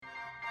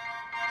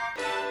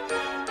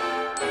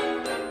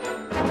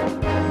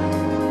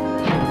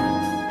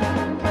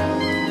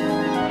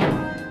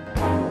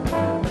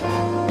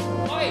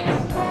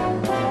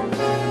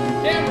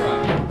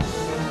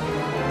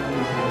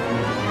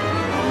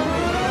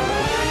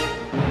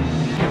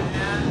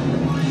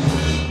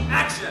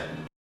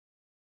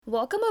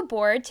Welcome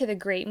aboard to the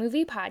Great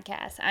Movie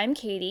Podcast. I'm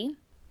Katie.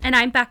 And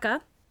I'm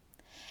Becca.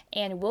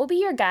 And we'll be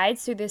your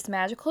guides through this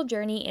magical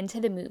journey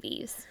into the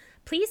movies.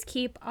 Please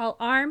keep all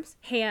arms,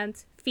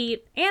 hands,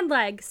 feet, and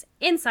legs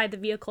inside the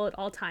vehicle at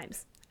all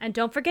times. And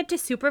don't forget to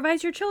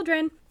supervise your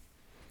children.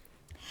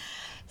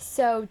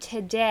 So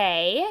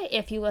today,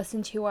 if you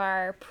listened to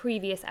our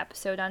previous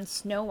episode on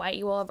Snow White,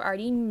 you will have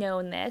already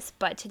known this.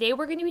 But today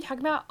we're going to be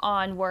talking about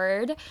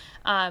Onward.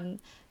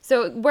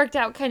 So it worked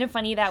out kind of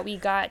funny that we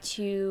got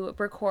to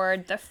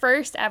record the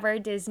first ever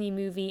Disney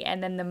movie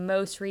and then the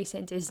most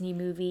recent Disney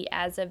movie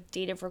as of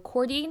date of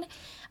recording.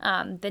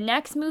 The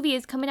next movie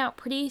is coming out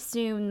pretty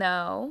soon,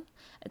 though.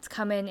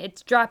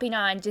 It's dropping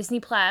on Disney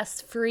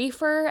Plus, free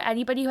for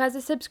anybody who has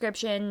a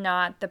subscription,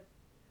 not the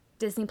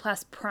Disney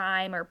Plus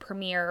Prime or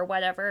Premiere or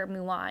whatever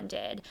Mulan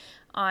did,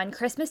 on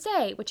Christmas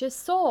Day, which is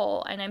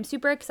Soul. And I'm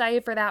super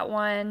excited for that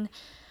one.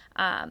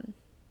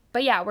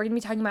 But yeah, we're going to be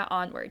talking about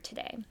Onward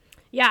today.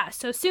 Yeah,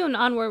 so soon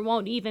Onward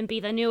won't even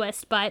be the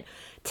newest, but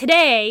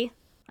today,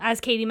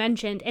 as Katie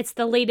mentioned, it's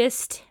the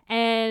latest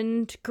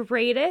and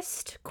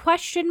greatest ?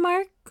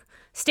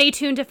 Stay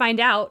tuned to find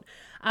out.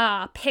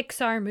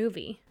 Pixar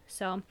movie.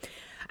 So,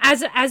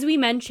 as we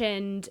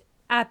mentioned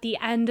at the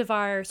end of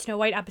our Snow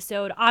White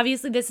episode,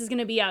 obviously this is going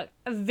to be a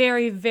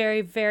very,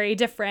 very, very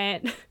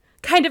different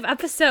kind of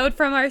episode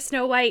from our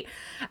Snow White.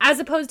 As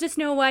opposed to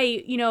Snow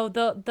White, you know,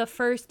 the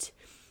first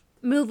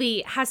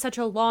movie has such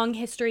a long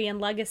history and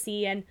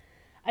legacy and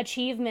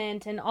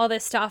achievement and all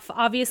this stuff.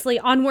 Obviously,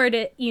 Onward,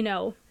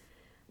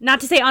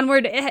 not to say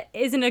Onward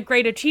isn't a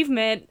great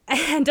achievement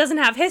and doesn't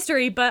have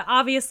history, but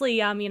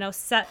obviously,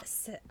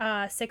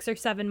 6 or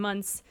 7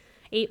 months,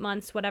 8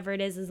 months, whatever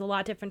it is a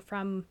lot different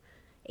from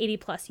 80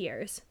 plus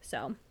years.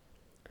 So,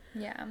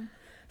 yeah.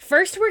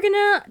 First, we're going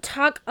to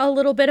talk a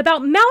little bit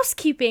about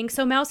mousekeeping.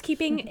 So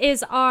mousekeeping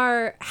is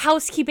our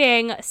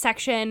housekeeping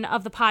section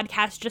of the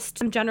podcast, just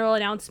some general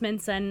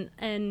announcements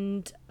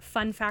and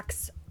fun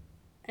facts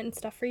and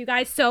stuff for you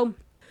guys. So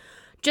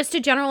just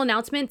a general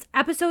announcement,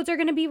 episodes are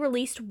going to be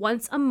released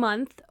once a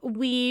month.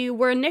 We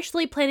were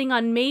initially planning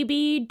on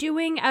maybe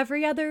doing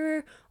every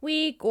other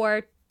week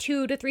or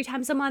 2 to 3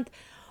 times a month.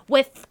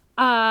 With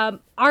our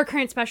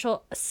current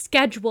special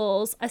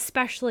schedules,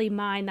 especially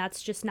mine,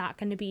 that's just not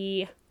going to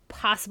be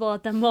possible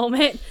at the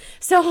moment.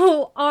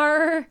 So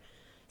our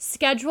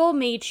schedule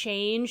may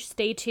change.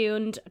 Stay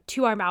tuned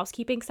to our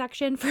mousekeeping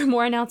section for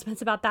more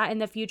announcements about that in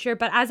the future.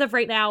 But as of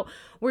right now,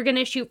 we're going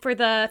to shoot for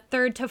the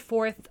 3rd to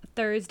 4th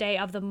Thursday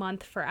of the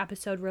month for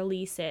episode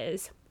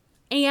releases.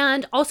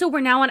 And also, we're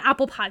now on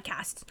Apple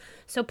Podcasts.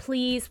 So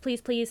please, please,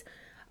 please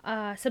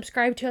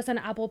subscribe to us on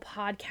Apple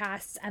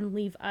Podcasts and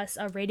leave us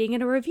a rating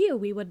and a review.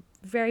 We would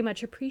very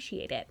much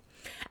appreciate it.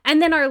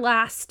 And then our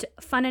last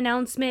fun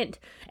announcement,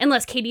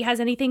 unless Katie has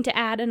anything to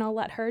add, and I'll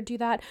let her do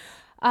that.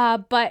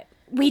 But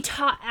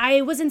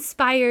I was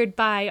inspired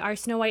by our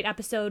Snow White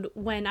episode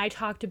when I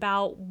talked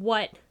about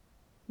what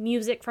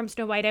music from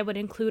Snow White I would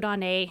include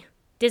on a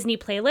Disney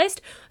playlist.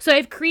 So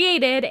I've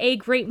created a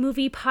Great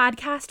Movie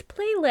Podcast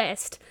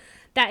playlist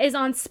that is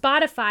on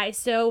Spotify.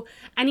 So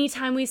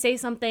anytime we say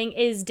something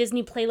is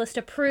Disney playlist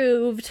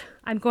approved,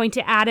 I'm going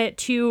to add it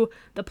to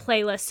the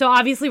playlist. So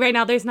obviously right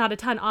now there's not a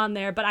ton on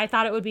there, but I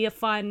thought it would be a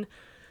fun,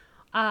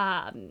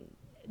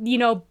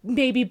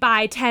 maybe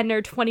by 10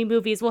 or 20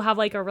 movies, we'll have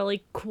like a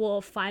really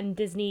cool, fun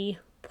Disney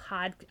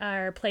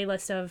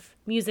playlist of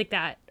music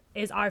that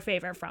is our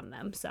favorite from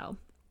them. So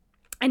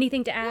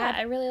anything to add?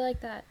 Yeah, I really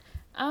like that.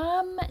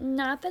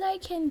 Not that I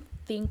can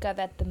think of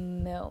at the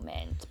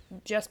moment,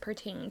 just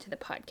pertaining to the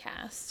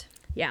podcast.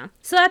 Yeah.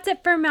 So that's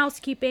it for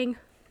mousekeeping.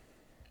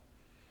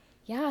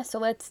 Yeah, so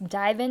let's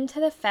dive into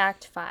the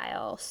fact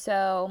file.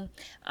 So,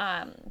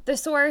 the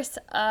source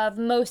of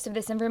most of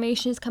this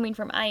information is coming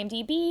from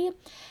IMDb.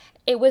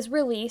 It was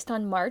released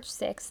on March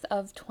 6th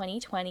of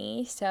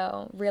 2020,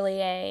 so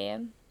really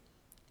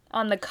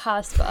on the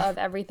cusp of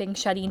everything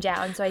shutting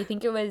down. So I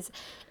think it was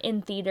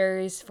in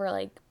theaters for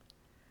like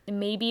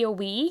maybe a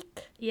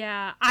week.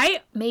 Yeah,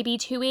 maybe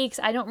 2 weeks.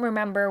 I don't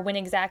remember when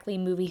exactly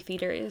movie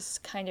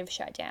theaters kind of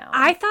shut down.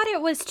 I thought it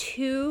was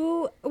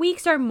 2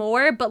 weeks or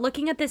more, but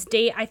looking at this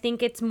date, I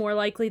think it's more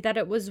likely that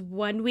it was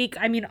 1 week.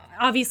 I mean,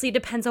 obviously it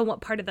depends on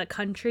what part of the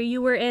country you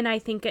were in. I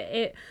think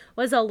it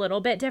was a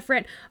little bit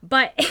different,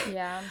 but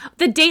yeah.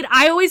 The date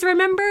I always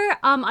remember,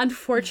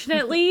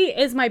 unfortunately,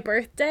 is my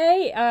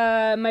birthday.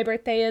 My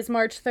birthday is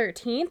March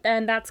 13th,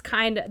 and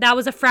that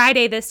was a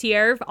Friday this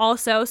year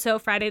also, so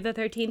Friday the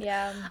 13th.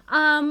 Yeah.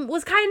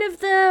 Was kind of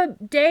the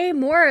day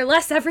more or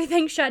less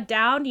everything shut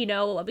down,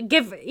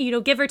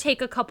 give or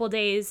take a couple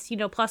days,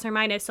 plus or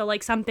minus. So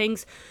like some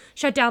things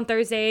shut down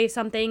Thursday,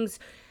 some things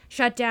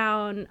shut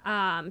down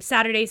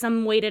Saturday,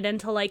 some waited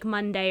until like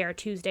Monday or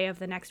Tuesday of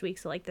the next week,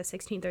 so like the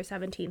 16th or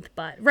 17th,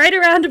 but right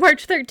around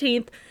March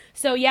 13th.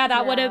 So yeah,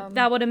 that would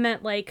have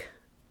meant like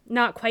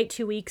not quite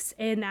 2 weeks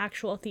in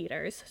actual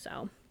theaters.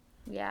 So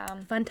yeah,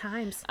 fun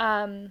times.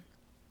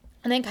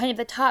 And then kind of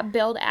the top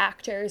billed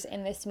actors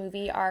in this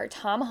movie are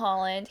Tom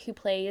Holland, who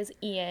plays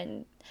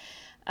Ian,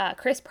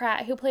 Chris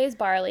Pratt, who plays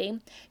Barley,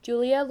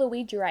 Julia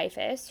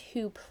Louis-Dreyfus,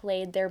 who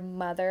played their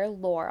mother,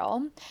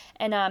 Laurel.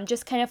 And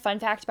just kind of fun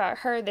fact about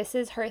her, this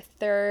is her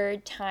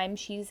third time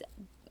she's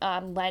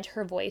lent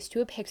her voice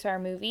to a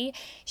Pixar movie.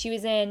 She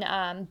was in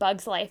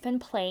Bug's Life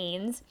and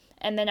Planes,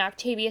 and then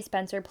Octavia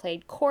Spencer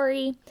played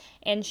Corey,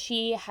 and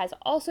she has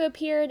also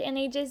appeared in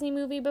a Disney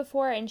movie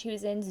before, and she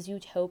was in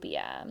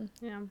Zootopia.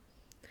 Yeah.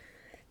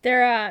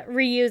 They're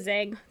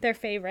reusing their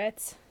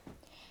favorites.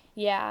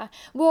 Yeah.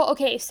 Well,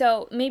 okay,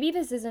 so maybe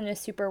this isn't a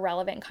super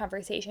relevant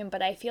conversation,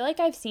 but I feel like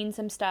I've seen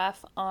some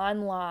stuff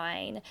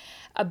online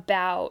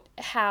about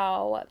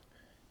how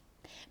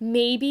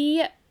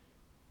maybe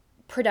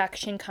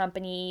production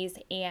companies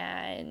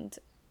and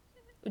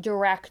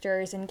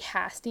directors and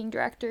casting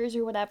directors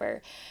or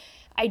whatever,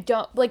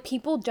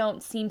 people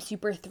don't seem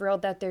super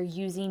thrilled that they're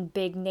using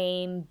big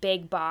name,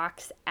 big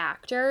box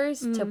actors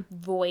to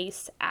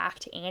voice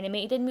act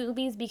animated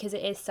movies, because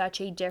it is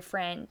such a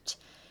different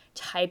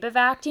type of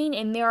acting,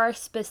 and there are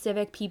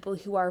specific people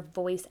who are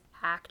voice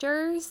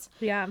actors.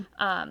 Yeah.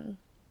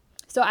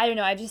 So I don't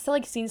know, I've just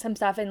like seen some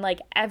stuff, and like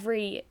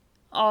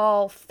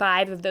all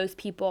 5 of those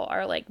people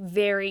are like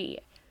very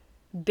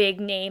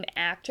big name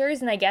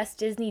actors, and I guess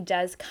Disney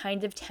does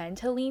kind of tend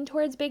to lean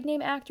towards big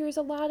name actors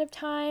a lot of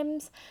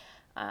times.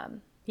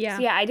 Yeah.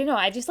 So yeah, I don't know,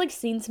 I just like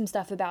seen some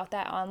stuff about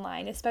that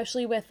online,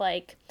 especially with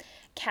like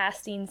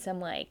casting some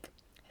like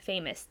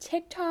famous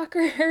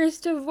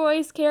TikTokers to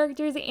voice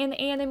characters in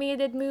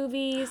animated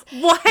movies.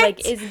 What?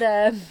 Like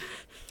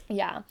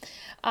yeah.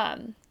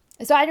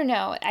 So I don't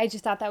know. I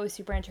just thought that was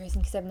super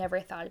interesting because I've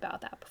never thought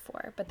about that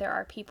before. But there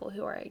are people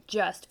who are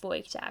just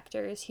voice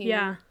actors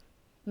who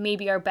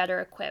maybe are better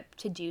equipped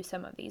to do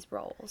some of these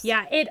roles.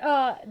 Yeah, it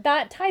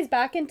that ties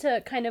back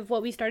into kind of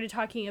what we started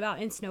talking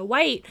about in Snow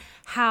White,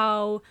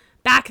 how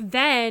back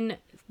then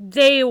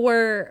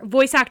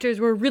voice actors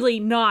were really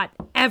not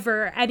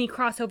ever any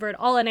crossover at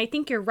all. And I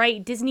think you're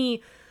right.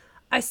 Disney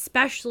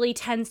especially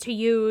tends to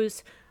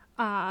use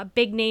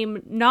big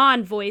name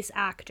non-voice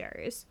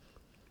actors,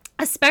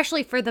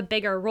 especially for the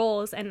bigger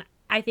roles. And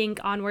I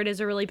think Onward is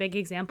a really big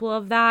example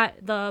of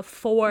that. The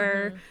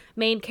 4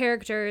 main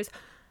characters,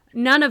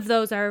 none of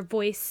those are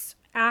voice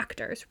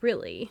actors,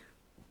 really.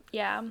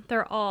 Yeah.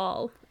 They're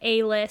all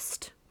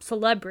A-list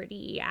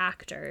celebrity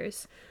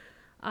actors.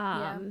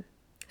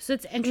 So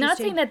it's interesting. Not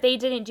saying that they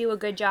didn't do a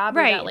good job,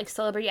 right, or that like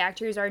celebrity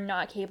actors are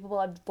not capable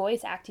of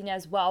voice acting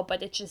as well,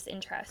 but it's just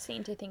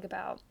interesting to think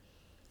about.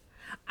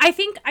 I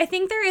think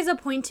there is a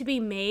point to be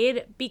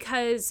made,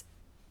 because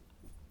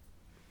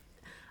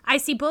I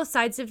see both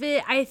sides of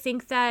it. I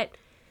think that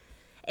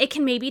it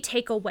can maybe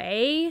take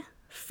away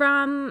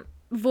from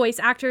voice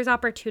actors'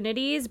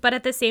 opportunities, but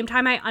at the same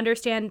time, I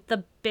understand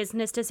the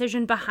business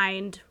decision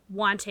behind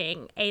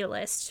wanting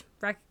A-list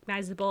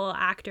recognizable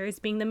actors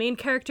being the main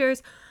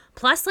characters.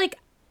 Plus, like,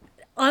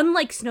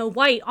 unlike Snow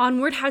White,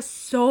 Onward has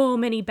so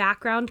many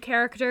background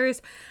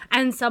characters,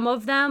 and some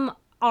of them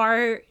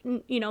are,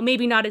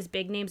 maybe not as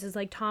big names as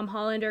like Tom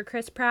Holland or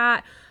Chris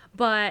Pratt,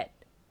 but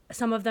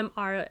some of them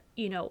are,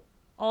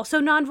 also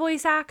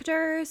non-voice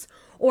actors,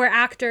 or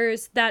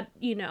actors that,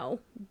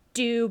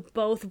 do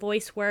both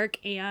voice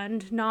work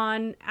and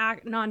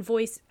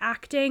non-voice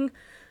acting.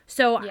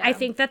 So yeah. I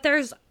think that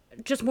there's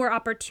just more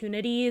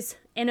opportunities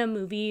in a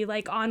movie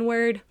like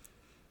Onward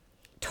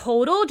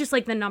total, just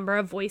like the number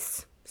of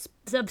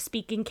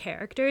speaking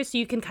characters, so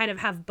you can kind of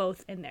have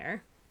both in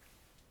there.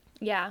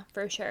 Yeah,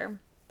 for sure.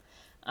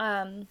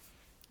 Then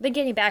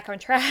getting back on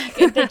track,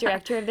 the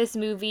director of this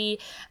movie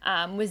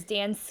was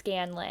Dan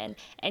Scanlon,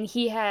 and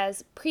he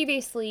has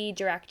previously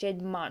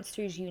directed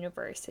Monsters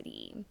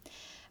University.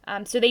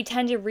 So they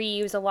tend to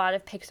reuse a lot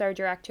of Pixar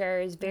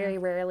directors. Very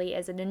rarely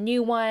is it a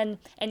new one.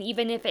 And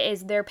even if it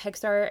is their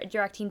Pixar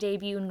directing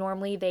debut,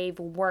 normally they've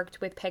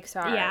worked with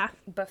Pixar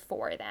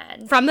before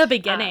then. From the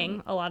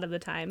beginning, a lot of the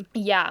time.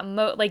 Yeah,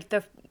 like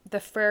the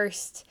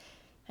first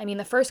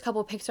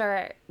couple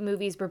Pixar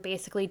movies were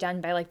basically done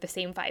by like the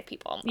same 5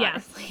 people,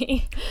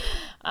 honestly.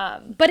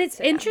 But it's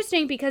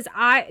interesting because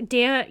not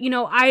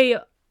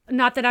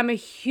that I'm a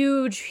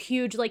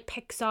huge like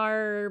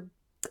Pixar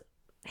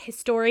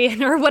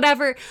historian or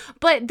whatever,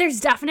 but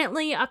there's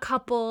definitely a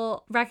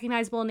couple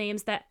recognizable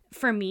names that,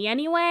 for me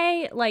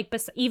anyway, like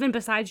even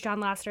besides John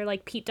Lasseter,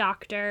 like Pete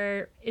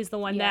Docter is the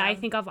one that I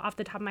think of off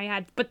the top of my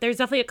head, but there's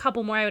definitely a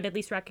couple more I would at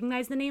least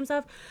recognize the names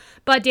of,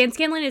 but Dan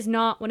Scanlon is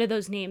not one of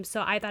those names,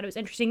 so I thought it was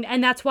interesting,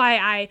 and that's why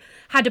I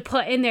had to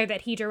put in there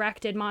that he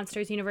directed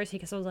Monsters University,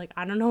 because I was like,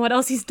 I don't know what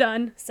else he's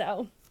done.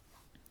 So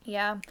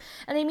yeah,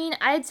 and I mean,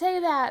 I'd say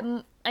that,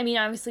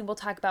 obviously we'll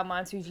talk about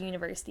Monsters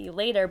University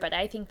later, but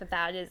I think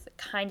that is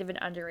kind of an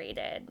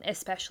underrated,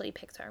 especially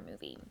Pixar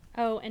movie.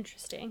 Oh,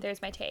 interesting.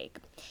 There's my take.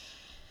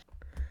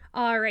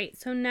 All right,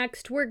 so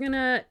next we're going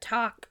to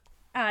talk,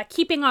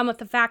 keeping on with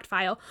the fact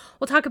file,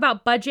 we'll talk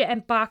about budget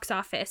and box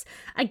office.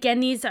 Again,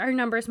 these are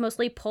numbers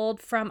mostly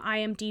pulled from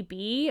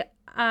IMDb,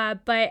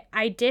 but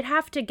I did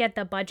have to get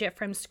the budget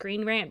from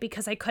Screen Rant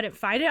because I couldn't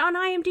find it on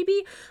IMDb.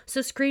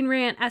 So Screen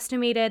Rant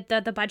estimated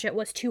that the budget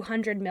was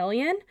 $200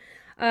 million.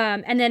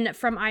 And then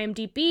from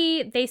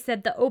IMDb, they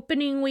said the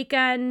opening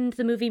weekend,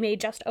 the movie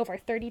made just over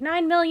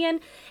 $39 million,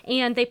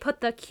 and they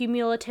put the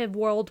cumulative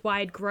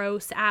worldwide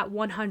gross at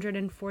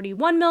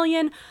 $141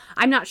 million.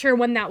 I'm not sure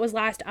when that was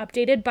last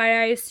updated, but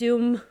I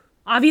assume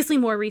obviously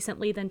more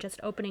recently than just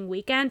opening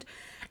weekend.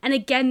 And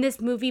again, this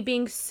movie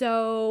being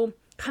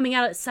coming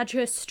out at such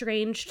a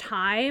strange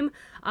time,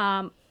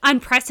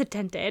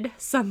 unprecedented,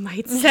 some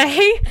might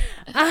say.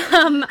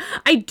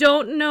 I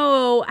don't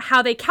know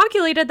how they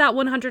calculated that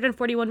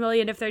 141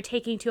 million if they're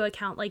taking into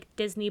account like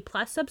Disney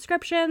Plus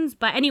subscriptions,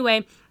 but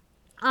anyway,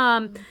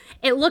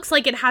 it looks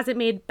like it hasn't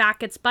made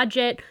back its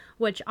budget,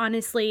 which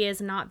honestly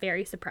is not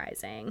very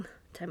surprising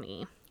to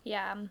me.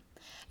 Yeah.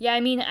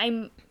 I mean,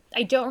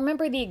 I don't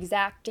remember the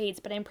exact dates,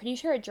 but I'm pretty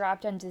sure it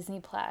dropped on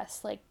Disney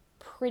Plus like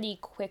pretty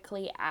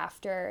quickly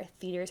after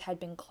theaters had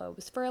been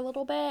closed for a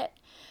little bit.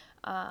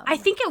 I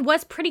think it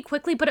was pretty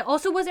quickly, but it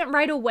also wasn't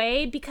right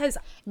away because...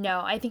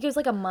 No, I think it was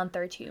like a month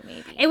or two,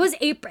 maybe. It was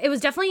April. It was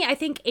definitely, I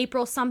think,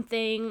 April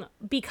something,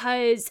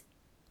 because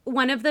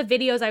one of the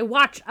videos I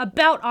watched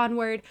about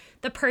Onward,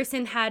 the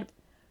person had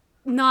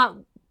not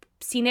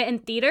seen it in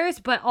theaters,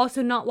 but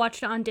also not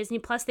watched it on Disney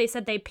Plus. They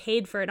said they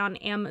paid for it on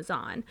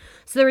Amazon.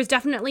 So there was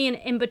definitely an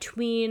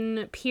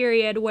in-between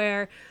period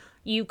where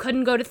you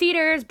couldn't go to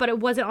theaters, but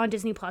it wasn't on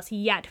Disney Plus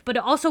yet. But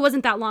it also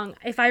wasn't that long.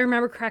 If I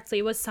remember correctly,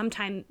 it was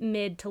sometime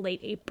mid to late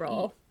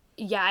April.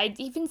 Yeah, I'd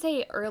even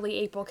say early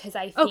April, because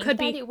I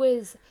think it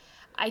was,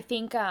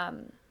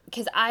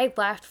 because I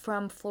left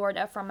from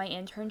Florida from my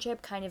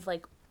internship kind of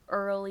like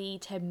early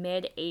to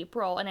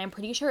mid-April, and I'm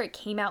pretty sure it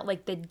came out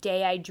like the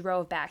day I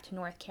drove back to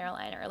North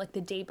Carolina, or like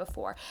the day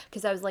before,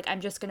 because I was like,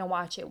 I'm just going to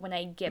watch it when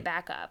I get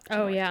back up to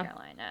North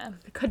Carolina.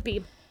 It could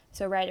be.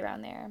 So right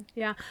around there.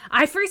 Yeah.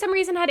 I, for some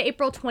reason, had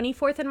April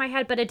 24th in my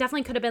head, but it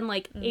definitely could have been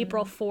like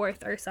April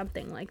 4th or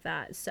something like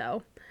that.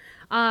 So,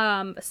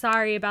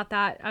 sorry about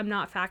that. I'm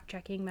not fact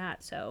checking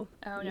that. So.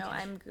 Oh, no,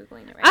 I'm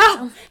Googling it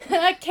right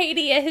now.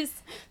 Katie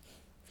is.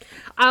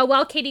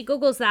 While Katie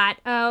Googles that,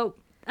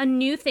 a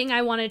new thing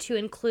I wanted to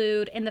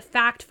include in the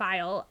fact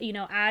file, you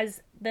know,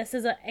 as this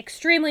is an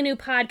extremely new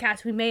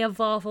podcast, we may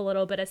evolve a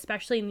little bit,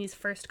 especially in these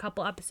first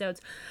couple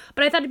episodes.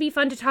 But I thought it'd be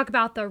fun to talk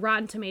about the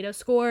Rotten Tomato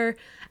score,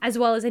 as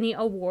well as any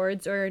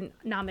awards or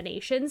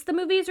nominations the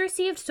movie's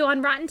received. So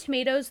on Rotten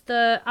Tomatoes,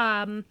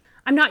 I'm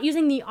not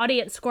using the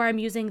audience score, I'm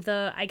using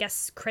the, I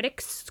guess,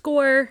 critics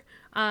score,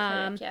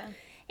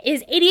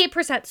 is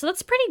 88%. So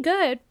that's pretty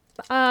good.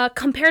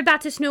 Compared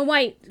that to Snow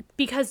White,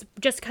 because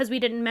we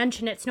didn't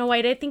mention it, Snow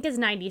White I think is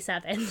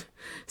 97.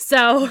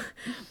 So,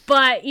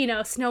 but you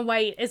know, Snow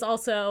White is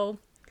also,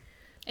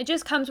 it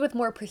just comes with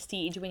more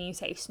prestige when you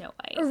say Snow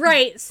White.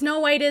 Right. Snow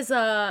White is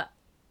a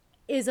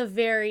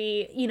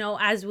very, you know,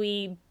 as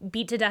we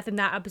beat to death in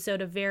that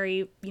episode, a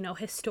very, you know,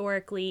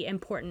 historically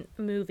important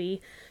movie.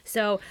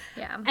 So,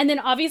 yeah. And then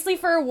obviously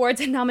for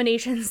awards and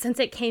nominations, since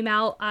it came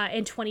out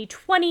in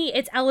 2020,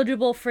 it's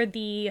eligible for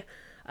the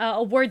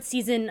award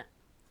season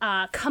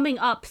coming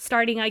up,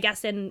 starting, I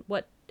guess, in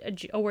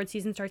award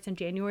season starts in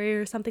January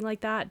or something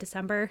like that,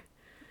 December.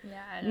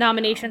 Yeah, I don't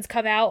nominations know.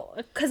 Come out,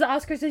 because the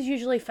Oscars is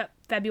usually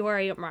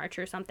February or March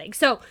or something.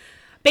 So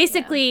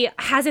basically,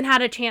 hasn't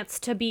had a chance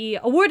to be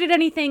awarded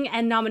anything,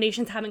 and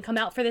nominations haven't come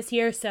out for this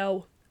year,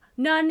 so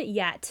none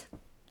yet.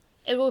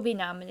 It will be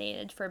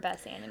nominated for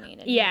Best Animated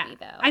Movie,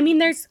 though. I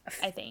mean,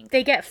 I think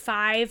they get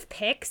 5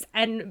 picks,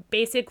 and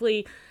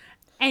basically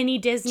any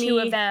Disney... 2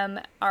 of them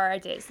are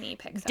Disney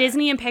Pixar.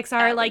 Disney and Pixar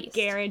are, like,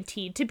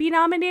 guaranteed to be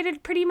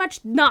nominated, pretty much.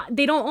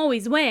 They don't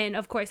always win,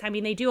 of course. I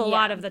mean, they do a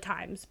lot of the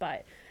times,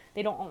 but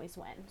they don't always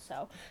win,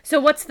 So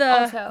what's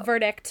the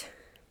verdict?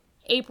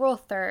 April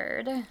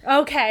 3rd.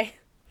 Okay.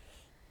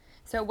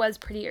 So it was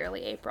pretty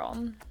early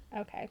April.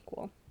 Okay,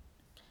 cool.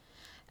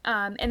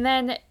 And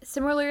then,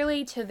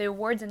 similarly to the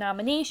awards and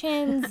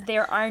nominations,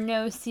 there are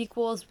no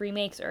sequels,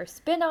 remakes, or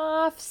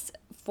spin-offs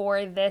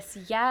for this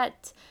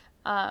yet.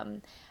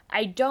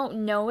 I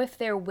don't know if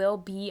there will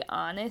be,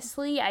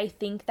 honestly. I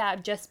think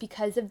that just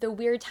because of the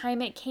weird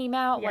time it came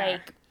out,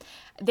 like,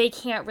 they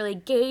can't really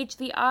gauge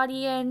the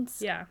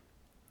audience. Yeah.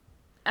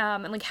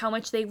 And, like, how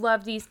much they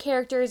love these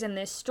characters and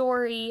this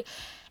story.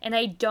 And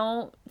I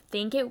don't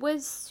think it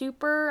was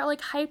super,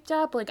 like, hyped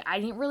up. Like, I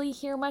didn't really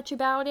hear much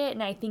about it.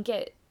 And I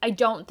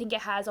don't think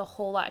it has a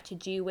whole lot to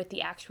do with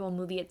the actual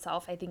movie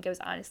itself. I think it was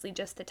honestly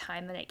just the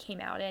time that it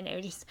came out in. It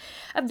was just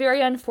a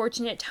very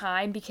unfortunate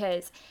time,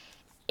 because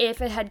if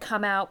it had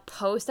come out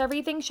post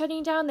everything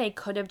shutting down, they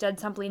could have done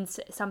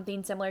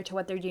something similar to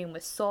what they're doing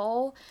with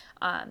Soul,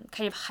 kind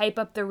of hype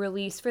up the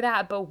release for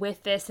that. But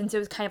with this, since it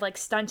was kind of like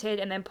stunted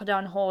and then put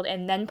on hold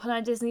and then put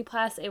on Disney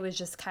Plus, it was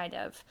just kind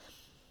of,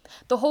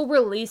 the whole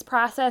release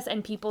process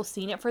and people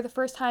seeing it for the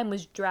first time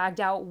was dragged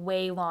out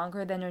way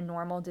longer than a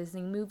normal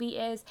Disney movie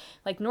is.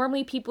 Like,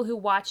 normally people who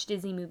watch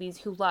Disney movies,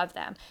 who love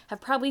them, have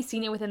probably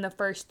seen it within the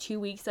first 2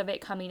 weeks of it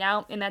coming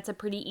out, and that's a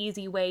pretty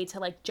easy way to,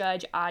 like,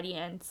 judge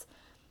audience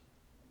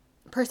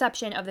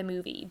perception of the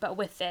movie. But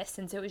with this,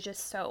 since it was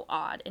just so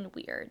odd and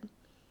weird,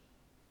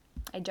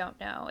 I don't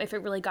know if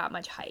it really got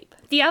much hype.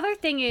 The other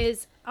thing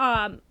is,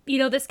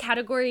 this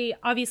category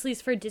obviously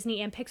is for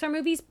Disney and Pixar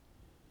movies.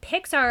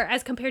 Pixar,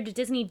 as compared to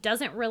Disney,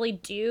 doesn't really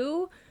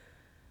do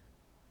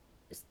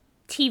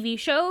TV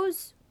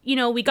shows.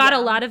 We got a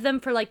lot of them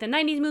for, like, the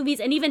 90s movies,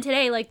 and even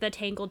today, like, the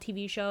Tangled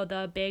TV show,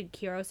 the Big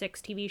Hero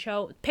 6 TV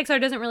show, Pixar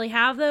doesn't really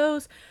have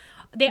those.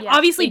 They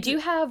obviously do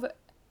have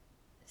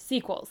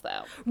sequels,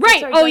 though.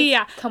 Right. Pixar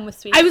Yeah. Come with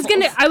sequels.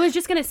 I was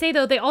just gonna say,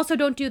 though, they also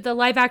don't do the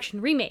live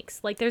action remakes.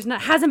 Like,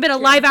 hasn't been a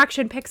live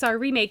action Pixar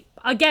remake,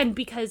 again,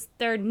 because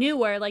they're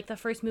newer. Like, the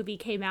first movie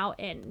came out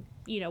in,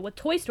 with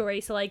Toy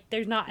Story, so, like,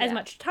 there's not as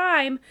much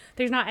time.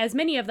 There's not as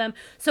many of them.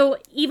 So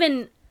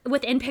even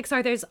within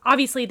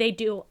Pixar, they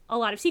do a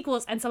lot of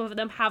sequels, and some of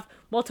them have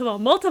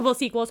multiple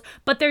sequels,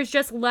 but there's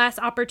just less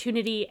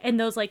opportunity in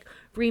those, like,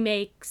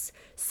 remakes,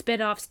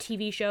 spin-offs,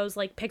 TV shows.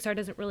 Like, Pixar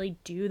doesn't really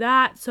do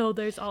that, so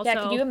there's also...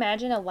 Yeah, can you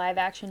imagine a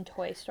live-action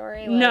Toy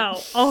Story? No.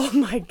 Oh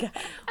my god.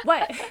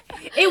 What?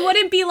 It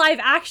wouldn't be live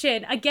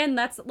action. Again,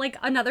 that's, like,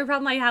 another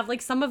problem I have.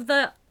 Like, some of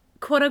the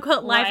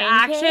quote-unquote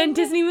live-action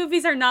Disney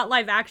movies are not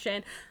live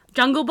action.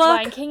 Jungle Book.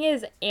 Lion King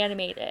is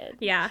animated.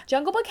 Yeah.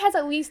 Jungle Book has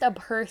at least a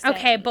person.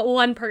 Okay, but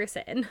one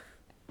person.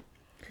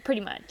 Pretty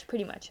much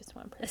just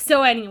one person.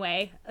 So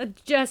anyway,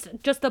 just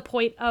the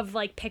point of,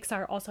 like,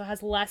 Pixar also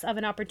has less of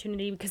an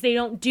opportunity because they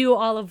don't do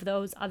all of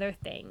those other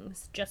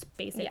things, just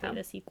basically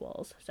the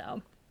sequels.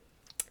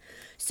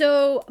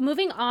 So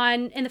moving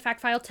on in the fact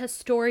file to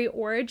story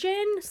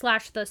origin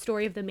 / the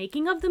story of the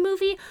making of the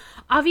movie,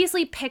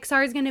 obviously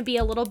Pixar is going to be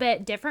a little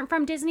bit different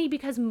from Disney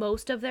because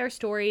most of their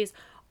stories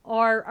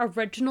are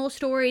original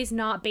stories,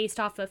 not based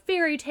off of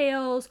fairy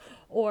tales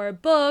or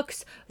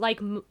books,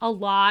 like a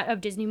lot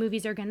of Disney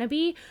movies are gonna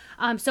be.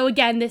 So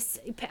again, this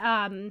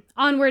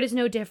Onward is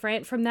no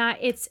different from that.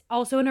 It's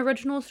also an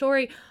original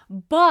story,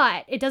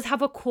 but it does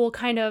have a cool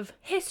kind of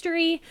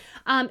history.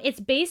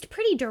 It's based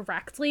pretty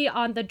directly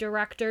on the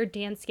director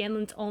Dan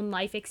Scanlon's own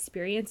life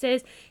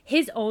experiences.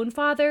 His own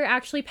father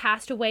actually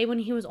passed away when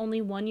he was only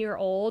 1 year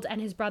old,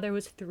 and his brother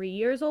was 3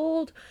 years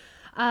old.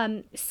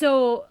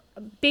 So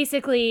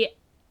basically,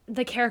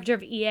 the character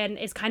of Ian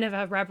is kind of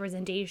a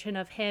representation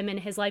of him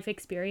and his life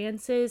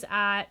experiences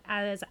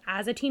as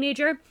a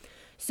teenager.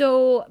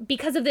 So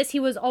because of this, he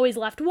was always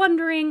left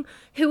wondering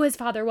who his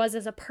father was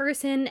as a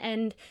person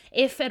and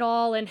if at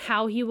all, and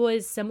how he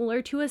was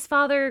similar to his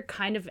father,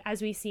 kind of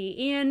as we see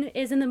Ian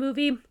is in the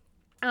movie.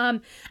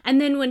 And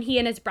then when he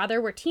and his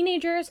brother were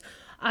teenagers,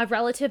 a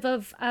relative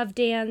of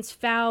Dan's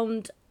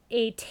found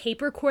a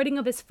tape recording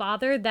of his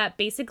father that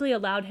basically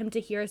allowed him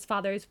to hear his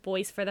father's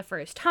voice for the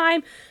first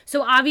time.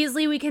 So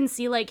obviously we can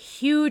see, like,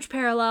 huge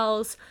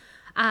parallels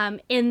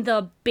in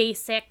the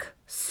basic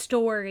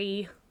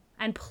story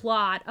and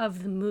plot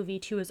of the movie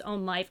to his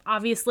own life.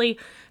 Obviously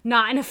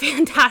not in a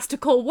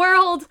fantastical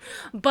world,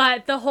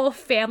 but the whole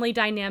family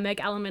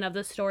dynamic element of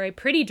the story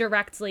pretty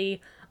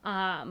directly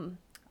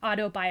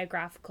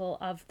autobiographical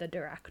of the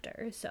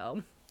director.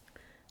 So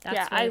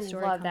that's I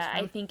love that.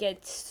 I think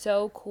it's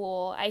so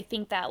cool. I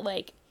think that,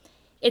 like,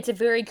 it's a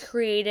very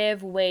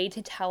creative way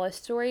to tell a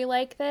story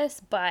like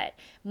this, but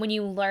when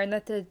you learn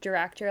that the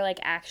director, like,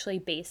 actually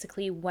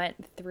basically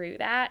went through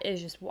that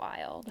is just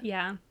wild.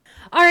 Yeah.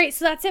 All right,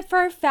 so that's it for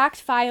our fact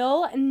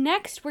file.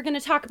 Next, we're going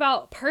to talk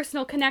about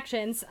personal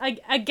connections.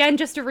 Again,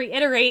 just to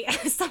reiterate,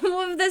 some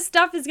of this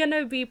stuff is going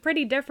to be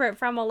pretty different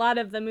from a lot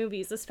of the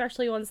movies,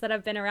 especially ones that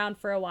have been around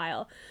for a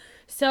while.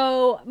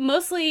 So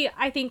mostly,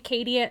 I think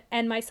Katie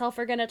and myself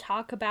are going to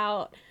talk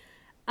about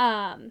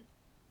kind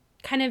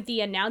of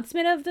the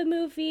announcement of the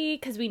movie,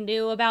 because we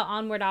knew about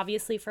Onward,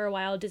 obviously, for a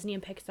while. Disney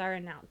and Pixar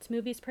announced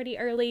movies pretty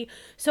early.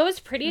 So I was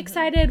pretty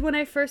excited when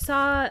I first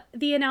saw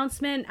the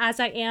announcement, as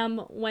I am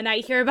when I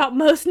hear about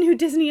most new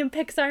Disney and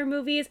Pixar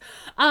movies.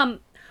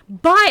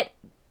 But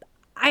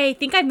I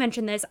think I've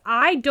mentioned this.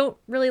 I don't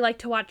really like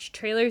to watch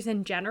trailers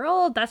in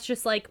general. That's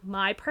just, like,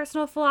 my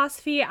personal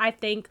philosophy. I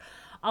think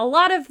a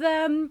lot of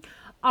them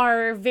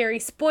are very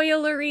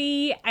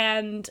spoilery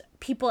and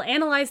people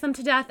analyze them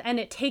to death,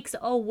 and it takes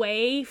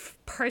away,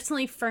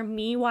 personally for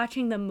me,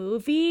 watching the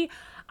movie.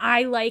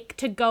 I like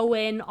to go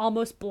in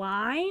almost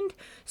blind,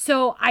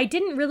 so I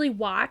didn't really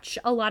watch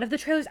a lot of the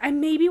trailers. I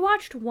maybe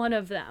watched one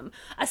of them,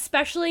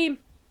 especially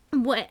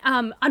when,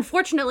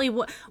 unfortunately,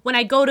 when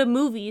I go to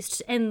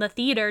movies in the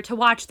theater to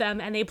watch them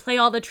and they play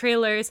all the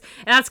trailers,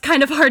 and that's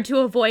kind of hard to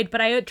avoid,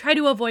 but I try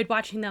to avoid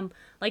watching them,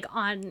 like,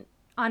 on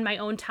my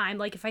own time,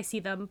 like if I see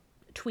them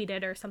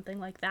tweeted or something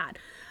like that.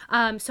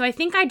 So I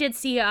think I did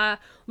see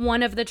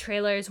one of the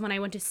trailers when I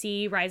went to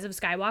see Rise of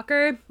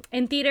Skywalker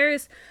in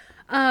theaters.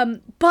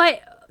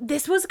 But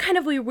this was kind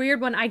of a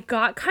weird one. I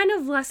got kind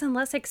of less and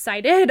less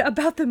excited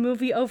about the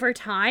movie over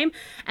time,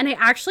 and I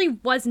actually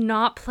was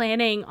not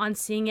planning on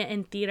seeing it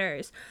in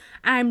theaters.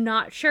 I'm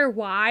not sure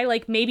why.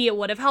 Like, maybe it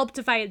would have helped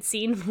if I had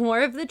seen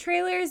more of the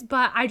trailers,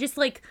 but I just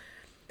like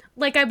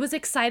I was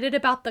excited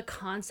about the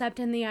concept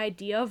and the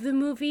idea of the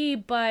movie,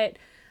 but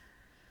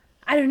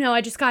I don't know, I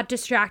just got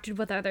distracted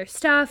with other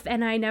stuff,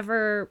 and I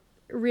never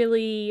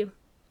really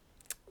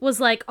was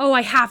like, oh,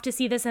 I have to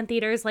see this in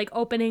theaters, like,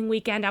 opening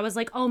weekend. I was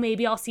like, oh,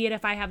 maybe I'll see it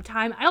if I have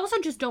time. I also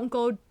just don't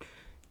go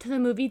to the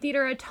movie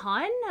theater a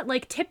ton.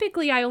 Like,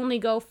 typically I only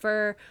go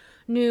for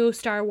new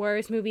Star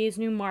Wars movies,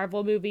 new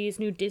Marvel movies,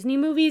 new Disney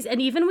movies.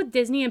 And even with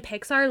Disney and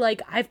Pixar,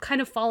 like, I've kind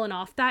of fallen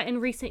off that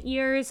in recent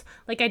years.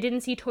 Like, I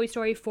didn't see Toy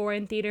Story 4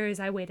 in theaters.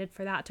 I waited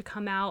for that to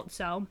come out.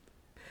 So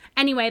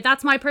anyway,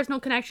 that's my personal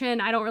connection.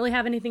 I don't really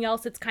have anything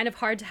else. It's kind of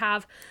hard to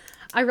have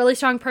a really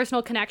strong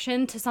personal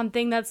connection to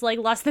something that's like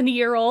less than a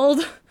year old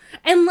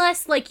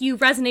unless like you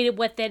resonated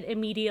with it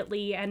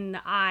immediately, and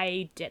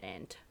I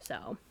didn't.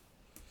 So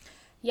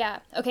Yeah.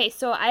 Okay,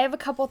 so I have a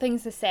couple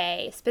things to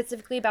say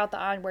specifically about the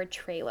Onward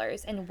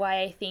trailers and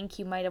why I think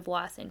you might have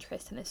lost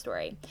interest in the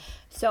story.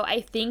 So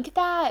I think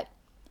that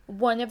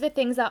one of the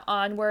things that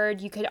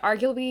Onward you could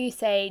arguably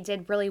say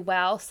did really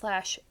well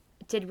slash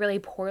did really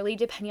poorly,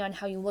 depending on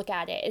how you look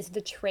at it, is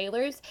the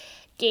trailers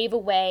gave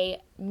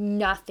away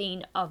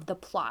nothing of the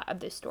plot of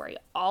the story.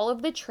 All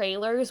of the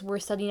trailers were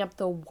setting up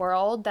the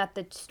world that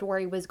the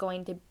story was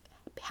going to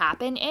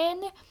happen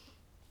in.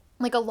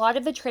 Like, a lot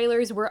of the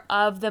trailers were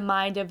of the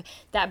mind of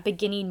that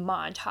beginning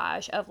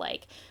montage of,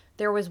 like,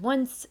 there was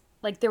once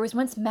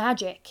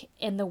magic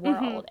in the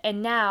world,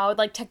 and now,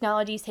 like,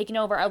 technology's taken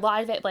over. A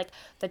lot of it, like,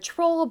 the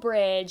troll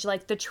bridge,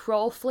 like, the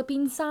troll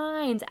flipping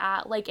signs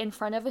at, like, in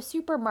front of a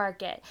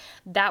supermarket.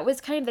 That was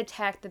kind of the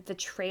tech that the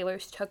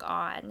trailers took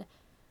on.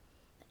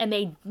 And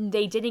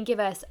they didn't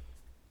give us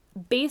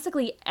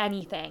basically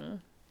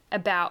anything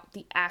about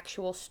the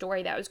actual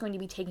story that was going to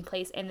be taking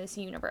place in this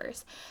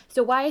universe.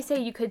 So why I say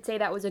you could say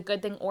that was a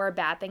good thing or a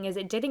bad thing is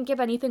it didn't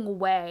give anything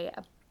away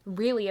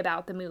really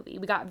about the movie.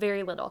 We got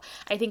very little.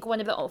 I think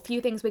one of the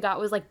few things we got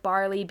was like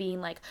Barley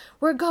being like,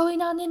 we're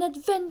going on an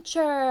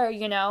adventure,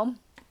 you know?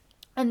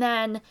 And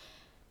then,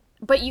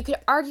 but you could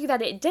argue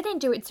that it didn't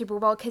do it super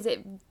well because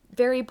it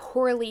very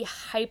poorly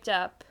hyped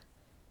up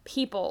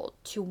people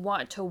to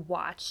want to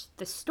watch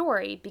the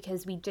story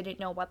because we didn't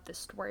know what the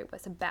story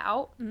was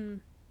about.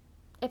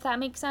 If that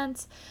makes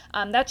sense.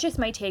 That's just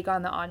my take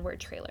on the Onward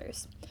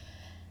trailers.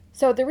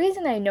 So the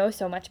reason I know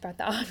so much about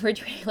the Onward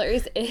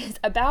trailers is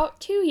about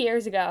 2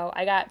 years ago,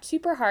 I got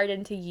super hard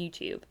into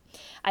YouTube.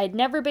 I had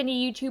never been a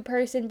YouTube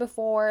person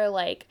before,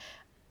 like,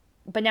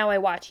 but now I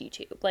watch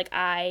YouTube. Like,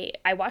 I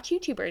watch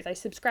YouTubers. I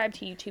subscribe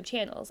to YouTube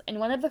channels. And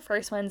one of the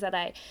first ones that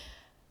I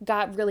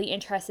got really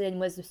interested in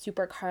was the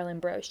Super Carlin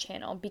Bros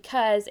channel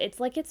because it's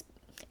like it's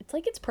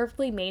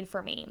perfectly made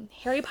for me.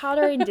 Harry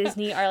Potter and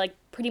Disney are like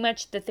pretty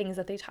much the things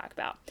that they talk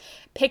about.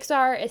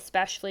 Pixar,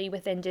 especially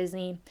within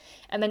Disney.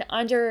 And then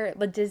under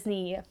the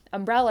Disney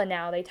umbrella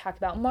now, they talk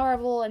about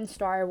Marvel and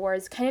Star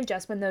Wars, kind of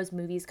just when those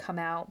movies come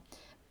out.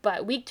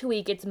 But week to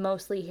week, it's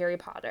mostly Harry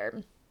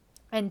Potter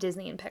and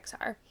Disney and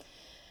Pixar.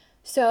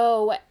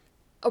 So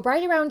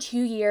right around 2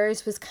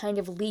 years was kind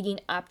of leading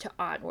up to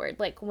Onward.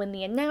 Like when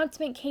the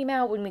announcement came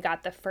out, when we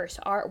got the first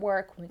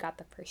artwork, when we got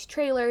the first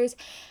trailers.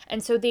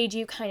 And so they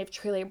do kind of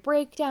trailer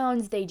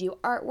breakdowns, they do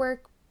artwork,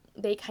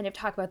 they kind of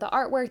talk about the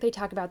artwork, they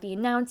talk about the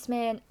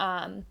announcement,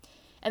 and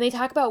they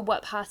talk about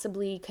what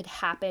possibly could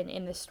happen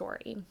in the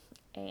story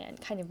and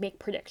kind of make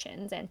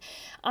predictions. And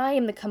I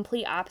am the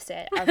complete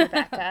opposite of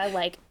Rebecca.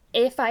 Like,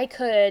 if I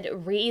could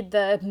read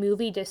the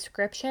movie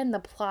description, the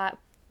plot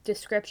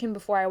description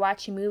before I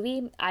watch a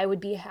movie, I would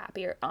be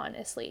happier,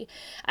 honestly.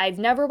 I've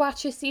never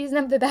watched a season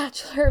of The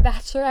Bachelor or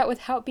Bachelorette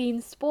without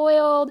being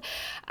spoiled.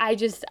 I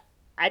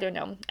don't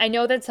know. I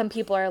know that some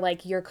people are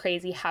like, you're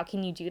crazy, how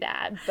can you do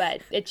that?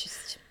 But it's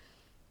just,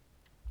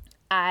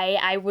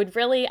 I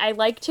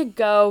like to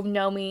go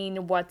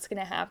knowing what's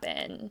going to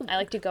happen. I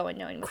like to go and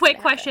knowing what's Quick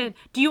gonna question. happen.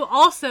 Do you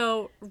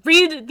also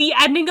read the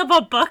ending of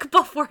a book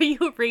before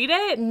you read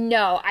it?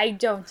 No, I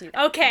don't do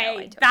that. Okay, No, I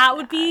don't that do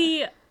would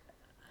be...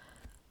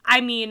 I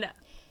mean,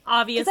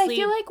 obviously... Because I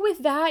feel like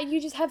with that,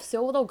 you just have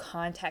so little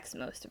context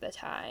most of the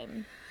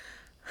time.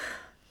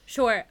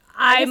 Sure.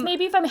 I guess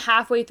maybe if I'm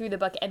halfway through the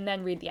book and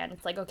then read the end,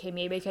 it's like, okay,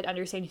 maybe I could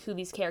understand who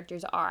these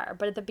characters are.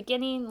 But at the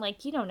beginning,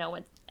 like, you don't know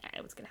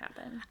what's going to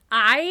happen.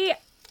 I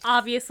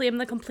obviously am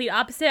the complete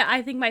opposite.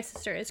 I think my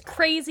sister is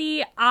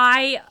crazy.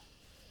 I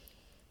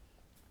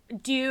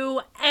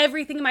do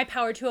everything in my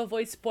power to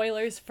avoid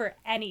spoilers for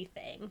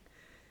anything.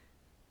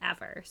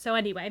 Ever. So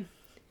anyway,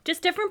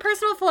 just different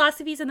personal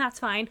philosophies, and that's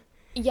fine.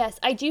 Yes,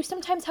 I do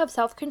sometimes have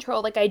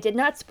self-control. Like, I did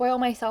not spoil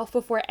myself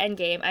before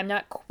Endgame. I'm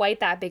not quite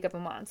that big of a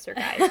monster,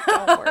 guys.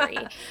 Don't worry.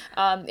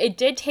 It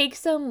did take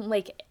some,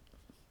 like,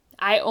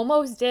 I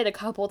almost did a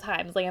couple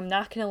times. Like, I'm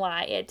not going to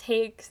lie. It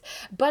takes,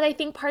 but I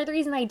think part of the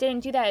reason I didn't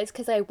do that is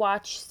because I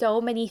watched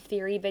so many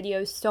theory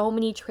videos, so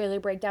many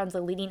trailer breakdowns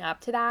leading up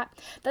to that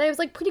I was,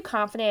 like, pretty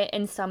confident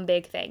in some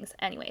big things.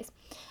 Anyways,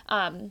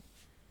 but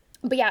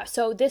yeah,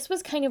 so this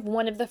was kind of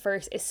one of the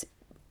first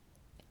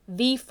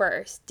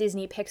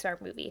Disney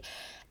Pixar movie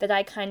that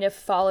I kind of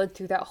followed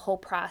through that whole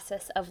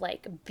process of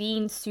like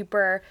being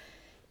super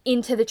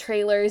into the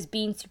trailers,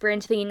 being super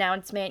into the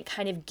announcement,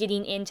 kind of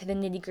getting into the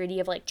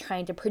nitty-gritty of like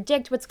trying to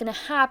predict what's going to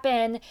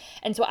happen.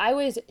 And so I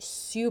was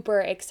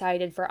super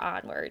excited for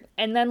Onward.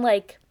 And then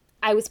like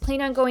I was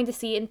planning on going to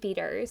see it in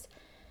theaters.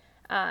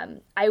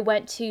 I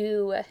went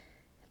to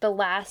the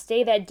last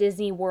day that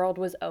Disney World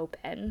was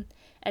open.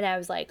 And I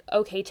was like,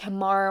 okay,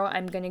 tomorrow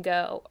I'm going to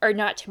go, or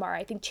not tomorrow,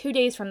 I think 2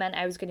 days from then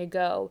I was going to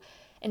go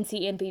and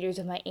see in theaters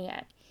with my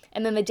aunt.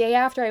 And then the day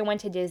after I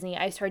went to Disney,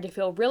 I started to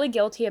feel really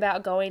guilty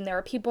about going. There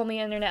were people on the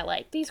internet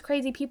like, these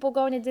crazy people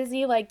going to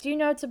Disney, like, do you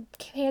know it's a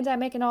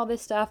pandemic and all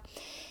this stuff?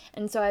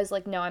 And so I was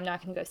like, no, I'm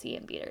not going to go see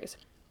it in theaters.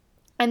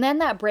 And then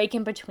that break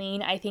in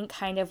between, I think,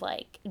 kind of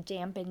like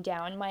dampened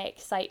down my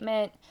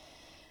excitement.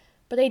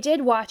 But I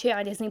did watch it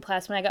on Disney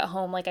Plus when I got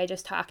home, like I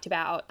just talked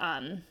about.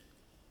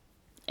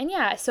 And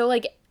yeah, so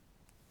like,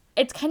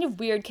 it's kind of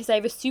weird because I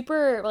have a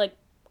super like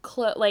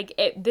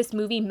this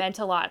movie meant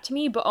a lot to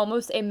me, but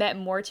almost it meant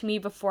more to me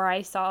before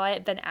I saw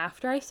it than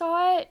after I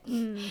saw it.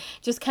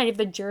 Just kind of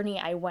the journey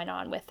I went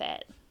on with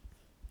it.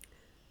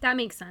 That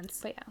makes sense.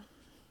 But yeah.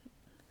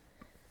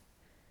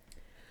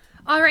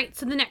 All right,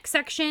 so the next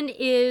section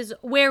is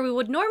where we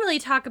would normally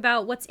talk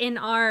about what's in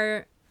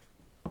our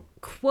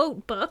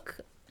quote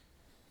book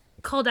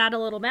called Add a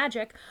Little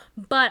Magic,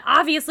 but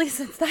obviously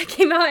since that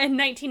came out in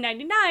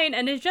 1999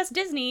 and is just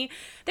Disney,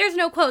 there's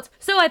no quotes.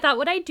 So I thought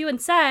what I'd do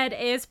instead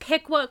is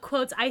pick what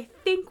quotes I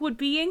think would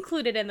be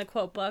included in the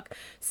quote book.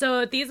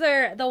 So these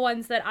are the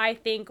ones that I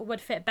think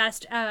would fit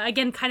best.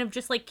 Again, kind of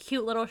just like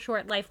cute little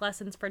short life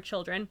lessons for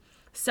children.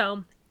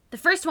 So the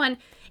first one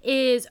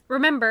is,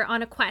 remember,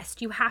 on a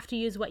quest, you have to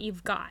use what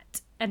you've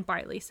got. And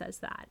Barley says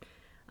that.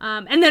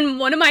 And then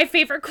one of my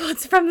favorite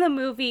quotes from the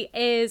movie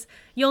is,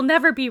 you'll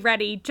never be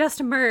ready,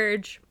 just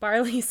merge.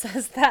 Barley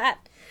says that.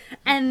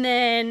 And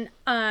then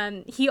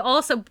he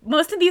also,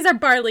 most of these are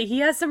Barley. He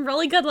has some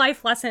really good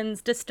life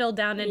lessons distilled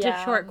down into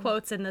short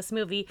quotes in this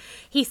movie.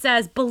 He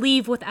says,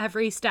 believe with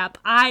every step.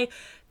 I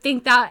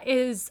think that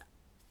is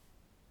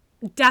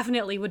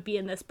definitely would be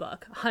in this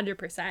book,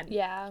 100%.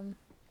 Yeah.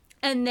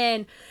 And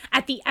then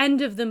at the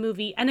end of the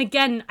movie, and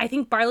again, I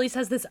think Barley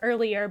says this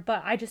earlier,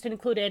 but I just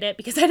included it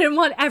because I didn't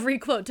want every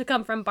quote to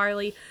come from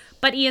Barley.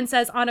 But Ian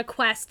says, on a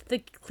quest, the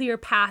clear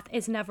path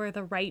is never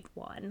the right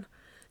one.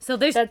 So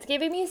that's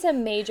giving me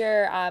some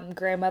major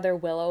Grandmother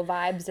Willow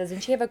vibes. Doesn't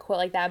she have a quote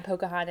like that in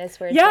Pocahontas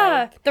where it's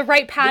like, the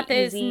right path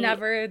is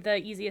never the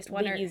easiest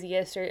one.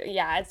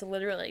 It's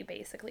literally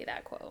basically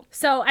that quote.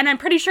 So, and I'm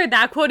pretty sure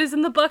that quote is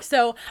in the book,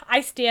 so I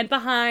stand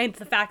behind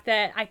the fact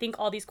that I think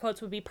all these quotes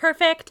would be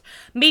perfect.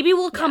 Maybe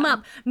we'll come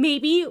up.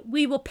 Maybe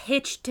we will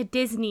pitch to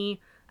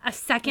Disney a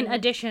second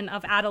edition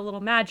of Add a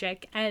Little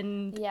Magic,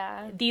 and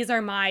these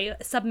are my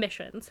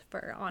submissions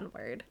for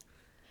Onward.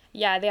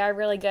 Yeah, they are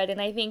really good,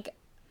 and I think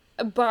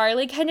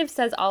Barley kind of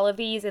says all of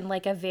these in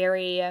like a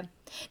very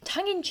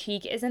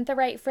tongue-in-cheek isn't the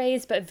right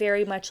phrase, but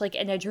very much like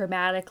in a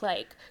dramatic,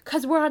 like,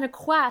 because we're on a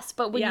quest,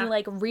 but when you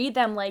like read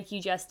them like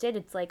you just did,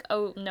 it's like,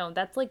 oh no,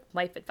 that's like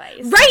life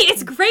advice. Right,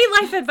 it's great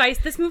life advice.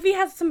 This movie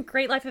has some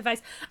great life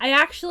advice. I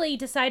actually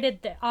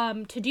decided that,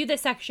 to do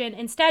this section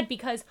instead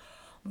because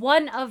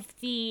one of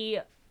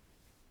the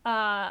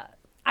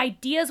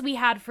ideas we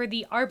had for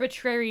the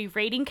arbitrary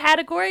rating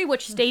category,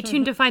 which stay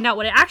tuned to find out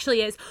what it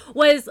actually is,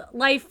 was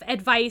life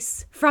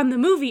advice from the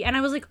movie. And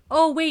I was like,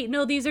 oh, wait,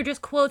 no, these are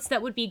just quotes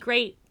that would be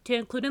great to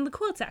include in the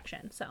quote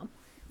section. So,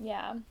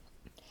 yeah.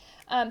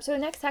 So the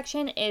next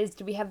section is,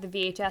 do we have the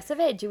VHS of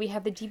it? Do we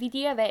have the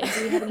DVD of it? And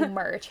do we have any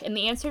merch? And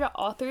the answer to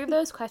all three of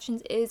those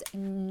questions is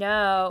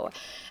no.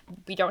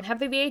 We don't have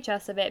the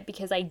VHS of it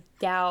because I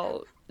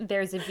doubt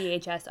there's a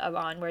VHS of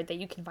Onward that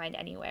you can find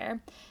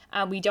anywhere.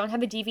 We don't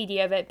have a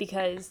DVD of it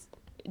because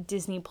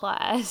Disney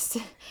Plus.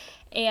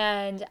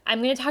 And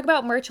I'm going to talk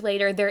about merch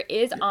later. There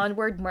is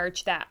Onward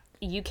merch that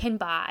you can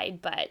buy,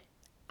 but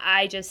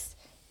I just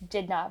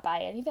did not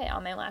buy any of it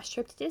on my last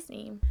trip to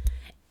Disney.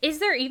 Is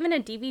there even a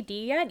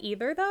DVD yet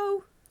either,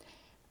 though?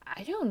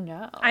 I don't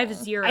know. I have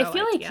zero I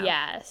feel idea. like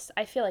yes.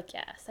 I feel like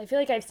yes. I feel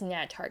like I've seen it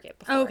at Target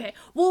before. Okay.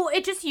 Well,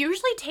 it just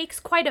usually takes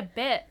quite a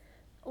bit.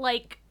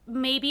 Like,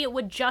 maybe it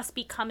would just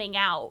be coming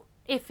out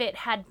if it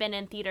had been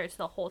in theaters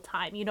the whole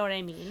time. You know what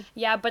I mean?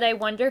 Yeah, but I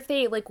wonder if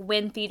they, like,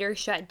 when theaters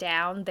shut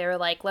down, they're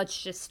like, let's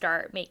just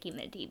start making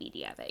the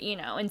DVD of it, you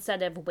know,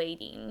 instead of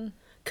waiting.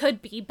 Could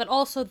be, but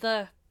also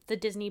the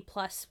Disney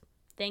Plus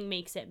thing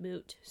makes it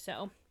moot,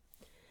 so.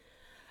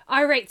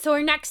 All right, so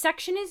our next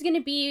section is going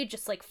to be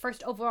just like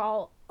first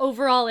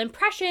overall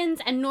impressions,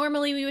 and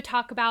normally we would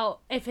talk about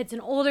if it's an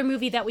older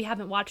movie that we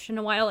haven't watched in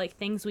a while, like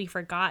things we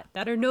forgot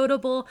that are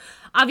notable.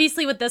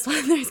 Obviously with this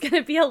one, there's going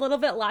to be a little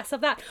bit less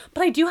of that,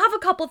 but I do have a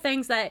couple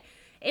things that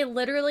it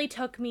literally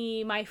took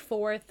me my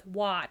fourth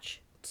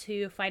watch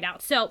to find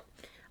out. So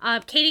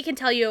Katie can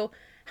tell you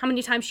how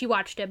many times she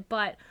watched it,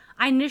 but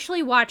I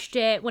initially watched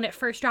it when it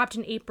first dropped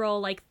in April,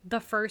 like the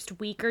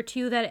first week or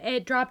two that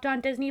it dropped on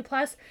Disney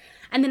Plus.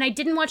 And then I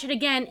didn't watch it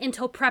again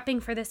until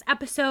prepping for this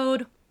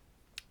episode.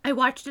 I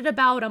watched it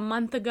about a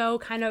month ago,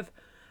 kind of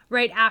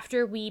right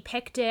after we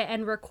picked it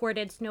and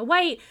recorded Snow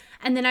White.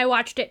 And then I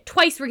watched it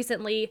twice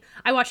recently.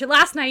 I watched it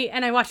last night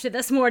and I watched it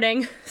this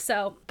morning.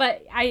 So,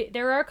 but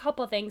there are a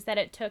couple things that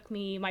it took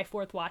me my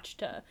fourth watch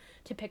to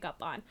pick up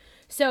on.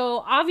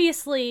 So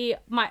obviously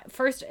my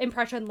first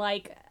impression,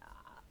 like,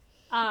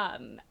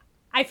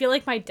 I feel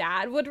like my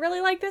dad would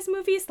really like this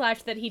movie, /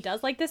 that he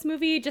does like this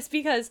movie, just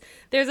because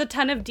there's a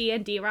ton of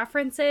D&D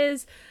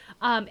references.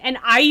 And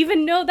I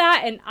even know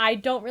that, and I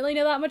don't really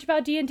know that much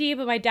about D&D,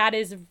 but my dad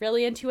is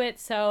really into it.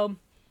 So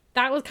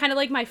that was kind of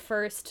like my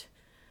first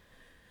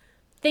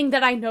thing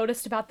that I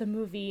noticed about the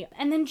movie.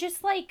 And then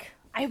just like,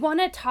 I want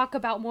to talk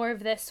about more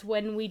of this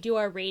when we do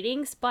our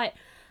ratings, but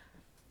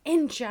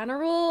in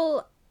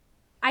general,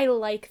 I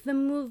like the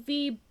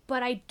movie,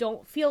 but I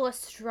don't feel a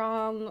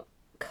strong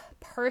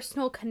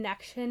personal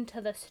connection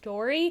to the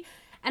story.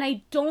 And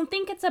I don't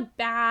think it's a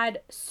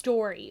bad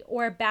story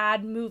or a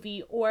bad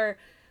movie or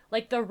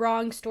like the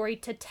wrong story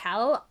to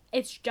tell.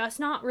 It's just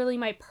not really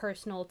my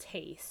personal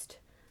taste.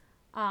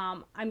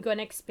 I'm going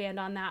to expand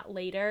on that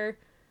later.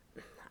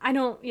 I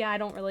don't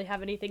really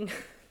have anything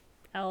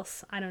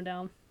else. I don't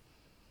know.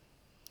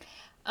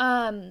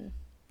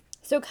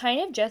 So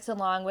kind of just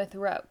along with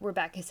what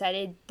Rebecca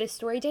said, this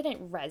story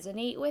didn't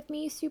resonate with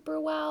me super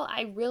well.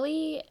 I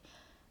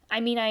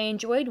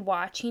enjoyed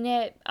watching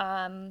it,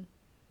 and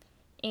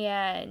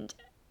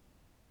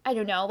I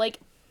don't know, like,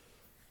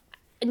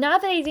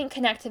 not that I didn't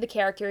connect to the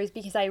characters,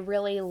 because I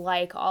really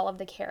like all of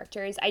the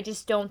characters. I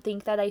just don't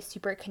think that I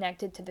super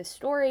connected to the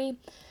story.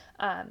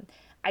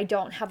 I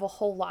don't have a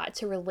whole lot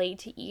to relate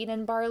to Ian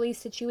and Barley's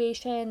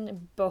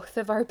situation. Both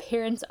of our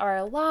parents are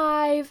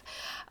alive.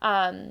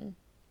 And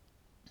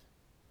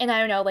I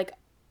don't know, like,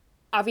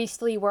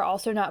 obviously we're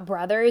also not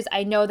brothers.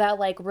 I know that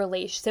like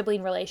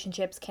sibling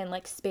relationships can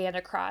like span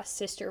across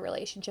sister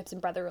relationships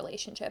and brother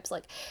relationships.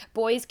 Like,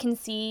 boys can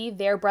see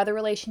their brother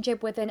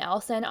relationship within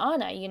Elsa and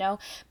Anna, you know,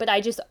 but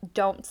I just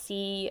don't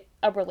see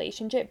a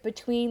relationship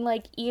between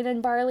like Ian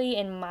and Barley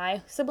in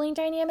my sibling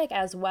dynamic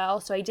as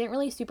well. So I didn't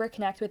really super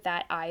connect with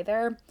that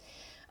either.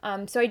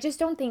 So I just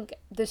don't think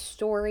the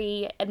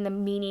story and the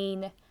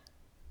meaning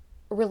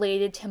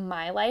related to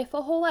my life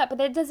a whole lot, but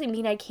that doesn't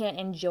mean I can't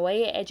enjoy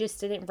it. It just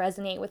didn't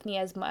resonate with me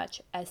as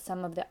much as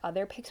some of the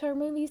other Pixar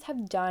movies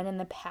have done in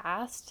the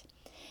past.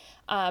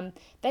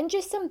 Then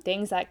just some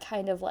things that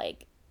kind of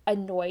like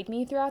annoyed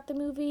me throughout the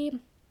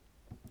movie.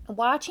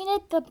 Watching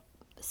it,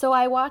 so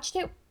I watched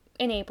it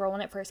in April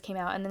when it first came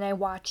out, and then I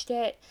watched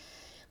it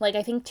like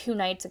I think 2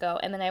 nights ago,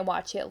 and then I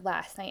watched it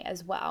last night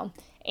as well.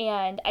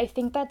 And I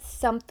think that's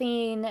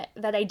something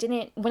that I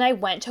didn't, when I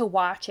went to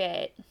watch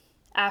it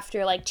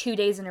after like 2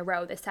 days in a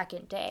row, the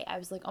second day, I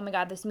was like, oh my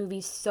god, this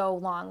movie's so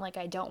long, like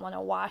I don't want to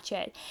watch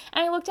it.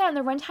 And I looked at it, and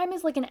the runtime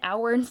is like 1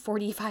 hour and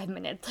 45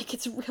 minutes. Like,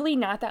 it's really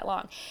not that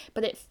long,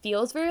 but it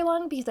feels very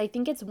long because I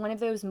think it's one of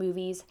those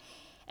movies,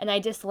 and I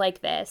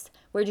dislike this,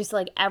 where just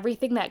like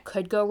everything that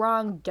could go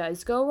wrong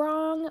does go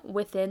wrong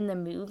within the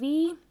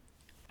movie.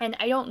 And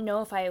I don't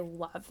know if I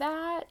love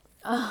that.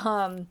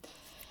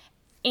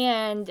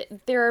 And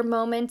there are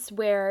moments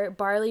where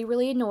Barley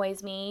really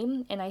annoys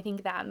me, and I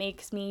think that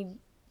makes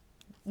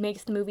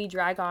the movie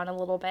drag on a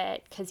little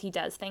bit, because he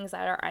does things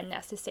that are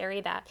unnecessary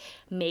that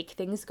make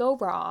things go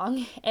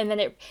wrong. And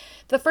then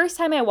the first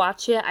time I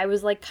watched it, I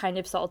was like kind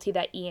of salty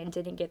that Ian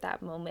didn't get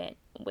that moment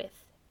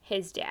with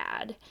his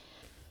dad,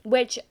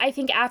 which I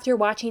think after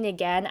watching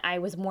again, I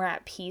was more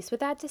at peace with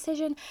that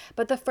decision.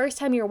 But the first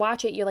time you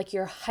watch it,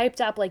 you're hyped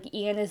up, like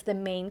Ian is the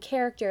main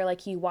character.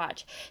 Like, you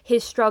watch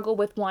his struggle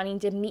with wanting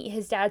to meet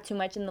his dad too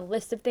much, and the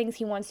list of things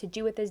he wants to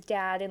do with his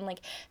dad, and like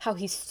how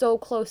he's so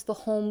close the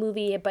whole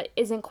movie but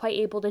isn't quite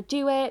able to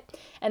do it,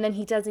 and then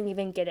he doesn't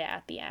even get it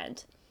at the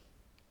end.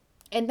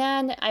 And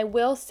then I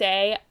will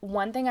say,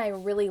 one thing I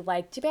really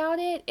liked about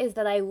it is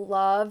that I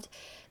loved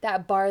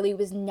that Barley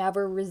was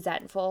never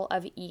resentful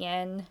of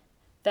Ian,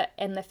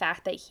 and the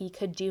fact that he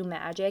could do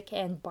magic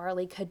and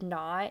Barley could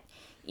not,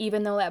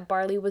 even though that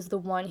Barley was the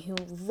one who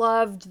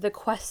loved the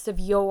quests of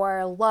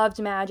yore, loved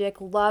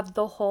magic, loved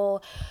the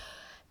whole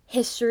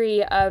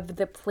history of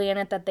the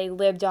planet that they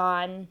lived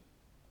on.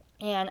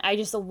 And I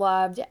just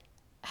loved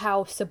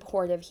how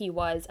supportive he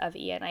was of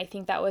Ian. I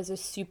think that was a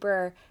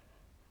super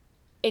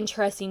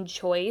interesting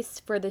choice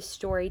for the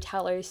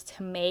storytellers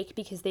to make,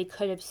 because they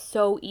could have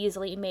so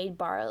easily made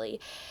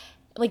Barley,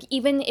 like,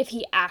 even if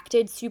he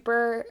acted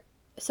super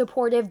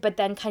supportive, but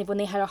then kind of when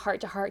they had a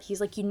heart-to-heart,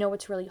 he's like, you know,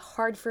 it's really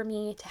hard for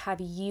me to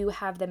have you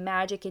have the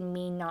magic and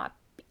me not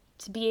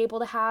to be able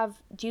to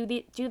do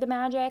the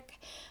magic.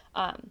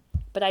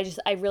 But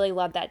I really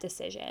love that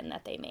decision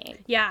that they made.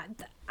 Yeah,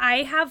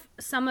 I have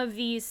some of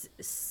these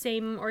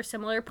same or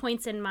similar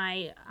points in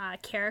my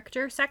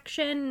character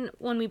section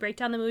when we break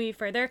down the movie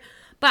further,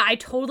 but I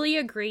totally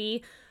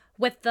agree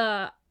with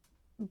the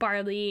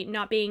Barley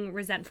not being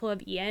resentful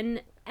of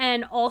Ian.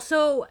 And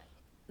also,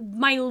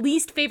 my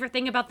least favorite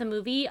thing about the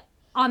movie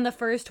on the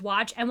first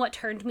watch, and what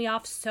turned me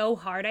off so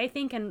hard, I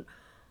think, and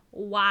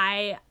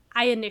why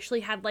I initially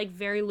had like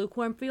very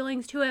lukewarm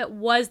feelings to it,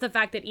 was the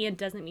fact that Ian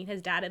doesn't meet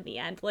his dad in the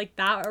end. Like,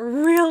 that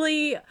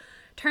really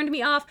turned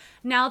me off.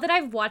 Now that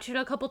I've watched it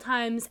a couple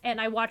times,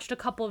 and I watched a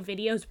couple of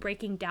videos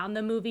breaking down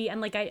the movie,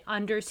 and like I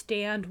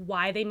understand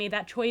why they made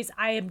that choice,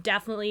 I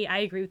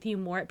agree with you,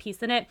 more at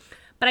peace in it.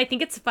 But I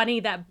think it's funny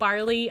that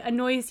Barley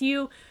annoys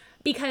you,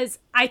 because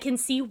I can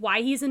see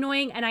why he's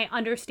annoying, and I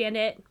understand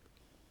it.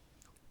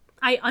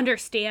 I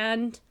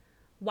understand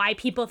why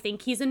people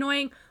think he's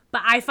annoying,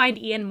 but I find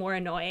Ian more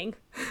annoying.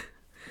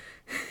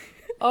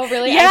 Oh,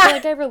 really? Yeah. I feel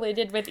like I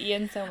related with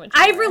Ian so much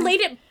more. I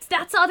related.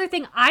 That's the other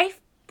thing. I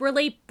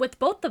relate with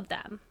both of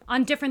them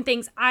on different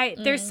things.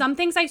 There's some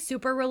things I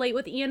super relate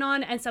with Ian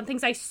on, and some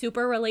things I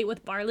super relate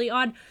with Barley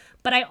on,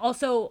 but I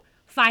also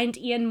find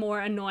Ian more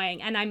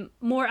annoying, and I'm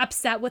more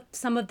upset with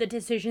some of the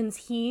decisions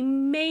he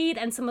made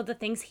and some of the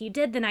things he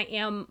did than I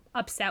am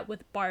upset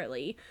with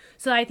Barley.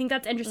 So I think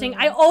that's interesting.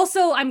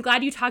 I'm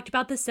glad you talked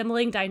about the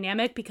sibling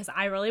dynamic, because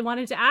I really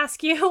wanted to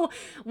ask you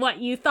what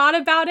you thought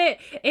about it.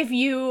 If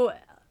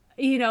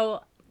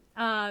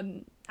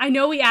I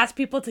know we asked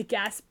people to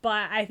guess,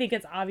 but I think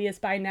it's obvious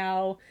by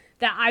now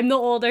that I'm the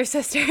older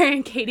sister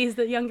and Katie's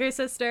the younger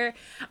sister.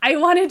 I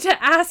wanted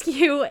to ask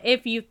you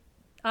if you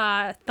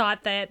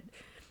thought that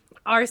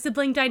our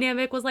sibling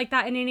dynamic was like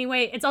that in any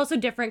way. It's also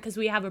different because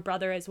we have a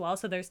brother as well,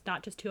 so there's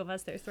not just 2 of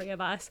us, there's 3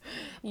 of us.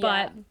 Yeah.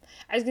 But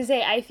I was gonna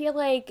say, I feel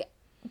like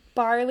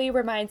Barley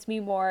reminds me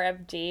more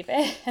of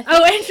David.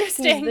 Oh,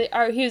 interesting.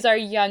 Who's our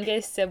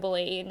youngest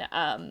sibling.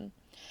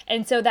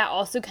 And so that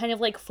also kind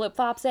of like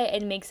flip-flops it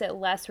and makes it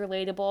less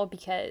relatable,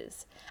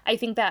 because I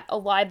think that a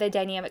lot of the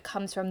dynamic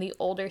comes from the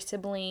older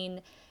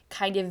sibling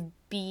kind of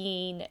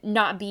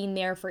not being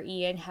there for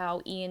Ian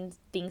how Ian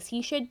thinks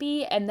he should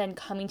be, and then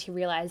coming to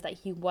realize that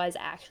he was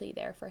actually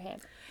there for him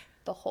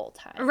the whole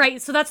time.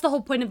 Right, so that's the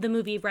whole point of the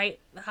movie, right?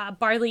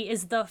 Barley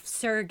is the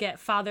surrogate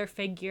father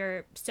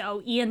figure,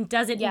 so Ian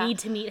doesn't need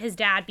to meet his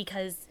dad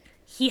because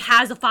he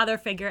has a father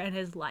figure in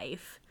his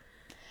life.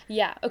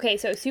 Yeah, okay,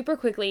 so super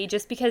quickly,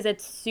 just because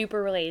it's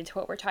super related to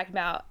what we're talking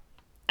about,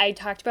 I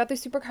talked about the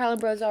Super Carlin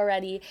Bros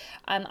already.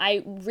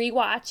 I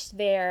rewatched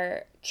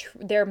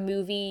their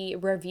movie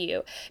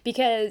review,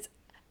 because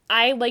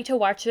I like to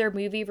watch their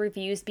movie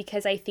reviews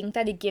because I think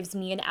that it gives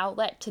me an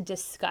outlet to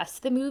discuss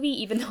the movie,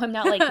 even though I'm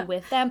not like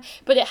with them,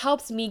 but it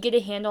helps me get a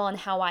handle on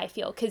how I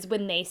feel. Because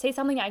when they say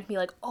something, I can be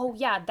like, oh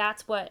yeah,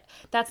 that's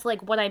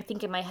like what I'm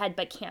thinking in my head,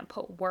 but can't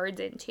put words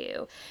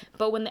into.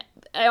 But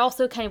it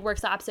also kind of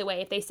works the opposite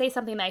way. If they say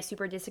something that I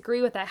super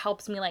disagree with, that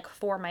helps me like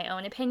form my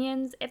own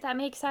opinions, if that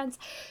makes sense.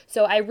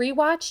 So I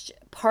rewatched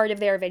part of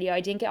their video. I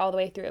didn't get all the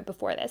way through it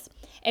before this.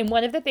 And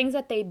one of the things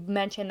that they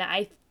mentioned that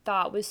I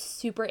thought was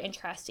super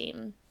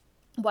interesting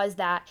was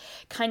that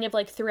kind of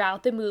like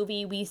throughout the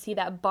movie, we see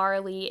that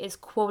Barley is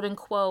quote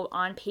unquote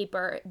on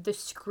paper the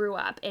screw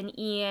up, and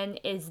Ian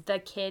is the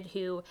kid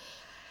who,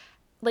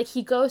 like,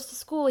 he goes to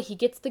school, he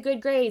gets the good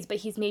grades, but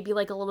he's maybe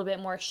like a little bit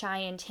more shy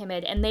and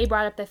timid. And they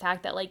brought up the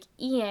fact that like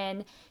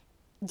Ian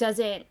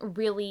doesn't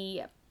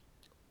really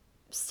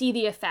see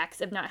the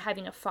effects of not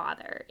having a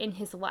father in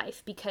his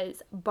life,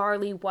 because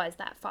Barley was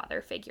that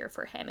father figure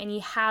for him, and he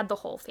had the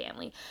whole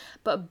family.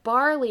 But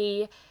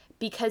Barley,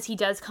 because he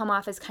does come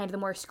off as kind of the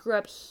more screw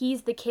up,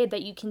 he's the kid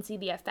that you can see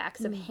the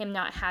effects of him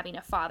not having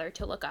a father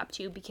to look up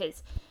to,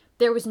 because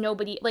there was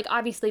nobody, like,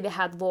 obviously they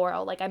had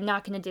Laurel, like, I'm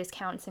not going to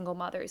discount single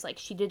mothers, like,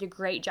 she did a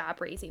great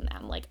job raising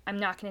them, like, I'm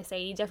not going to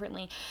say any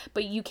differently,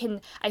 but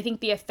I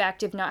think the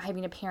effect of not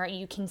having a parent,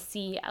 you can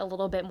see a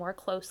little bit more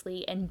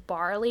closely in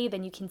Barley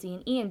than you can see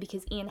in Ian,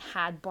 because Ian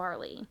had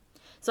Barley.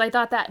 So I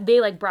thought that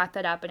they, like, brought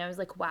that up, and I was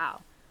like,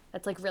 wow,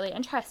 that's, like, really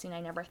interesting. I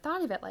never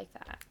thought of it like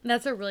that.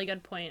 That's a really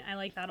good point. I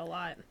like that a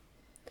lot.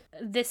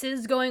 This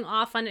is going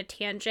off on a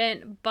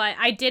tangent, but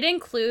I did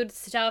include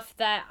stuff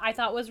that I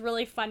thought was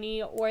really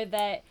funny or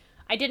that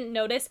I didn't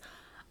notice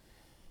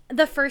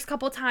the first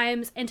couple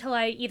times until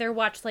I either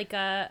watched like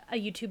a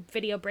YouTube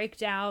video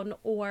breakdown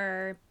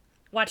or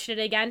watched it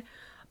again.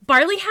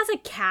 Barley has a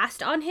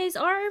cast on his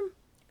arm.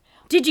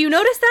 Did you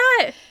notice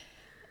that?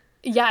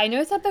 Yeah, I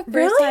noticed that the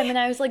first time, and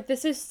I was like,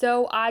 this is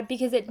so odd,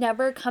 because it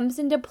never comes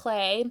into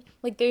play.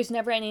 Like, there's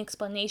never any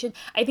explanation.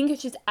 I think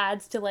it just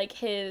adds to, like,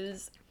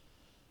 his,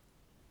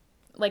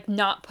 like,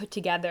 not put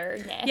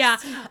togetherness. Yeah.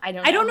 I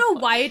don't know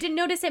why I didn't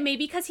notice it.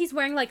 Maybe because he's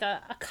wearing like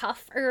a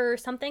cuff or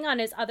something on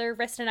his other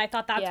wrist, and I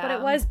thought that's what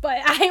it was. But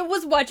I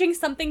was watching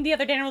something the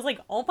other day and I was like,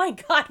 oh my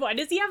god, why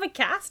does he have a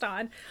cast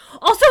on?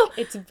 Also,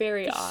 it's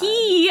very odd.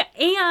 He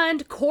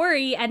and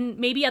Corey and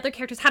maybe other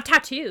characters have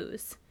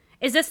tattoos.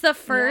 Is this the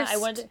first?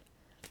 Yeah,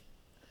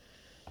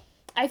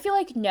 I feel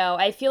like no.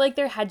 I feel like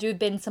there had to have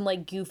been some,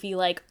 like, goofy,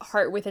 like,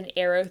 heart with an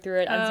arrow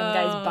through it on some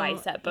guy's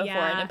bicep before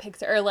in a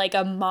picture. Or, like,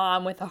 a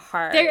mom with a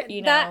heart,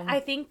 you know? That, I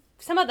think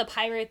some of the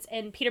pirates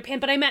in Peter Pan,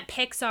 but I meant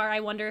Pixar.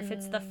 I wonder if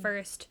it's the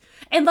first.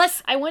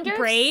 Unless I wonder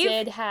Brave, if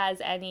Sid has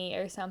any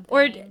or something.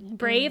 Or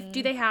Brave,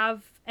 do they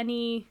have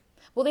any?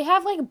 Well, they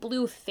have, like,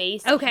 blue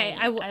face Okay,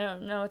 paint. I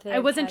don't know if they have I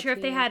wasn't sure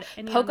if they had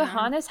any.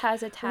 Pocahontas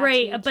has a tattoo,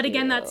 right, but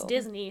again, that's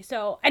Disney.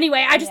 So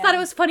anyway, I just thought it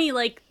was funny,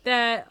 like,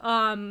 that,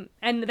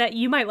 and that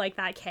you might like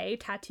that, Kay,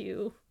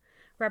 tattoo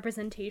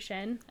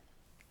representation.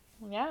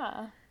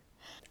 Yeah.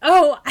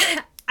 Oh,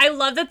 I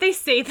love that they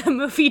say the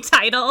movie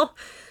title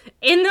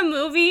in the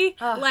movie.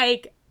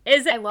 Like,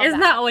 isn't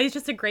that always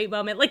just a great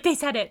moment? Like, they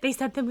said it. They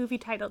said the movie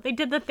title. They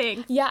did the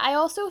thing. Yeah, I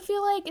also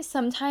feel like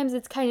sometimes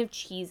it's kind of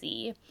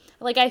cheesy.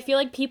 Like, I feel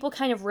like people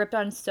kind of ripped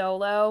on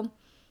Solo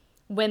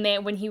when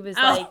he was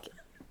like,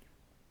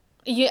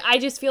 Yeah, I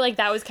just feel like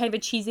that was kind of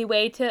a cheesy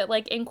way to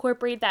like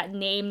incorporate that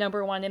name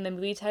number one in the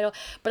movie title.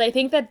 But I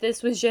think that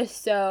this was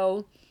just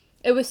so,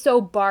 it was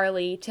so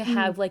Barley to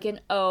have like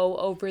an O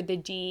over the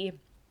G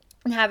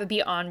and have it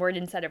be Onward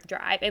instead of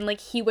Drive. And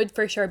like he would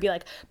for sure be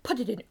like, put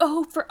it in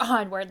O for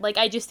Onward. Like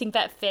I just think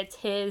that fits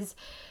his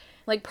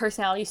like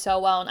personality so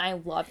well, and I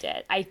loved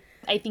it. I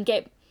think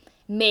it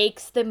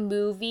makes the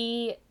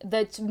movie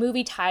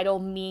title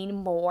mean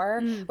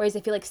more, whereas I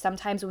feel like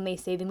sometimes when they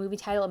say the movie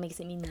title it makes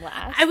it mean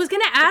less. I was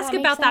gonna ask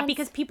about that sense?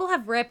 because people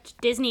have ripped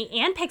Disney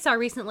and Pixar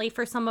recently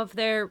for some of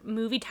their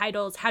movie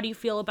titles. How do you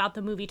feel about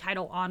the movie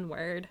title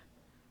Onward?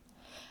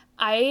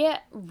 I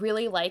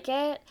really like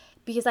it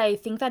because I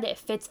think that it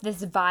fits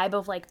this vibe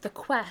of like the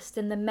quest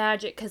and the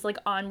magic, because like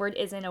Onward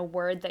isn't a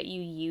word that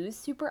you use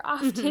super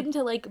often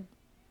to like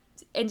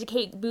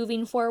indicate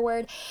moving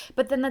forward,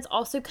 but then that's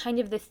also kind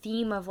of the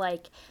theme of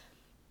like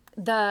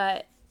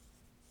the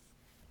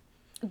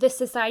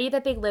society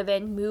that they live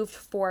in moved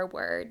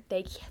forward.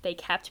 They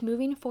kept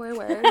moving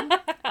forward.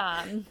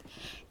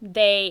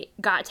 They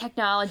got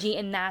technology,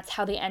 and that's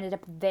how they ended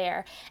up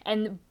there.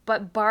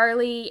 But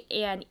Barley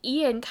and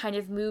Ian kind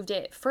of moved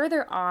it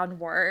further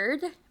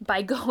onward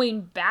by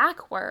going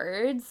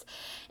backwards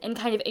and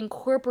kind of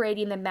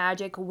incorporating the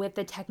magic with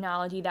the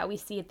technology that we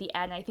see at the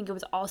end. I think it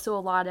was also a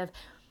lot of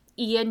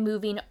Ian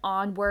moving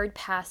onward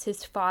past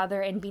his father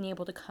and being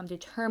able to come to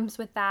terms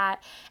with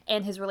that,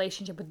 and his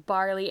relationship with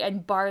Barley,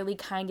 and Barley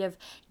kind of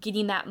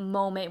getting that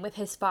moment with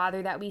his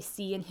father that we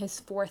see in his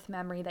fourth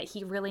memory that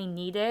he really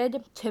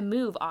needed to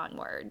move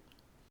onward.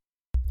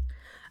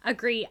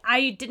 Agree.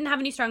 I didn't have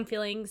any strong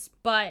feelings,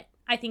 but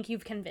I think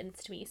you've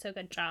convinced me, so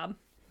good job.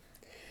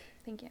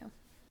 Thank you.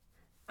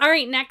 All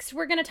right, next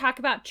we're going to talk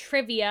about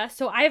trivia.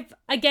 So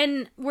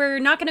we're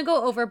not going to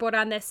go overboard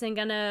on this and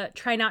going to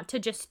try not to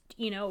just,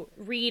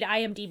 read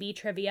IMDb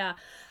trivia.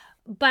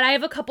 But I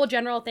have a couple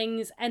general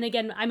things. And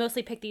again, I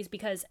mostly pick these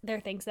because they're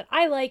things that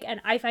I like and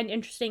I find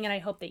interesting, and I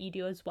hope that you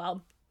do as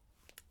well.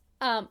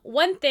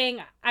 One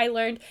thing I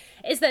learned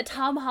is that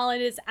Tom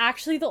Holland is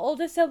actually the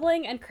oldest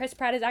sibling and Chris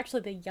Pratt is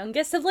actually the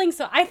youngest sibling.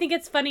 So I think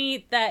it's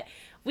funny that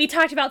we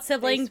talked about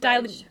sibling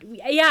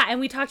and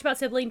we talked about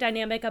sibling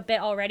dynamic a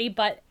bit already,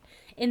 but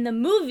in the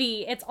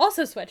movie, it's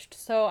also switched,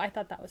 so I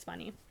thought that was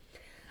funny.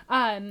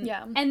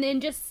 Yeah. And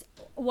then just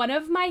one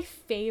of my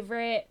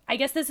favorite, I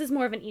guess this is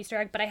more of an Easter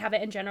egg, but I have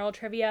it in general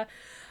trivia.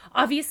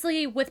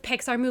 Obviously, with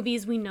Pixar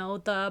movies, we know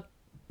the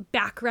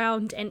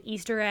background and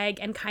Easter egg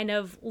and kind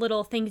of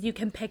little things you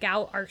can pick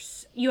out are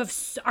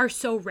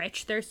so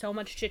rich. There's so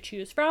much to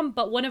choose from.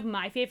 But one of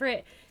my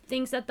favorite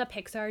things that the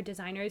Pixar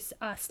designers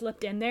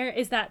slipped in there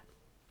is that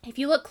if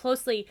you look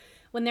closely,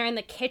 when they're in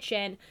the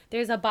kitchen,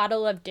 there's a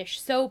bottle of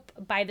dish soap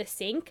by the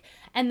sink,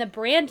 and the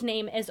brand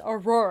name is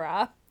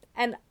Aurora.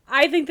 And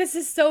I think this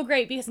is so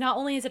great because not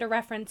only is it a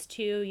reference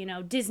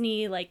to,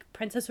 Disney, like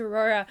Princess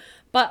Aurora,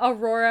 but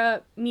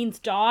Aurora means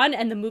dawn,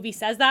 and the movie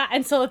says that.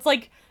 And so it's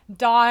like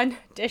Dawn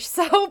dish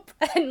soap.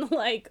 And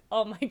like,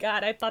 oh my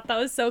God, I thought that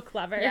was so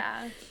clever.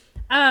 Yeah.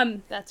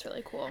 That's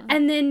really cool.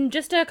 And then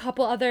just a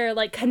couple other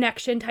like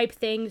connection type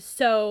things.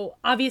 So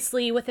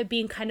obviously with it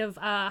being kind of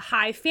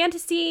high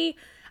fantasy,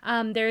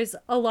 there's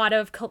a lot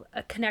of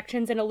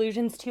connections and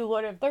allusions to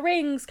Lord of the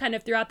Rings kind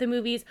of throughout the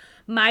movies.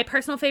 My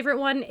personal favorite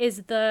one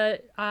is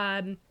the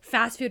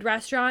fast food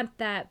restaurant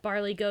that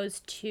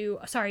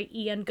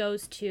Ian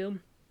goes to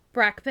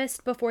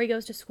breakfast before he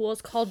goes to school.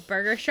 Is called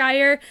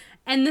Burgershire,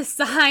 and the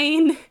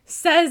sign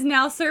says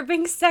now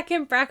serving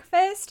second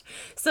breakfast.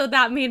 So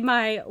that made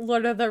my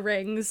Lord of the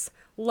Rings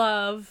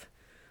love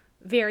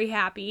very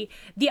happy.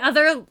 The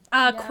other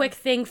quick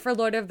thing for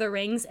Lord of the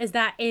Rings is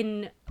that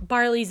in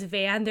Barley's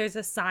van, there's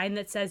a sign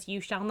that says "You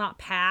shall not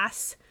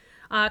pass,"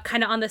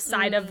 kind of on the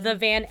side of the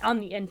van on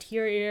the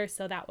interior.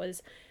 So that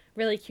was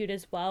really cute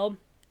as well.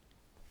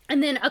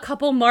 And then a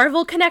couple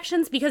Marvel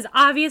connections, because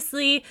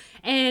obviously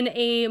in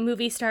a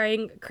movie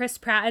starring Chris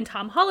Pratt and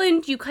Tom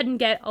Holland, you couldn't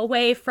get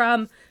away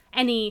from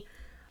any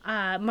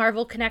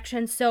Marvel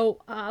connections. So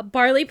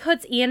Barley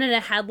puts Ian in a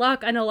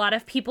headlock, and a lot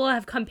of people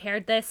have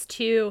compared this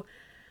to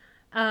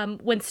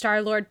when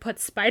Star-Lord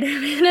puts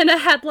Spider-Man in a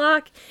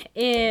headlock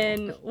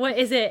in,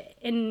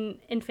 in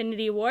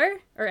Infinity War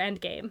or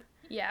Endgame?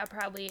 Yeah,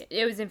 probably.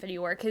 It was Infinity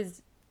War,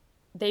 because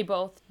they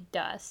both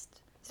dust.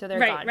 So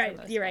they're gone.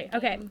 Right, you're right.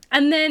 Okay.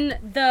 And then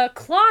the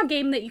claw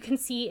game that you can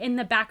see in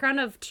the background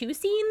of two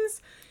scenes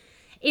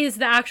is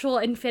the actual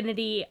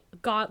Infinity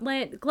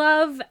Gauntlet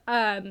glove.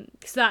 So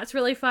that's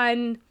really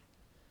fun.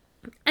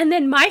 And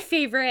then my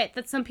favorite,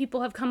 that some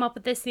people have come up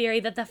with this theory,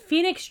 that the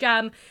Phoenix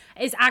Gem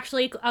is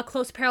actually a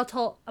close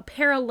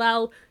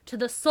parallel to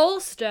the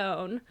Soul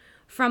Stone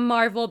from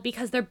Marvel,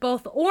 because they're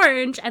both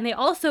orange and they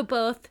also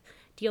both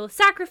deal with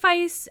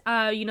sacrifice.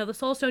 The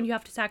Soul Stone you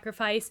have to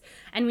sacrifice,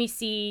 and we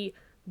see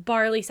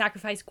Barley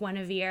sacrifice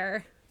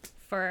Guinevere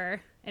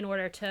in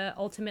order to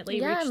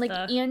ultimately reach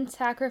Ian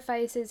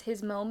sacrifices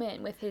his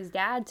moment with his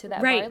dad so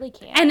that right. Barley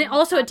can. And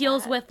it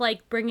deals with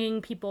like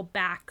bringing people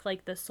back,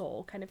 like the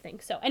soul kind of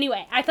thing. So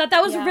anyway, I thought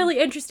that was really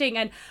interesting,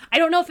 and I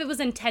don't know if it was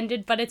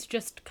intended, but it's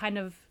just kind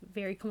of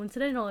very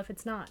coincidental if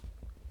it's not.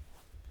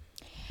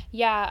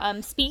 Yeah,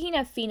 speaking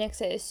of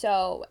phoenixes,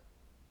 so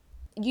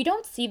you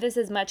don't see this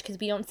as much because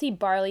we don't see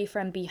Barley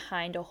from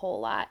behind a whole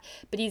lot,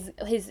 but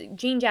his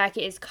jean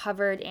jacket is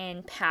covered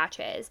in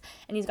patches,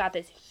 and he's got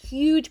this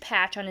huge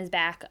patch on his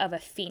back of a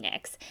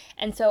phoenix.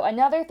 And so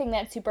another thing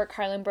that Super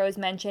Carlin Bros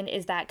mentioned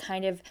is that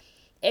kind of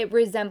it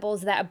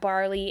resembles that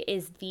Barley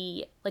is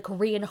the like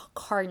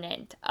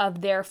reincarnate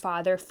of their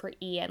father for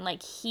Ian.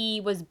 Like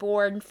he was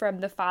born from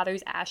the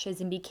father's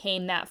ashes and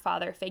became that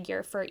father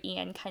figure for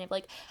Ian, kind of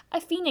like a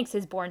phoenix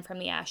is born from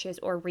the ashes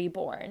or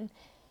reborn.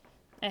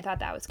 I thought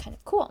that was kind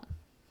of cool.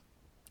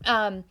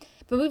 But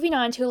moving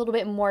on to a little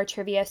bit more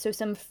trivia. So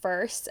some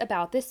firsts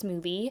about this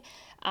movie.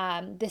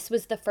 This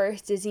was the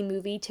first Disney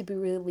movie to be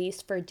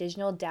released for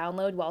digital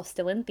download while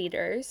still in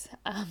theaters.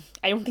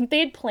 I don't think they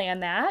had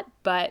planned that,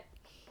 but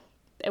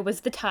it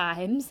was the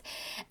times.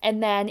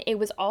 And then it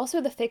was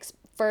also the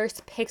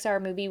first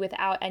Pixar movie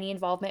without any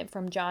involvement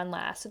from John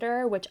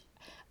Lasseter, which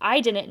I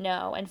didn't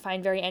know and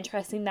find very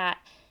interesting that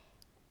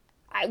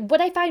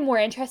what I find more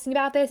interesting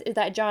about this is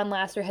that John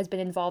Lasseter has been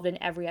involved in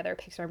every other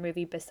Pixar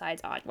movie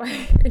besides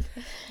Onward.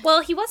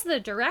 Well, he was the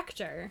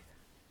director,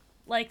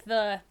 like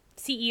the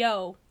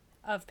CEO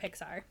of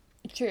Pixar.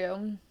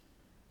 True.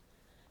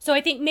 So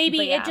I think maybe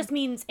yeah. it just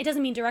means, it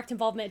doesn't mean direct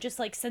involvement, just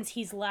like since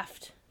he's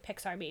left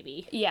Pixar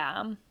maybe.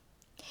 Yeah.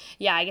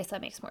 Yeah, I guess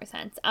that makes more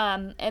sense.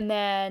 And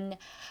then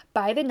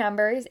by the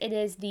numbers, it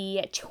is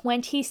the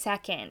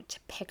 22nd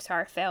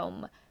Pixar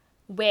film,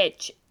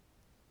 which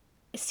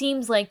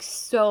seems like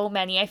so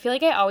many. I feel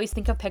like I always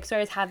think of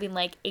Pixar as having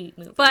like 8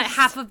 movies. But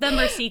half of them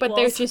are sequels. But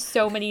there's just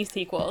so many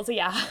sequels.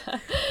 Yeah.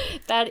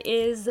 That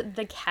is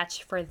the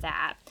catch for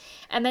that.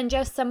 And then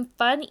just some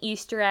fun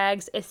Easter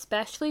eggs,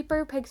 especially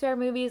for Pixar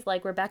movies.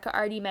 Like Rebecca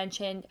already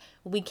mentioned,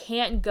 we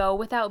can't go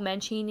without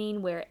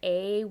mentioning where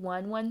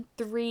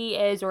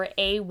A113 is or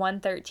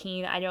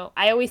A113.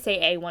 I always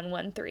say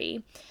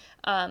A113.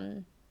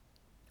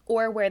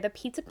 Or where the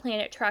Pizza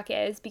Planet truck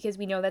is, because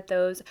we know that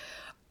those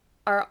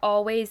are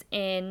always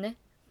in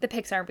the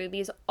Pixar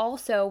movies.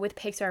 Also, with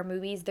Pixar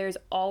movies, there's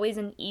always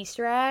an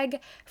Easter egg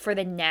for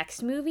the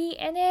next movie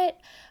in it.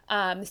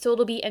 So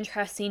it'll be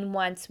interesting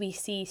once we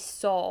see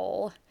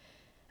Soul,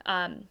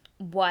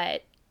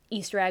 what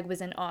Easter egg was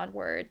in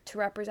Onward to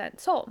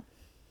represent Soul.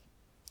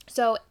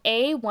 So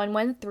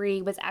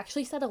A113 was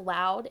actually said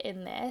aloud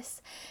in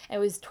this. It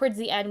was towards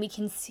the end, we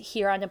can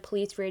hear on a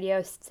police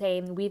radio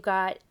saying, "We've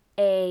got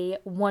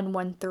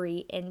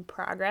A113 in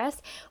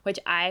progress," which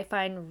I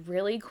find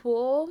really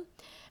cool.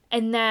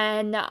 And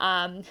then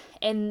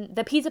and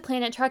the Pizza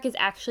Planet truck is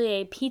actually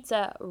a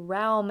Pizza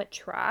Realm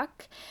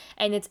truck,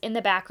 and it's in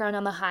the background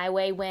on the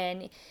highway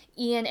when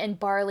Ian and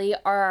Barley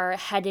are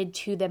headed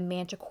to the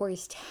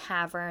Manticore's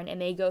Tavern and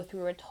they go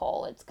through a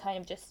toll. It's kind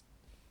of just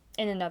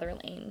in another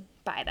lane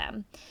by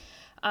them.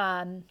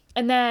 And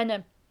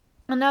then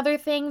another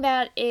thing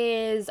that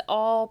is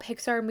all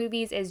Pixar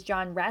movies is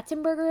John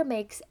Ratzenberger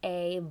makes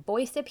a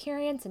voice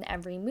appearance in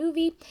every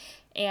movie.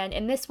 And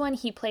in this one,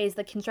 he plays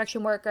the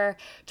construction worker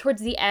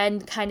towards the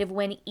end, kind of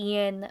when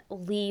Ian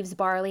leaves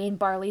Barley and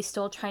Barley's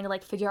still trying to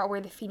like figure out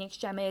where the Phoenix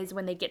gem is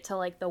when they get to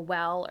like the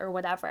well or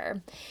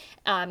whatever.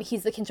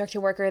 He's the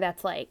construction worker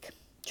that's like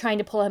trying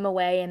to pull him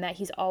away, and that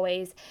he's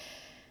always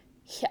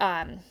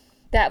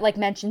that like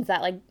mentions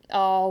that like,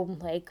 oh,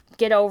 like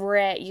get over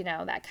it, you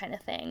know, that kind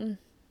of thing.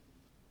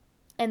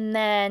 And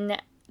then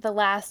the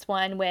last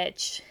one,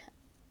 which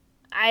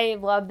I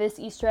love this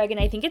Easter egg, and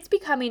I think it's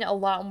becoming a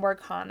lot more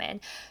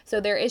common. So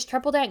there is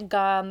triple dent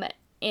gum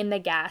in the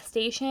gas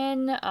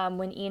station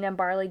when Ian and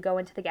Barley go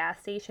into the gas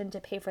station to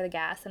pay for the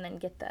gas and then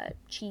get the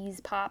cheese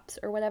pops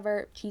or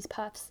whatever, cheese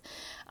puffs.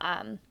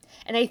 And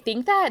I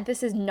think that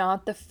this is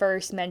not the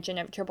first mention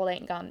of triple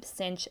dent gum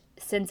since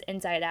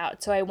Inside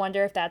Out. So I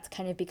wonder if that's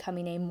kind of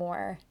becoming a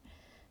more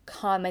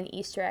common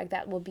Easter egg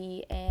that will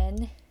be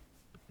in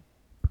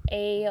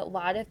a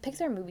lot of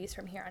Pixar movies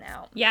from here on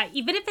out. Yeah,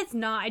 even if it's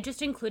not, I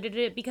just included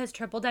it because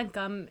triple dent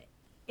gum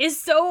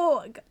is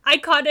so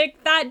iconic.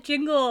 That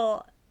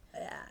jingle,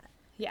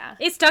 yeah,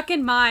 it's stuck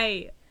in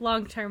my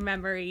long-term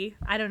memory.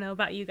 I don't know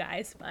about you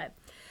guys, but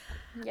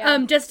yeah.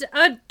 Just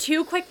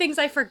 2 quick things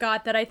I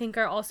forgot that I think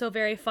are also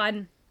very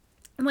fun.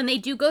 When they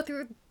do go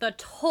through the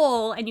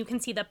toll and you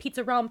can see the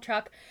Pizza Realm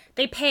truck,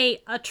 they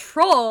pay a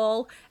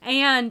troll,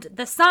 and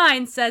the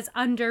sign says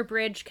under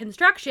bridge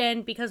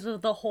construction because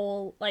of the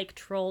whole like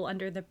troll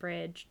under the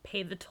bridge,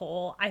 pay the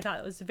toll. I thought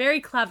it was very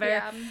clever.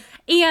 Yeah.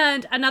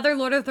 And another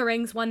Lord of the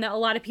Rings one that a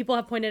lot of people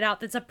have pointed out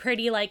that's a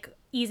pretty like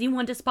easy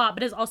one to spot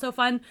but is also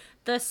fun.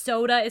 The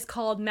soda is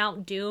called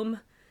Mount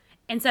Doom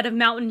instead of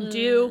Mountain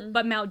Dew,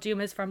 but Mount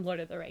Doom is from Lord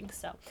of the Rings.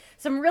 So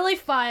some really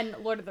fun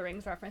Lord of the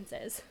Rings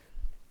references.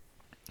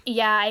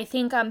 Yeah, I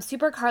think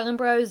Super Carlin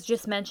Bros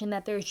just mentioned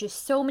that there's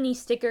just so many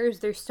stickers,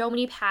 there's so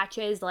many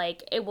patches,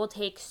 like it will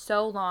take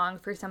so long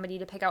for somebody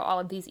to pick out all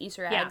of these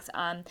Easter eggs.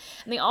 Yeah. And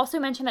they also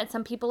mentioned that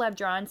some people have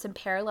drawn some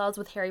parallels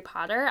with Harry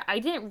Potter. I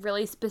didn't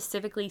really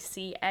specifically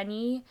see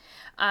any,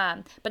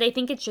 but I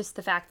think it's just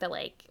the fact that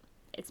like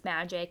it's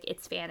magic,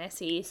 it's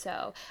fantasy.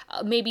 So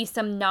maybe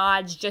some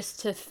nods just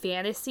to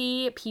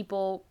fantasy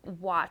people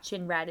watch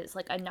and read as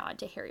like a nod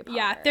to Harry Potter.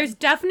 Yeah, there's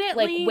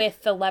definitely like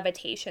with the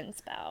levitation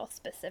spell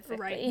specifically.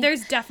 Right.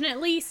 There's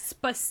definitely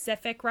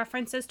specific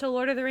references to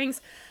Lord of the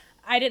Rings.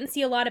 I didn't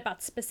see a lot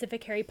about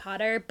specific Harry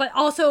Potter, but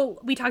also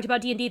we talked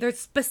about D&D. There's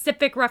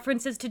specific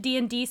references to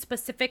D&D,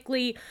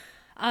 specifically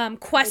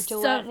quests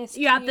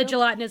the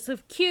gelatinous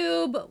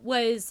cube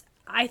was,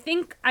 I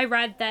think I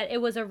read that it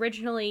was in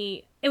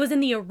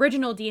the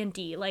original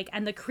D&D, like,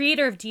 and the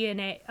creator of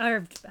D&D,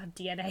 Gary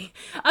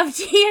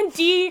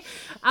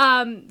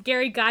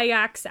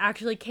Gygax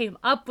actually came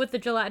up with the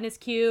gelatinous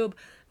cube.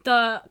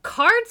 The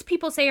cards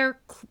people say are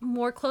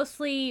more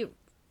closely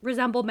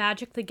resemble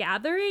Magic the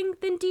Gathering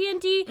than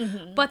D&D,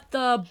 but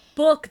the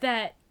book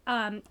that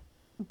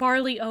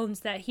Barley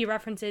owns that he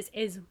references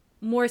is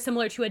more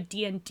similar to a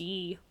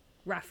D&D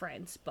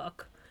reference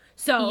book.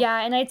 So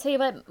yeah, and I'd say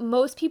that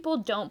most people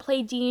don't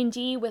play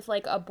D&D with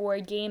like a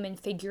board game and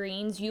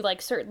figurines. You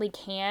like certainly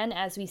can,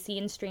 as we see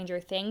in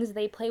Stranger Things,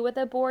 they play with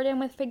a board and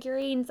with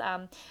figurines.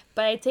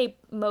 But I'd say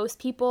most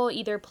people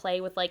either play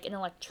with like an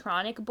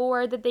electronic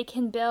board that they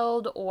can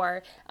build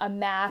or a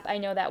map. I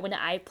know that when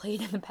I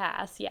played in the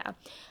past,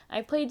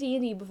 I played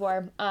D&D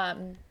before.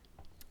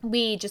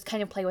 We just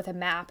kind of play with a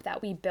map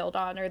that we build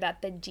on, or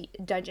that the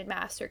dungeon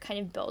master kind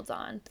of builds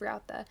on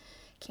throughout the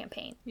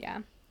campaign. Yeah.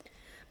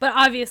 But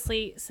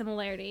obviously,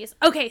 similarities.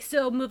 Okay,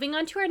 so moving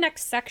on to our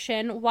next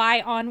section, why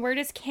Onward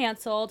is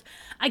canceled.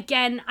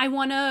 Again, I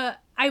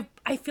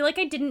feel like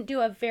I didn't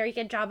do a very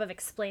good job of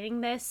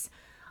explaining this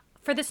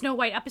for the Snow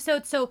White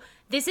episode. So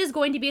this is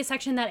going to be a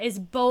section that is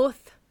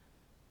both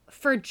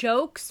for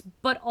jokes,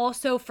 but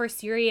also for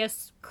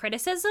serious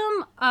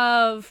criticism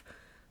of,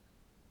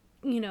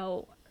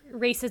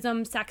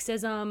 racism,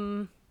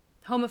 sexism,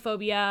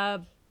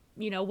 homophobia,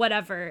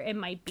 whatever it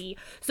might be.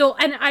 So,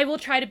 and I will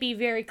try to be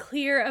very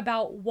clear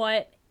about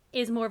what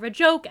is more of a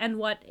joke and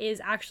what is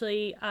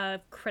actually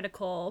a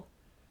criticism.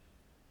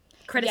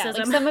 Yeah,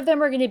 like some of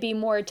them are going to be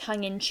more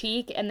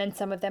tongue-in-cheek, and then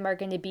some of them are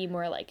going to be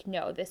more like,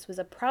 no, this was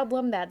a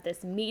problem that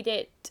this made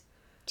it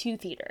to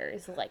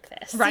theaters like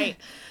this. Right.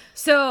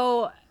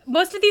 So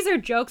most of these are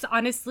jokes.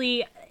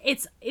 Honestly,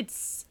 it's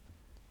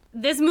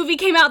this movie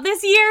came out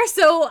this year,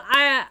 so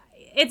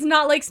it's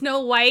not like Snow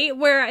White,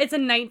 where it's a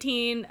movie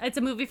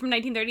from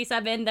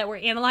 1937 that we're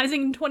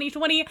analyzing in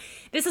 2020.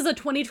 This is a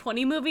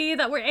 2020 movie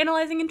that we're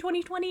analyzing in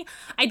 2020.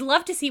 I'd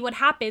love to see what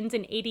happens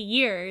in 80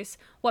 years,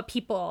 what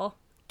people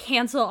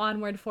cancel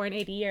Onward for in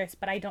 80 years,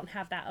 but I don't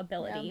have that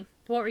ability. Yeah.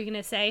 What were you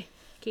going to say,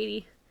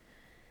 Katie?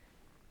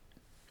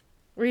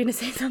 Were you going to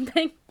say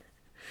something?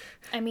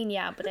 I mean,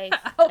 yeah, but I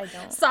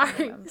don't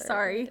Sorry.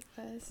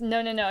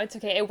 No, it's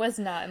okay. It was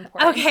not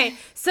important. Okay,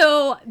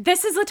 so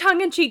this is a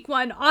tongue-in-cheek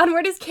one.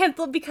 Onward is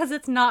canceled because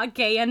it's not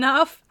gay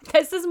enough.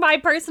 This is my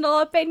personal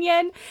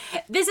opinion.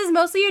 This is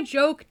mostly a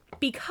joke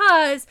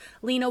because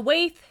Lena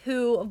Waithe,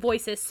 who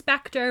voices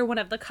Spectre, one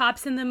of the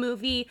cops in the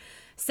movie,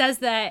 says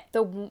that...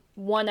 The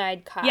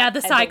one-eyed cop. Yeah,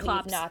 the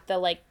Cyclops. Not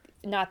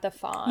the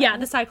fawn. Yeah,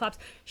 the Cyclops.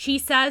 She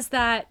says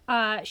that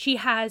she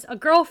has a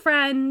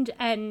girlfriend,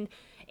 and...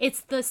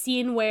 It's the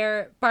scene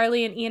where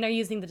Barley and Ian are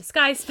using the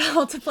disguise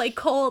spell to play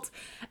Colt,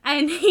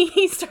 and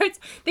Ian starts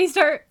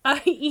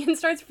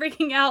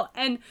freaking out,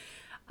 and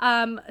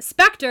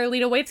Spectre,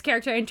 Lena Waithe's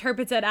character,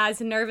 interprets it as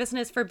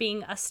nervousness for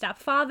being a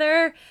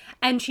stepfather,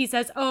 and she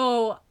says,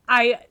 "Oh,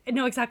 I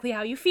know exactly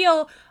how you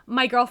feel.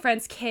 My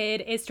girlfriend's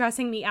kid is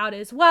stressing me out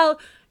as well."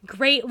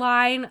 Great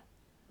line,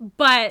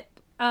 but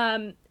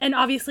and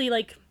obviously,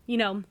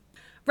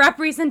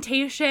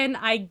 representation,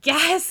 I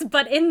guess,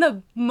 but in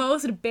the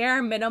most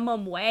bare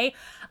minimum way.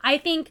 I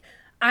think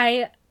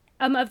I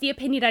am of the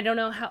opinion, I don't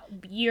know how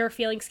your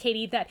feelings,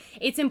 Katie, that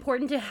it's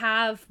important to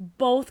have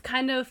both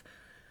kind of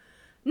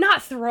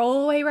not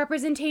throwaway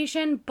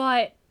representation,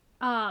 but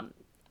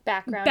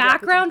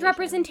background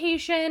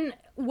representation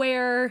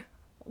where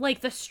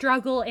the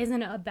struggle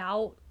isn't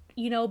about,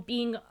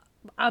 being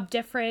a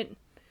different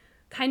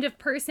kind of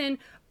person,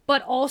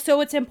 but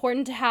also it's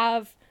important to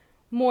have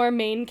more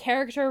main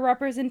character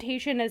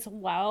representation as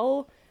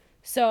well.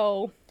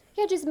 So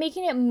yeah, just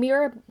making it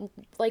mirror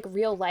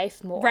real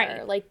life more.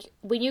 Right. Like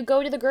when you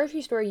go to the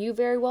grocery store, you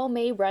very well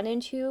may run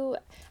into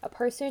a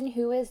person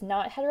who is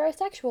not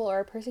heterosexual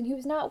or a person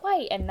who's not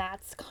white, and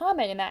that's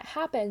common and that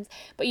happens.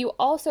 But you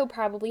also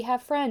probably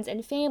have friends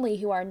and family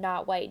who are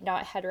not white,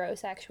 not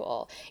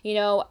heterosexual.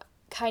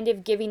 Kind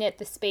of giving it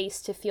the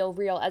space to feel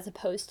real as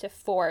opposed to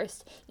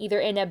forced, either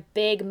in a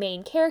big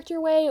main character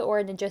way or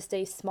in just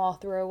a small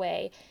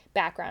throwaway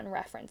background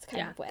reference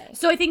kind of way.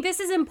 So I think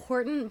this is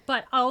important,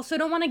 but I also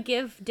don't want to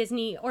give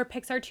Disney or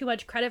Pixar too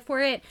much credit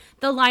for it.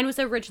 The line was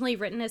originally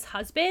written as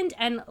husband,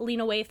 and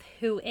Lena Waithe,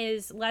 who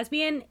is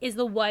lesbian, is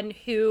the one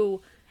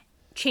who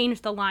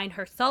changed the line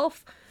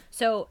herself.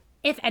 So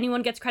if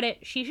anyone gets credit,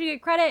 she should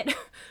get credit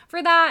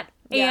for that.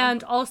 Yeah.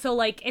 And also,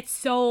 it's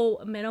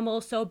so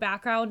minimal, so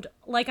background.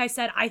 Like I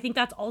said, I think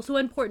that's also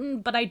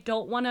important, but I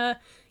don't want to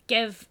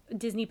give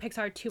Disney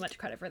Pixar too much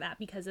credit for that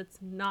because it's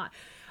not.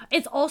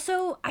 It's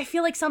also, I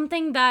feel like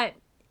something that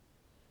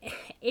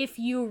if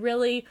you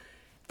really,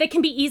 that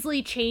can be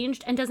easily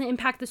changed and doesn't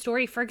impact the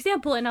story. For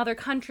example, in other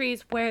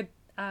countries where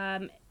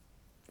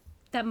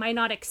that might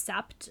not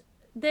accept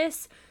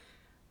this,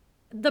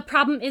 the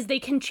problem is they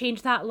can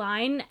change that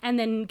line and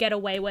then get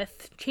away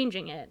with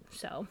changing it.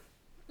 So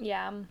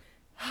Yeah.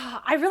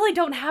 I really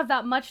don't have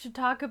that much to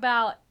talk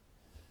about.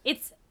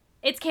 It's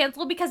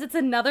canceled because it's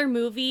another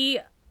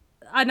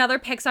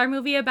Pixar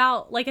movie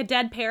about like a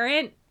dead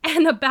parent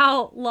and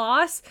about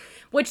loss,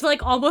 which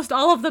like almost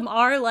all of them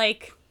are,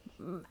 like,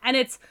 and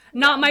it's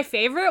not my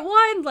favorite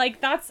one.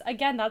 Like that's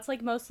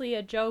like mostly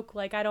a joke.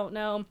 Like I don't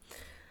know.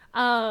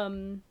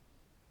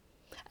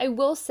 I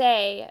will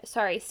say,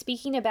 sorry,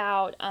 speaking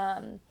about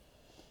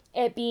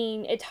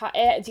dealing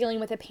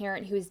with a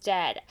parent who's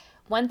dead.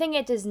 One thing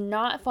it does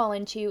not fall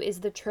into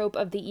is the trope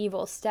of the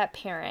evil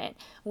step-parent,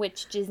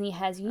 which Disney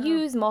has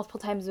used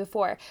multiple times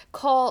before.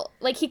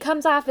 He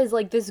comes off as,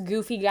 like, this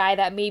goofy guy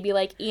that maybe,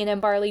 like, Ian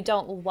and Barley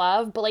don't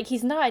love, but, like,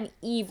 he's not an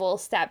evil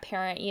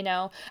step-parent, you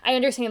know? I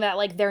understand that,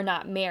 like, they're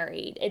not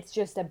married. It's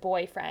just a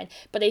boyfriend.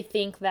 But I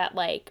think that,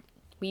 like,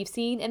 we've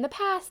seen in the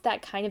past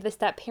that kind of the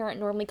step-parent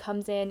normally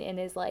comes in and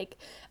is like,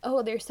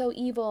 oh, they're so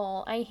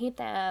evil, I hate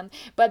them.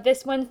 But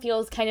this one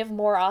feels kind of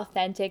more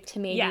authentic to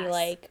maybe,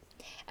 like,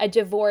 a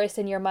divorce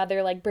and your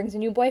mother, like, brings a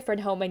new boyfriend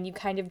home and you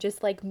kind of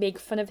just, like, make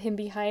fun of him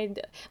behind,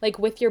 like,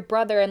 with your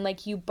brother, and,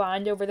 like, you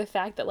bond over the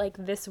fact that, like,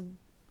 this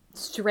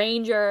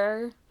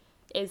stranger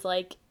is,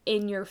 like,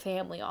 in your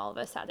family all of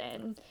a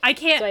sudden.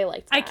 So I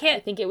liked that. I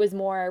think it was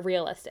more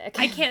realistic.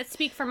 I can't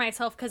speak for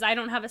myself because I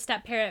don't have a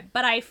step-parent,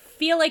 but I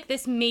feel like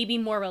this may be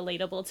more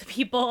relatable to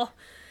people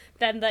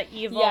than the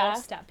evil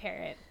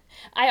step-parent.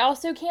 I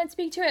also can't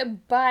speak to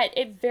it, but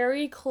it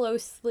very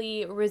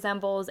closely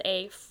resembles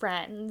a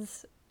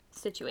Friends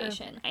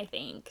situation, I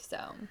think.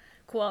 So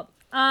cool.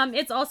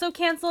 It's also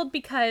canceled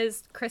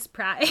because Chris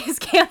Pratt is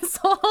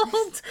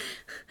canceled.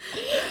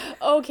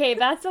 Okay,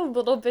 that's a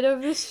little bit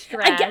of a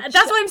stretch. That's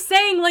what I'm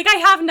saying. Like, I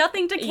have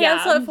nothing to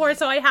cancel it for,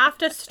 so I have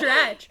to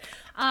stretch.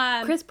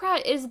 Chris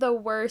Pratt is the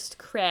worst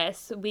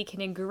Chris. We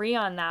can agree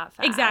on that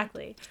fact.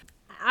 Exactly.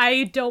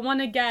 I don't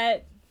want to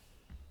get...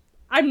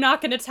 I'm not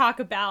going to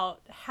talk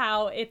about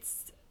how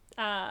it's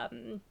a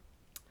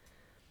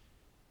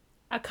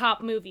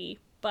cop movie,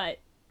 but...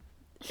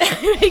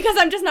 because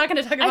I'm just not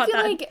going to talk about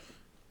that.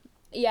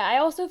 I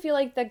also feel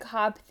like the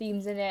cop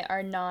themes in it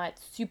are not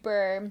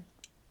super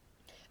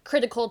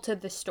critical to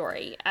the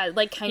story.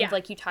 Like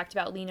you talked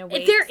about Lena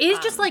Waite's. There is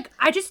just like,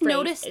 I just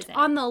noticed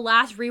on the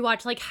last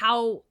rewatch, like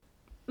how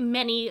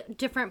many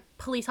different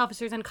police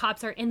officers and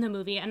cops are in the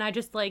movie. And I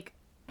just like,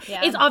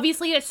 it's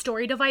obviously a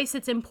story device.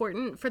 It's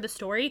important for the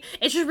story.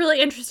 It's just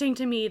really interesting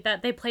to me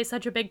that they play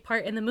such a big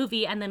part in the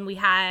movie. And then we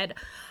had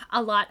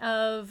a lot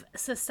of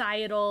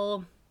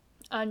societal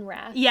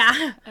unrest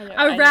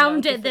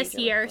around it this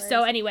year.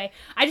 So anyway,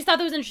 I just thought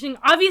that was interesting.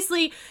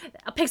 Obviously,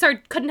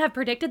 Pixar couldn't have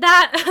predicted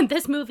that.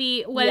 This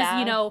movie was,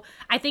 you know,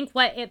 I think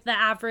the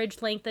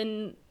average length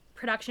in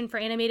production for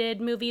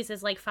animated movies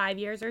is like 5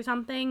 years or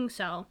something.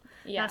 So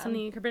not something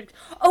you could predict.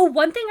 Oh,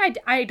 one thing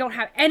I don't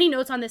have any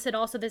notes on this at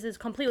all, so this is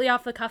completely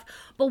off the cuff.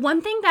 But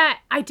one thing that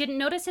I didn't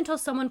notice until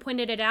someone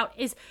pointed it out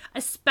is,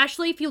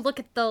 especially if you look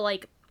at the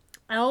like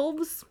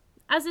elves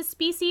as a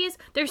species,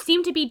 there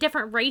seem to be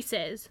different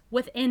races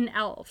within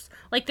elves.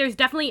 Like, there's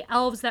definitely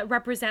elves that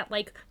represent,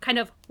 like, kind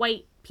of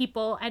white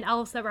people, and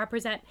elves that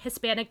represent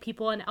Hispanic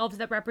people, and elves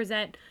that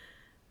represent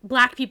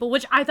Black people,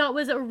 which I thought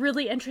was a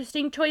really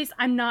interesting choice.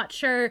 I'm not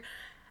sure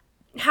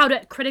how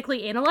to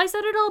critically analyze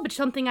that at all, but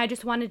something I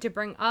just wanted to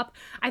bring up.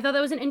 I thought that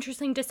was an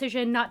interesting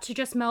decision, not to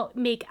just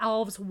make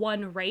elves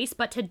one race,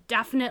 but to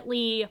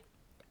definitely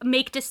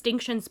make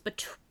distinctions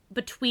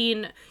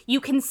between,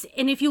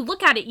 and if you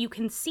look at it, you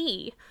can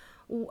see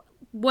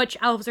which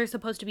elves are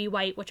supposed to be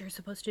white, which are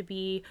supposed to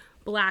be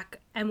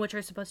Black, and which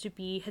are supposed to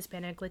be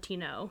Hispanic,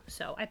 Latino.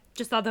 So I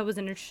just thought that was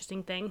an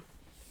interesting thing.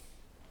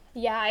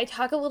 Yeah, I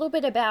talk a little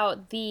bit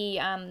about the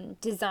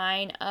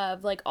design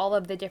of like all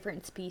of the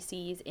different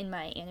species in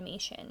my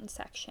animation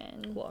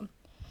section. Cool.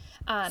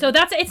 So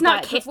it's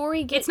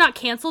not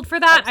canceled for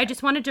that. I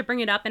just wanted to bring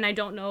it up, and I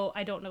don't know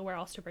where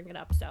else to bring it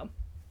up. So.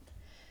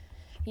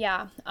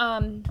 Yeah.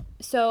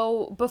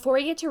 So before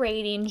we get to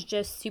ratings,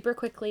 just super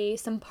quickly,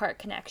 some park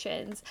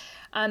connections.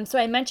 So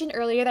I mentioned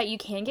earlier that you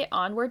can get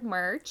Onward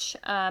merch.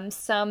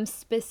 Some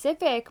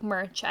specific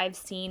merch I've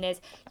seen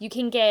is you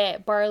can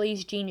get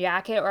Barley's jean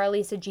jacket, or at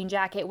least a jean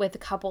jacket with a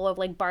couple of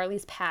like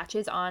Barley's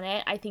patches on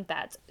it. I think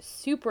that's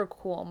super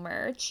cool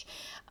merch.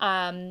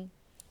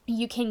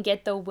 You can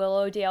get the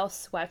Willowdale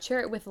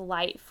sweatshirt with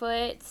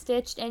Lightfoot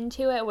stitched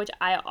into it, which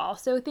I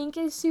also think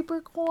is super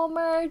cool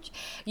merch.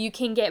 You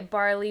can get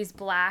Barley's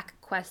black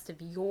Quest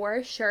of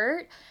Yore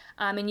shirt,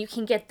 and you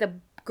can get the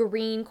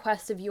green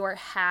Quest of Yore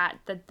hat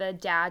that the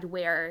dad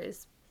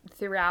wears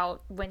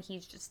throughout when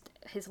he's just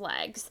his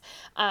legs,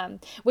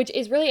 which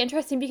is really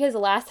interesting because the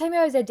last time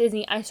I was at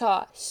Disney, I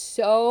saw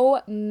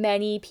so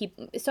many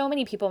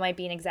people might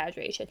be an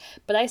exaggeration,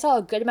 but I saw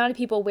a good amount of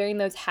people wearing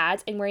those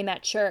hats and wearing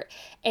that shirt,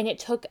 and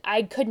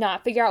I could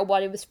not figure out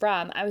what it was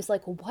from. I was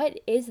like, what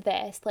is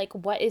this? Like,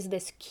 what is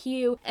this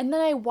cue? And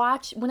then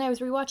when I was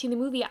rewatching the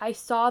movie, I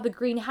saw the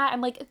green hat.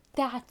 I'm like,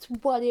 that's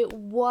what it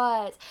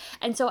was.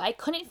 And so I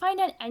couldn't find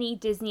at any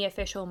Disney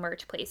official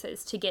merch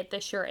places to get the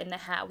shirt and the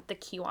hat with the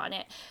Q on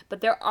it.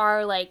 But there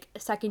are like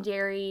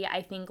secondary,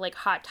 I think like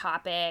Hot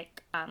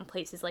Topic,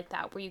 places like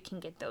that where you can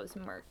get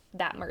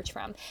that merch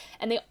from.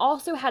 And they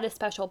also had a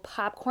special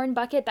popcorn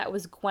bucket that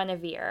was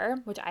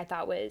Guinevere, which I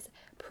thought was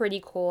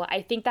pretty cool.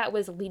 I think that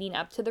was leading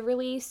up to the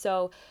release.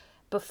 So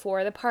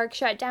before the park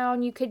shut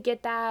down, you could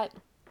get that.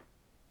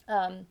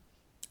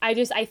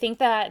 I think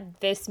that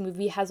this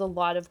movie has a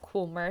lot of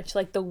cool merch,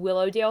 like the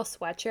Willowdale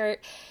sweatshirt.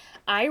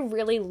 I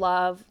really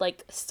love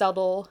like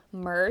subtle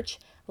merch,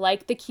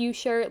 like the Q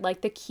shirt,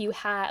 like the Q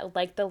hat,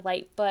 like the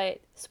Lightfoot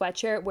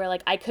sweatshirt, where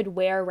like I could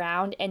wear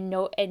around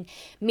and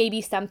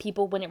maybe some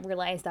people wouldn't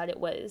realize that it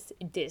was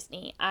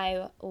Disney.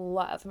 I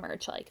love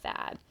merch like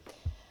that.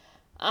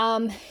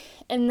 And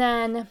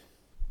then,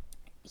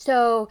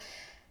 so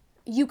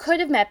you could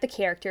have met the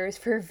characters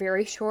for a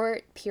very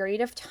short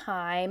period of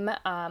time,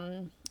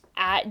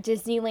 at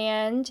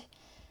Disneyland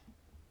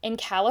in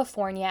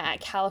California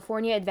at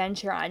California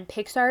Adventure on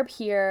Pixar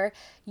Pier.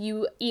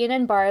 Ian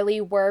and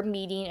Barley were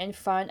meeting in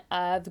front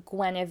of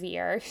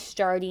Guinevere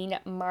starting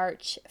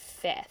March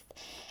 5th.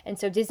 And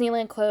so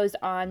Disneyland closed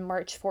on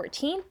March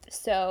 14th,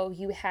 so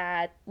you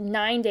had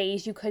 9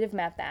 days you could have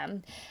met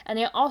them. And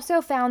I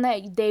also found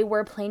that they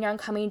were planning on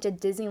coming to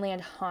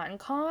Disneyland Hong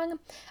Kong.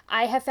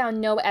 I have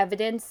found no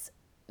evidence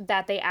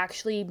that they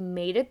actually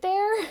made it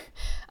there.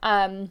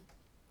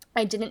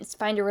 I didn't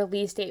find a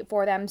release date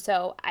for them,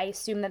 so I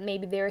assume that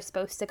maybe they were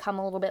supposed to come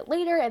a little bit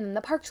later, and then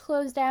the parks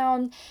closed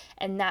down,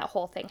 and that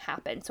whole thing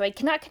happened. So I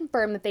cannot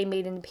confirm that they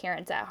made an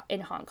appearance in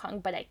Hong Kong,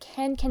 but I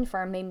can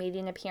confirm they made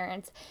an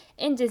appearance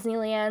in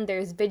Disneyland.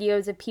 There's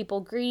videos of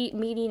people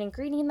meeting and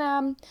greeting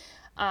them.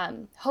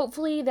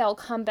 Hopefully they'll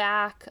come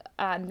back.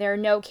 There are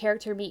no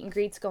character meet and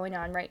greets going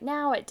on right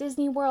now at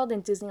Disney World,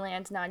 and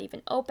Disneyland's not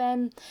even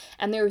open,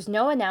 and there was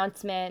no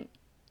announcement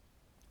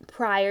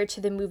prior to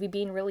the movie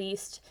being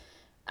released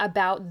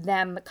about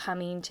them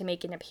coming to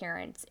make an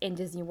appearance in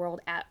Disney World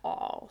at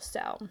all.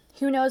 So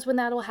who knows when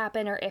that'll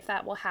happen or if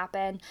that will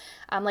happen.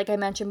 Like I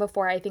mentioned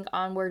before, I think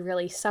Onward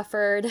really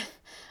suffered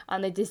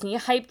on the Disney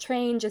hype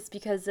train just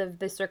because of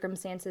the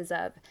circumstances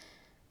of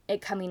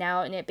it coming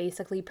out and it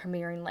basically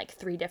premiering like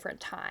 3 different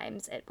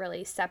times. It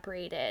really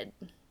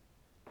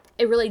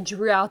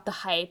drew out the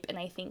hype and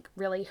I think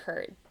really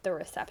hurt the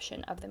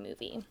reception of the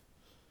movie.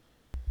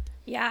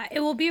 Yeah,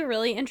 it will be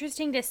really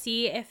interesting to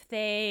see if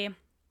they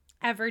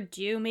ever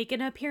do make an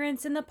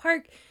appearance in the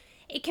park.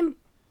 It can,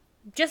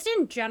 just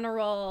in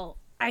general,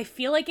 I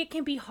feel like it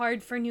can be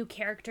hard for new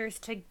characters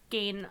to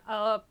gain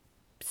a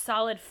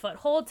solid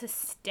foothold to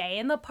stay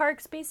in the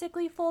parks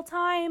basically full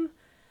time.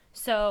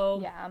 So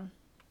yeah,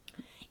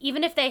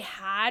 even if they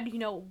had,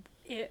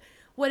 it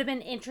would have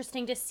been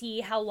interesting to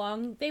see how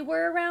long they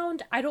were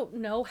around. I don't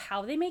know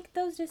how they make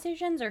those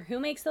decisions or who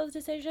makes those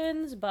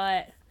decisions,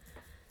 but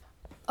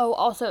oh,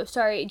 also,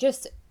 sorry,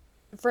 just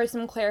for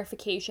some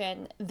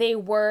clarification, they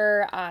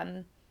were,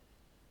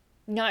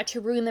 not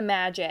to ruin the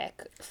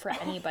magic for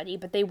anybody,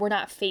 but they were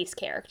not face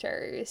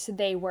characters.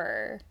 They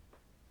were,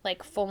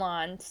 like,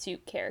 full-on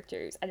suit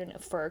characters. I don't know,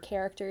 fur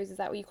characters, is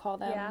that what you call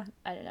them? Yeah.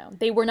 I don't know.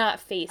 They were not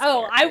face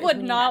characters. I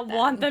would not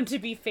want them to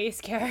be face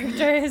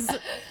characters.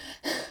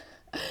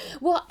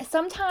 Well,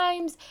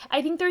 sometimes,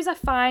 I think there's a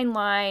fine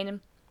line.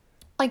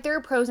 Like, there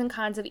are pros and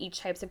cons of each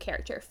types of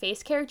character.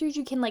 Face characters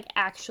you can, like,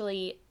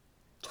 actually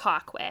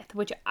talk with,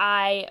 which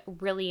I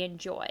really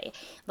enjoy.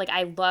 Like,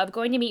 I love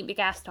going to meet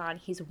Gaston.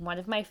 He's one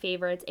of my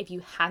favorites. If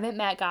you haven't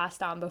met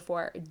Gaston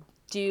before,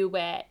 do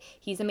it.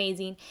 He's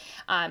amazing.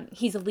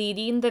 He's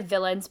leading the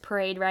villains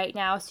parade right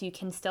now, so you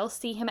can still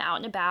see him out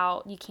and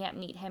about. You can't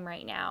meet him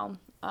right now.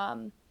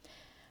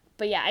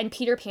 But yeah, and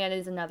Peter Pan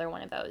is another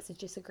one of those. It's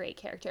just a great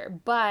character.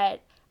 But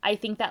I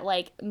think that,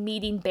 like,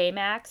 meeting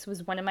Baymax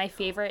was one of my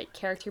favorite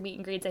character meet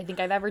and greets I think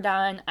I've ever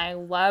done. I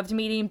loved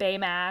meeting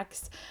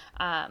Baymax.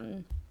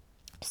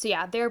 So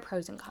yeah, there are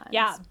pros and cons.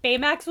 Yeah,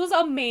 Baymax was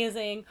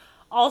amazing.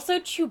 Also,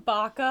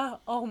 Chewbacca.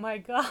 Oh my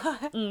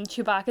god.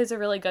 Chewbacca's a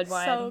really good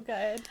one. So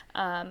good.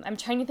 I'm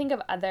trying to think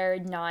of other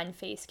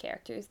non-face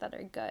characters that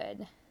are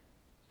good.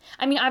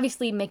 I mean,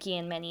 obviously Mickey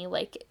and Minnie,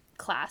 like,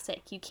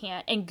 classic. You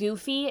can't. And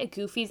Goofy.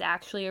 Goofy's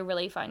actually a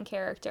really fun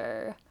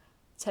character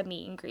to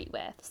meet and greet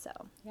with. So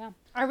yeah.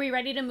 Are we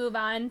ready to move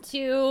on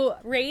to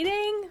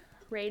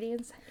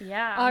ratings?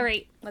 Yeah. All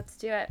right. Let's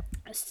do it.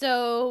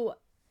 So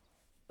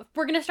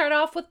we're going to start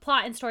off with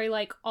plot and story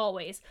like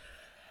always.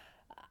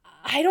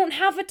 I don't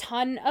have a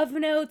ton of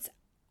notes.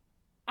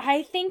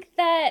 I think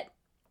that,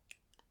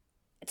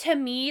 to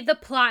me, the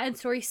plot and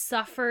story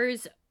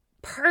suffers,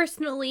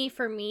 personally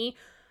for me,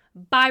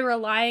 by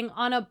relying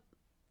on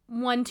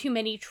one too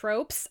many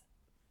tropes.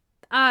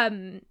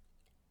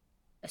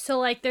 So,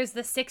 like, there's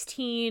the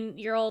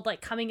 16-year-old,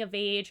 like, coming of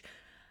age.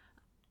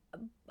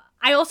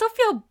 I also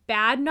feel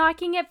bad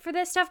knocking it for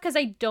this stuff because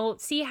I don't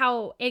see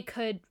how it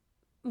could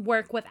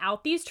work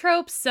without these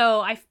tropes. So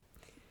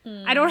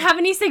I don't have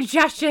any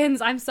suggestions.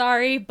 I'm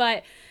sorry,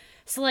 but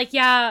so like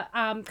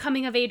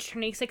coming of age,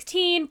 turning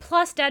 16,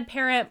 plus dead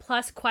parent,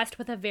 plus quest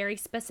with a very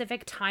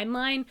specific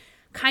timeline,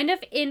 kind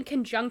of in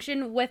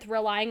conjunction with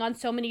relying on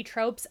so many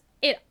tropes.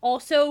 It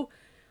also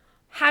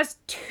has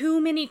too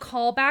many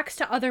callbacks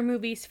to other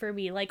movies for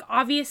me. Like,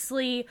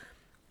 obviously,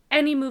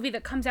 any movie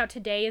that comes out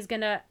today is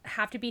gonna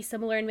have to be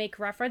similar and make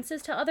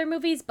references to other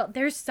movies, but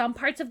there's some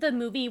parts of the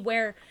movie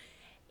where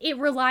it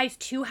relies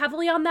too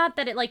heavily on that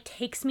it like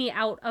takes me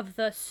out of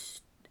the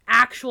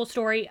actual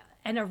story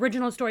and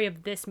original story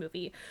of this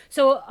movie.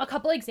 So a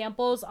couple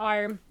examples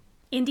are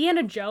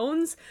Indiana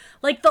Jones,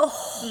 like the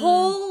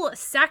whole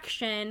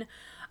section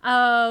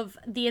of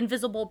the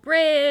invisible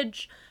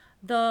bridge,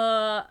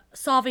 the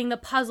solving the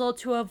puzzle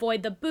to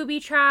avoid the booby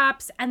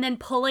traps, and then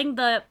pulling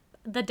the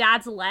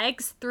dad's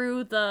legs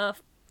through the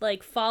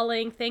like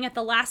falling thing at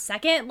the last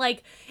second.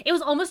 Like, it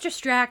was almost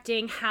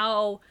distracting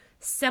how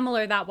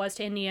similar that was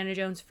to Indiana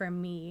Jones for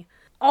me.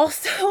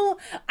 Also,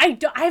 I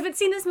haven't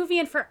seen this movie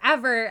in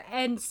forever,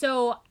 and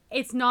so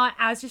it's not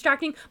as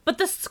distracting, but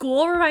the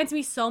school reminds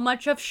me so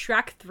much of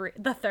Shrek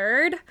the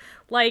Third.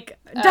 Like,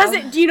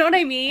 do you know what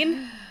I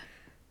mean?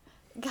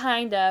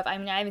 Kind of. I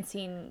mean, I haven't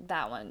seen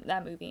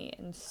that movie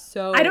in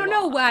so I don't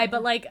know long. why,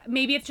 but like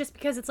maybe it's just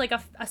because it's like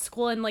a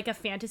school in like a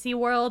fantasy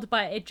world,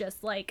 but it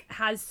just like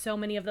has so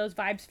many of those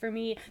vibes for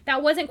me.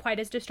 That wasn't quite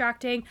as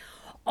distracting.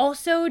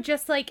 Also,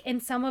 just like in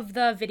some of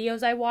the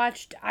videos I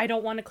watched, I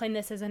don't want to claim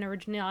this as an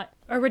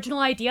original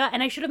idea,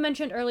 and I should have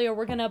mentioned earlier,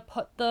 we're gonna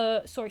put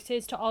the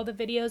sources to all the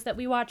videos that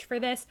we watch for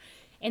this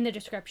in the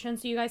description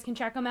so you guys can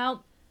check them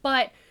out.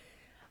 But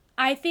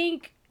I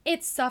think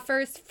it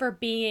suffers for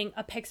being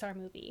a Pixar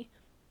movie,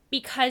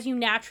 because you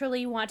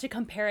naturally want to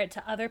compare it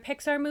to other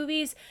Pixar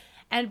movies.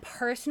 And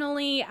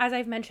personally, as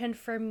I've mentioned,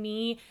 for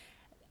me,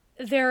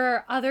 there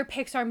are other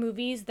Pixar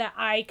movies that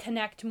I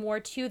connect more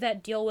to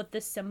that deal with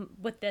the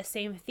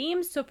same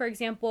themes. So, for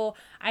example,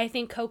 I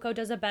think Coco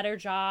does a better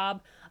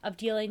job of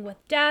dealing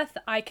with death.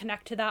 I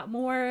connect to that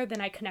more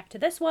than I connect to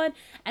this one.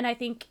 And I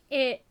think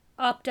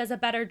Up does a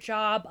better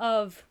job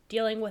of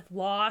dealing with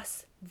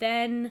loss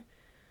than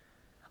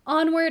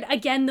Onward.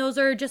 Again, those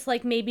are just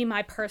like maybe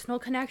my personal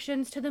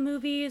connections to the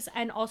movies,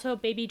 and also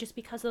maybe just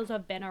because those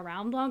have been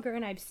around longer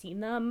and I've seen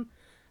them.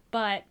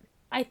 But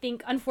I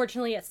think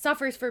unfortunately it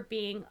suffers for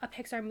being a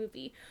Pixar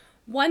movie.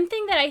 One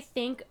thing that I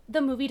think the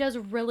movie does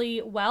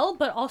really well,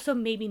 but also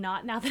maybe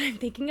not now that I'm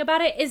thinking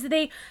about it, is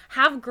they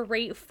have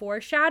great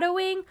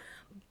foreshadowing,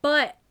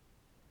 but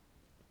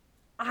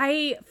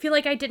I feel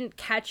like I didn't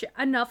catch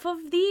enough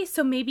of these,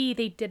 so maybe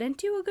they didn't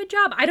do a good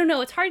job. I don't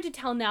know. It's hard to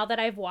tell now that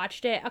I've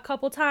watched it a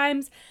couple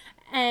times,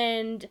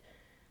 and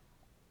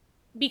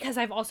because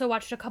I've also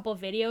watched a couple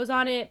videos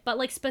on it. But,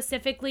 like,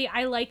 specifically,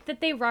 I like that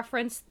they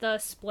referenced the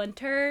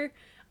splinter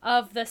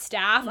of the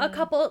staff a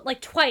couple, like,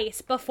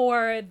 twice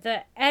before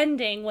the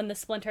ending when the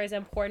splinter is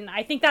important.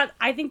 I think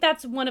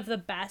that's one of the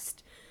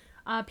best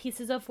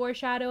pieces of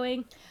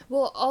foreshadowing.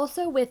 Well,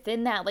 also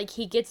within that, like,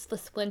 he gets the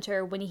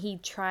splinter when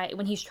he's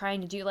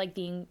trying to do like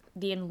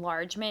the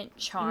enlargement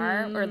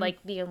charm or like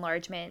the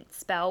enlargement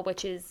spell,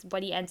 which is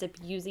what he ends up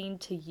using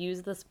to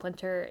use the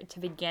splinter to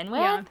begin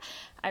with. Yeah.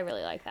 I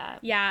really like that.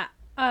 Yeah.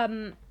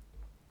 I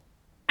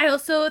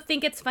also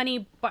think it's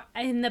funny,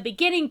 in the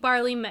beginning,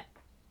 Barley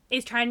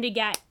is trying to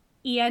get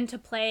Ian to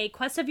play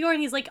Quest of Yore,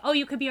 and he's like, oh,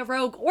 you could be a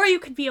rogue or you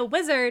could be a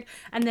wizard,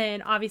 and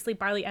then obviously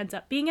Barley ends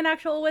up being an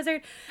actual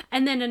wizard.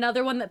 And then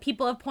another one that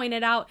people have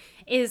pointed out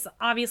is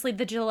obviously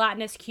the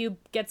gelatinous cube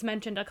gets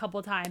mentioned a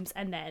couple times,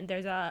 and then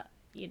there's a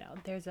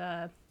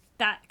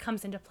that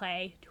comes into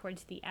play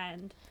towards the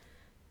end.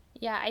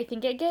 Yeah, I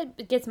think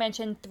it gets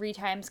mentioned 3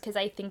 times, because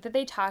I think that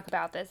they talk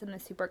about this in the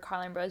Super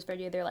Carlin Bros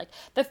video. They're like,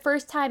 the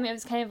first time it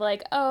was kind of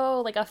like,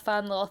 oh, like a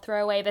fun little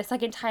throwaway. The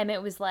second time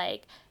it was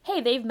like, hey,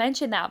 they've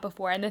mentioned that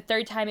before. And the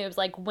third time it was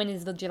like, when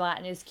is the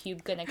gelatinous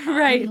cube gonna come?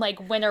 Right.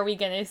 Like, when are we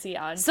gonna see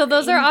on So screen?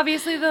 Those are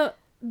obviously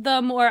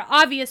the more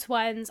obvious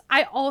ones.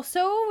 I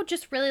also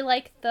just really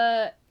like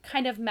the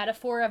kind of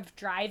metaphor of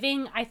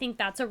driving. I think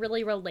that's a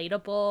really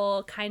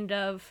relatable kind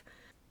of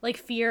like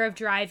fear of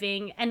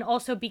driving, and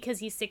also because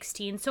he's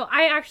 16. So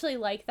I actually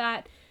like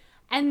that.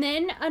 And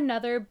then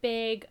another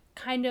big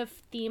kind of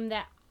theme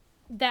that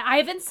I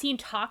haven't seen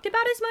talked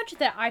about as much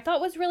that I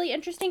thought was really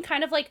interesting,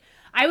 kind of like,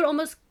 I would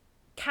almost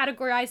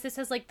categorize this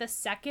as like the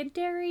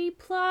secondary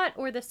plot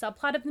or the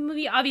subplot of the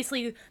movie.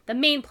 Obviously the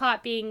main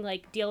plot being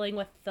like dealing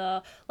with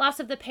the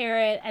loss of the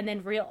parent, and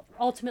then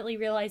ultimately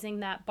realizing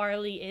that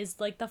Barley is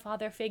like the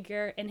father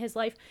figure in his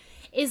life,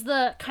 is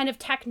the kind of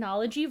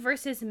technology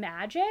versus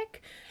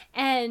magic,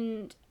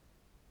 and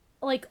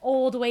like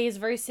old ways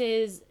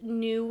versus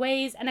new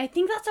ways. And I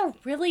think that's a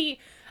really,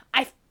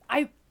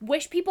 I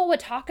wish people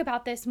would talk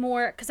about this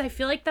more, because I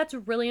feel like that's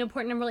really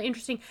important and really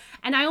interesting.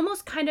 And I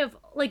almost kind of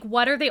like,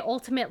 what are they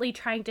ultimately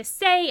trying to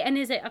say? And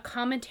is it a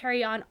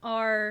commentary on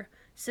our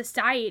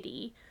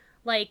society?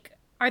 Like,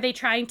 are they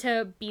trying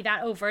to be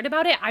that overt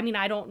about it? I mean,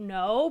 I don't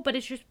know, but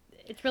it's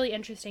really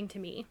interesting to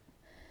me.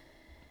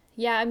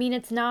 Yeah, I mean,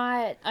 it's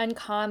not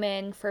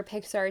uncommon for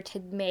Pixar to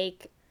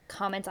make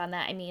comments on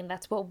that. I mean,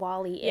 that's what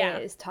WALL-E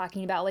is,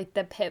 talking about like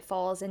the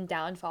pitfalls and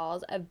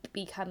downfalls of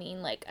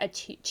becoming like a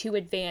too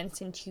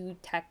advanced and too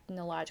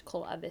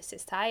technological of a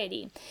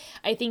society.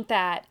 I think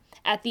that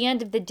at the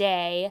end of the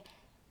day,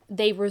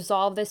 they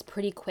resolve this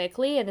pretty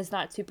quickly and it's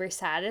not super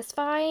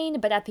satisfying,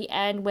 but at the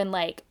end when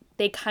like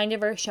they kind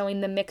of are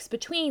showing the mix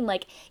between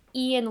like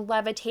Ian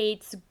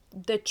levitates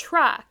the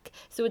truck,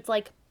 so it's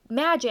like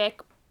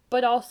magic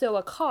but also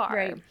a car.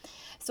 Right.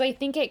 So I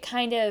think it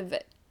kind of,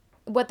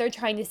 what they're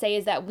trying to say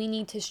is that we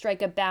need to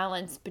strike a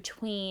balance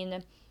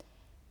between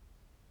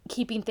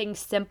keeping things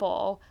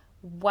simple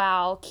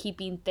while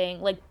keeping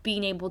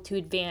being able to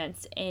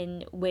advance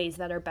in ways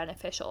that are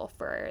beneficial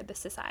for the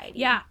society.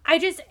 Yeah, I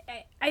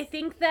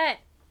think that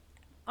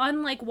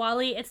unlike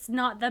WALL-E, it's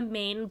not the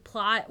main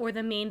plot or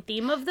the main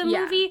theme of the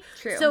movie.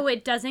 True. So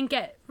it doesn't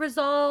get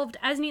resolved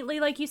as neatly,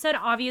 like you said.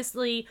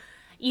 Obviously,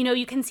 you know,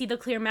 you can see the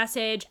clear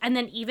message. And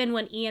then even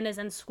when Ian is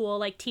in school,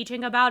 like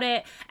teaching about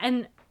it,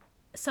 and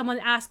someone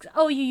asks,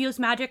 oh, you use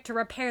magic to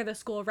repair the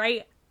school,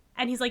 right?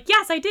 And he's like,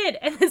 yes, I did.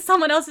 And then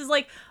someone else is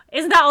like,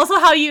 isn't that also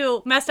how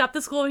you messed up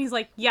the school? And he's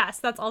like, yes,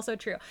 that's also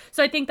true.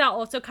 So I think that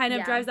also kind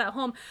of drives that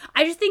home.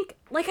 I just think,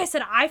 like I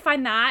said, I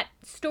find that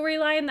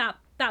storyline,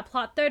 that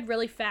plot thread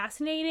really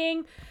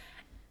fascinating.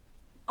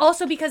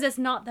 Also because it's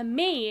not the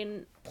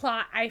main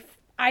plot,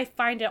 I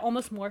find it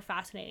almost more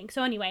fascinating.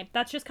 So anyway,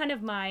 that's just kind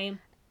of my...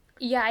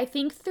 Yeah, I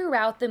think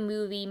throughout the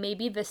movie,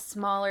 maybe the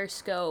smaller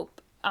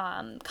scope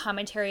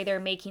commentary they're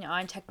making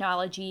on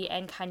technology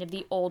and kind of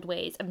the old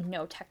ways of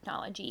no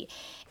technology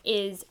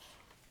is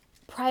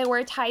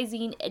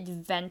prioritizing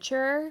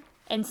adventure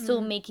and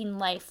still making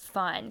life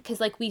fun. Because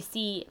like we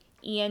see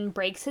Ian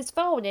breaks his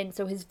phone, and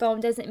so his phone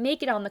doesn't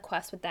make it on the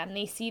quest with them.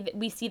 We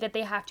see that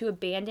they have to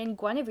abandon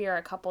Guinevere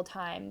a couple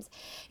times.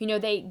 You know,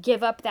 they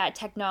give up that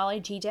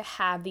technology to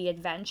have the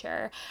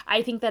adventure.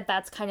 I think that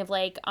that's kind of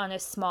like on a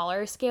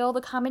smaller scale,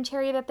 the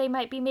commentary that they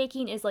might be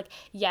making is like,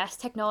 yes,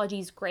 technology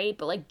is great,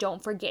 but like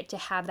don't forget to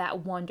have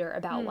that wonder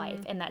about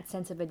life and that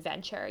sense of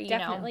adventure, you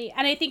Definitely. know?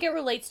 And I think it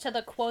relates to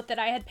the quote that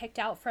I had picked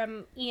out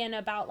from Ian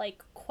about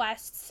like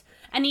quests,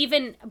 and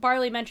even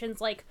Barley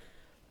mentions like,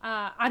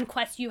 on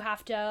quests you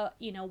have to,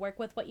 you know, work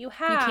with what you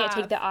have. You can't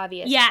take the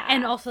obvious path.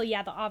 and also the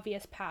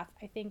obvious path.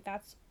 I think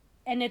that's,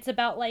 and it's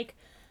about like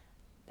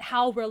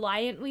how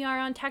reliant we are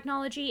on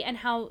technology and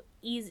how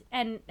easy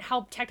and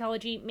how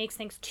technology makes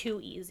things too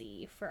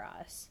easy for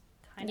us.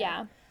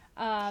 Yeah.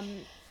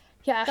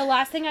 Yeah. The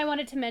last thing I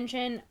wanted to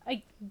mention,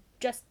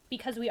 just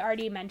because we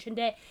already mentioned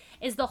it,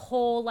 is the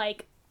whole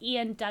like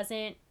Ian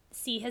doesn't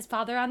see his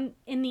father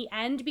in the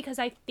end, because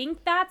I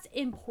think that's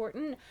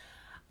important.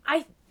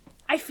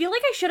 I feel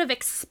like I should have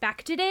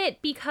expected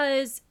it,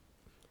 because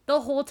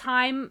the whole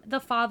time the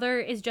father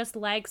is just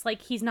legs,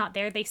 like he's not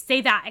there. They say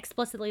that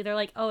explicitly. They're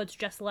like, oh, it's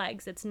just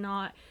legs. It's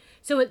not.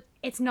 So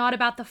it's not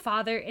about the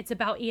father. It's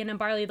about Ian and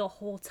Barley the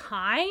whole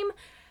time.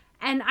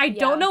 And I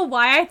don't know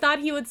why I thought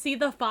he would see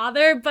the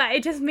father, but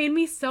it just made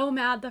me so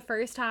mad the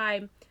first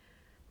time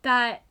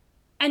that,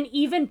 and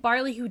even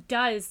Barley, who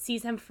does,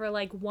 sees him for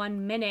like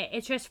 1 minute.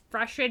 It's just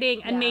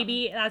frustrating. And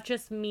maybe that's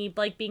just me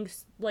like being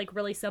like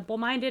really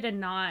simple-minded and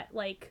not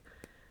like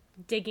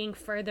digging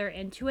further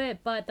into it,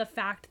 but the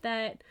fact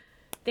that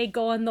they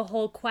go on the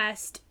whole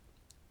quest,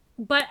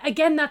 but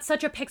again, that's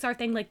such a Pixar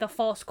thing, like the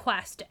false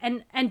quest,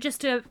 and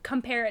just to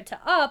compare it to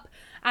Up,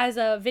 as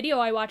a video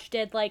I watched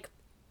did, like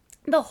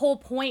the whole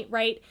point,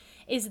 right,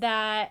 is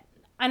that,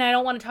 and I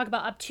don't want to talk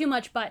about Up too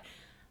much, but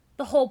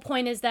the whole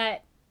point is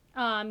that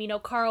you know,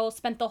 Carl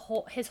spent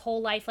his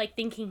whole life like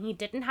thinking he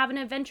didn't have an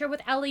adventure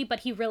with Ellie, but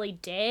he really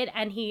did,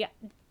 and he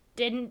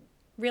didn't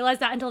realize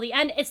that until the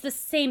end. It's the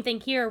same thing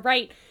here,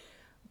 right?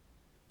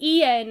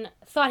 Ian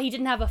thought he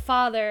didn't have a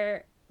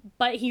father,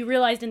 but he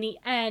realized in the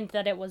end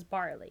that it was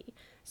Barley.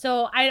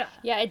 So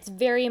it's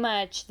very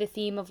much the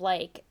theme of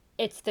like,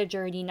 it's the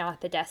journey, not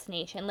the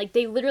destination. Like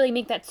they literally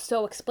make that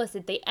so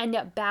explicit. They end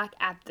up back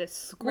at the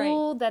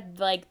school that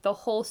like the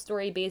whole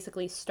story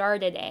basically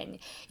started in.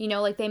 You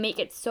know, like they make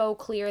it so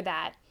clear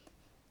that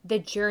the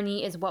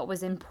journey is what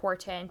was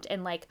important,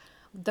 and like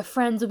the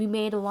friends we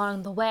made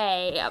along the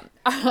way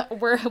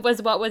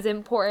was what was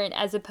important,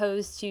 as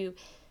opposed to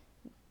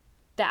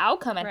the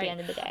outcome at the end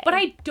of the day. But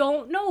I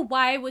don't know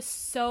why I was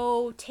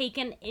so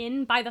taken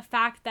in by the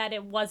fact that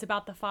it was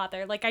about the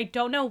father. Like, I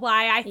don't know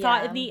why I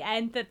thought in the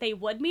end that they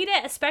would meet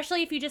it,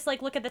 especially if you just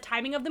like look at the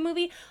timing of the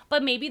movie.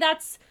 But maybe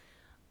that's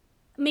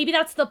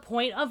the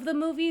point of the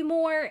movie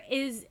more,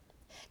 is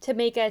to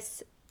make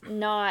us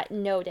not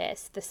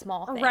notice the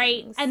small things.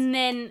 Right. And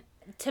then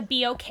to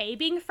be okay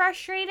being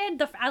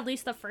frustrated, at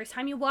least the first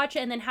time you watch it,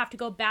 and then have to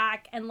go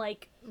back and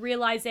like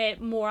realize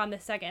it more on the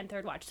second and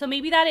third watch. So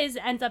maybe that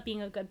ends up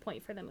being a good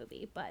point for the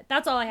movie. But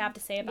that's all I have to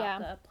say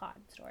about the plot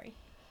and story.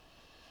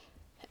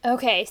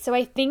 Okay, so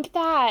I think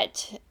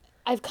that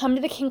I've come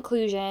to the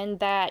conclusion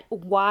that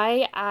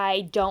why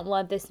I don't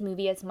love this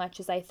movie as much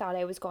as I thought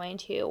I was going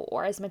to,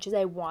 or as much as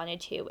I wanted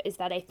to, is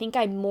that I think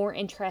I'm more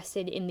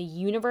interested in the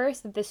universe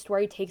that this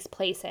story takes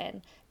place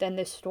in than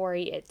the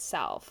story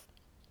itself.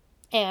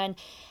 And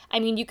I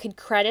mean, you could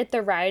credit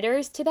the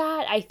writers to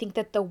that. I think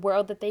that the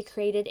world that they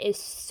created is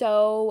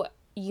so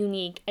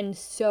unique and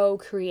so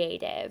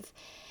creative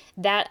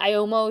that I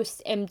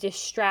almost am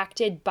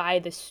distracted by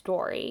the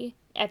story,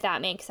 if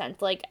that makes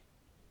sense. Like,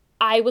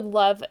 I would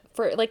love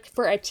for a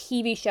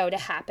TV show to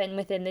happen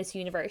within this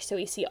universe. So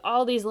we see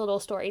all these little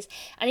stories.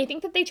 And I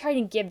think that they try to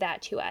give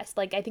that to us.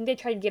 Like, I think they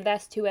try to give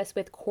that to us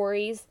with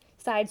Corey's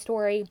side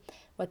story,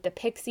 with the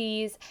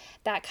Pixies,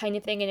 that kind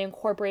of thing, and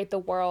incorporate the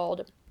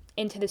world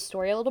into the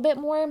story a little bit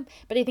more.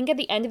 But I think at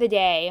the end of the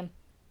day,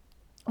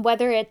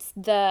 whether it's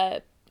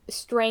the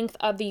strength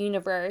of the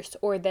universe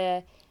or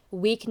the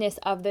weakness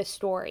of the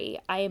story,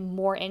 I am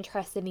more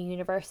interested in the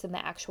universe than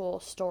the actual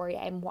story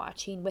I'm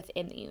watching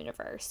within the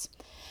universe.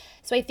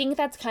 So I think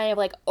that's kind of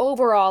like,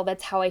 overall,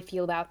 that's how I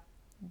feel about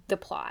the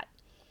plot.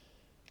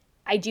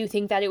 I do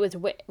think that it was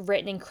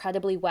written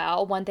incredibly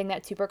well. One thing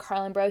that Super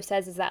Carlin Bro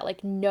says is that,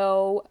 like,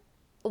 no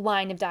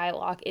line of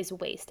dialogue is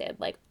wasted.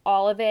 Like,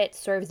 all of it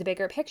serves a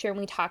bigger picture, and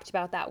we talked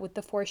about that with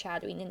the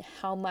foreshadowing and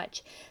how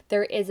much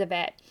there is of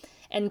it.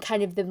 And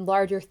kind of the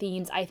larger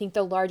themes. I think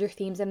the larger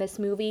themes in this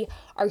movie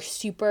are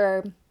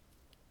super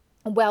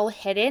well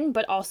hidden,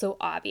 but also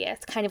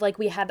obvious. Kind of like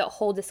we had that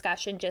whole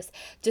discussion, just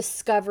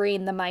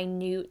discovering the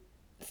minute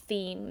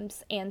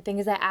themes and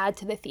things that add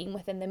to the theme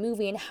within the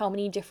movie, and how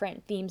many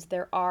different themes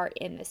there are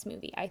in this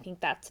movie. I think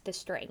that's the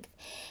strength.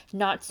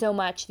 Not so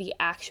much the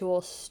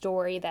actual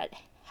story that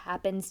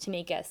happens to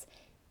make us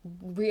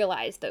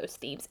realize those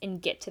themes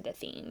and get to the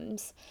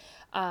themes.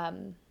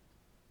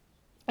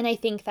 And I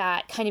think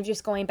that, kind of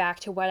just going back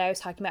to what I was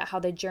talking about, how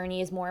the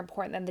journey is more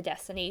important than the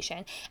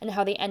destination, and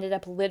how they ended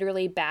up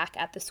literally back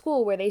at the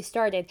school where they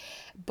started.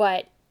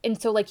 And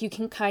so, like, you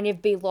can kind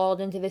of be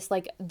lulled into this,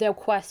 like, the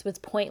quest was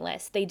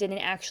pointless. They didn't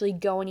actually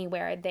go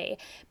anywhere.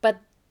 But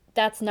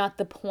that's not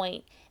the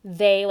point.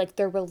 Their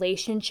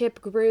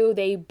relationship grew.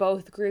 They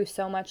both grew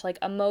so much, like,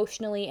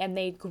 emotionally, and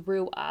they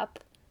grew up.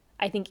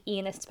 I think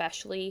Ian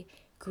especially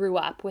grew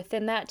up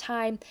within that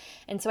time.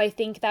 And so I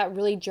think that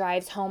really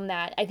drives home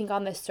that, I think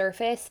on the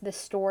surface, the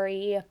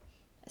story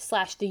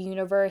 / the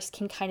universe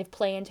can kind of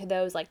play into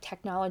those, like,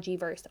 technology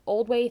versus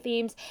old way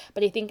themes.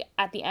 But I think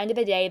at the end of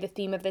the day, the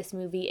theme of this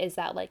movie is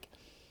that, like,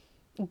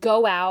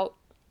 go out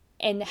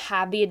and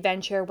have the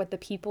adventure with the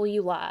people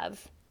you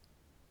love.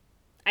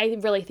 I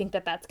really think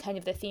that that's kind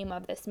of the theme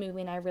of this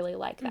movie, and I really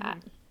like that.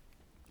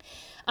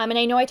 And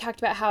I know I talked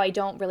about how I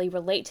don't really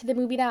relate to the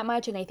movie that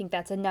much, and I think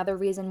that's another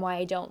reason why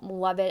I don't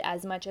love it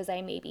as much as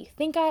I maybe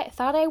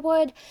thought I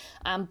would.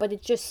 But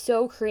it's just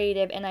so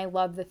creative, and I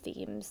love the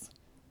themes.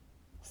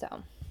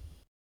 So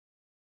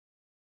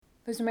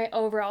those are my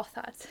overall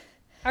thoughts.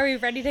 Are we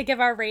ready to give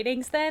our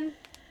ratings then?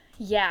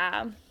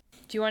 Yeah.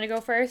 Do you want to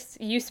go first?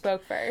 You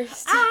spoke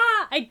first.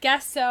 I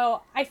guess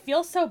so. I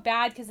feel so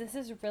bad because this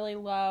is really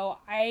low.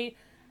 I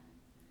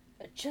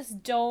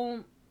just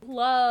don't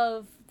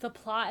love the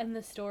plot and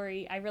the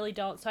story. I really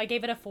don't. So I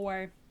gave it a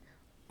 4.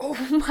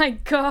 Oh my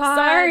god.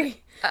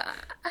 Sorry.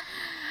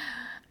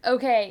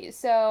 Okay,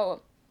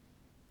 so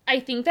I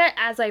think that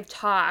as I've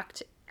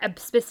talked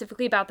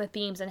specifically about the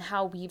themes and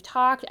how we've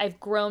talked, I've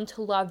grown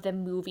to love the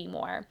movie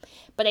more.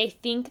 But I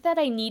think that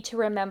I need to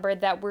remember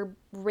that we're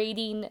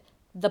rating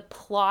the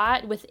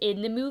plot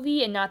within the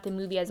movie and not the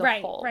movie as a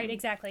whole. Right,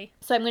 exactly.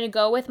 So I'm going to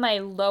go with my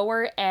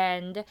lower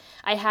end.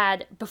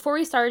 Before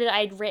we started,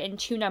 I'd written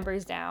 2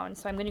 numbers down.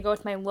 So I'm going to go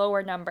with my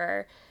lower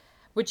number,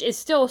 which is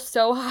still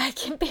so high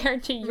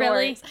compared to yours.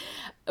 Really?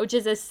 Which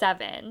is a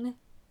 7.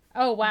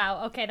 Oh,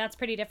 wow. Okay, that's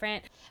pretty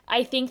different.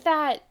 I think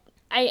that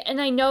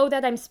I know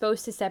that I'm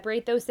supposed to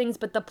separate those things,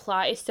 but the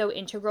plot is so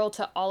integral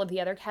to all of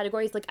the other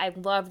categories. Like, I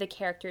love the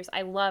characters.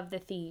 I love the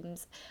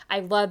themes.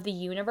 I love the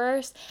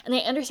universe. And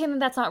I understand that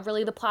that's not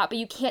really the plot, but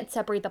you can't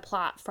separate the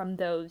plot from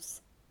those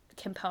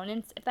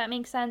components, if that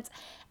makes sense.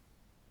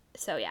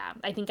 So, yeah,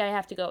 I think I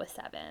have to go with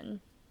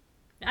 7.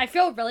 I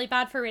feel really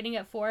bad for rating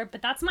it 4,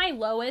 but that's my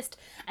lowest,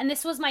 and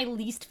this was my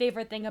least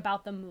favorite thing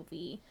about the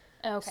movie.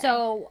 Okay.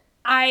 So,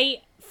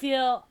 I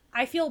feel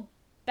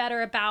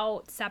better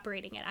about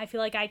separating it. I feel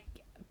like I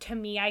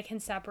can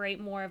separate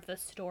more of the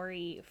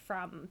story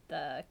from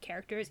the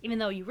characters, even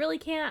though you really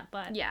can't,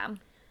 but yeah.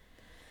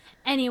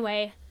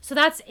 Anyway, so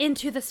that's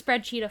into the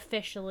spreadsheet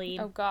officially.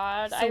 Oh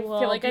god, so I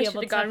feel like I should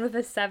have gone with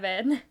a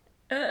 7.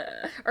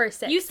 Or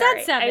 6. You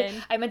said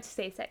 7. I meant to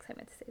say 6.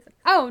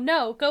 Oh,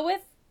 no, go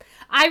with...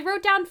 I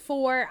wrote down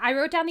 4. I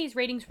wrote down these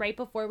ratings right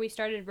before we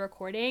started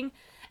recording,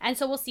 and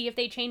so we'll see if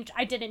they change.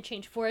 I didn't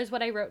change. 4 is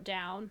what I wrote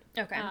down.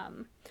 Okay.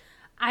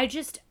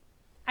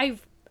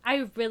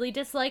 I really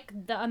dislike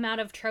the amount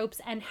of tropes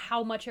and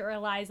how much it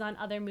relies on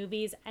other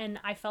movies, and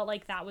I felt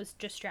like that was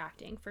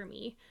distracting for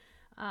me.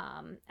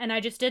 And I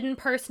just didn't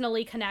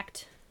personally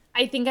connect.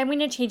 I think I'm going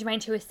to change mine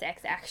to a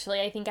 6, actually.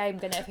 I think I'm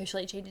going to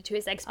officially change it to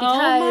a 6 because...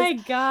 Oh my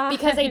god.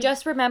 Because I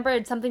just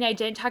remembered something I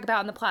didn't talk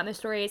about in the plot and the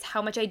story is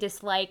how much I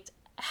disliked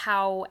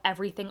how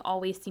everything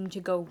always seemed to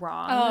go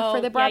wrong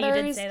for the brothers. Yeah,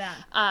 you did say that.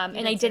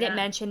 And I didn't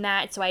mention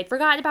that, so I'd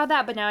forgotten about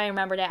that, but now I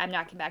remembered it. I'm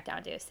knocking back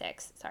down to a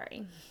 6.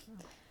 Sorry.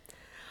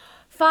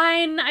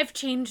 Fine, I've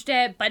changed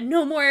it, but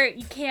no more.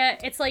 You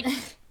can't. It's like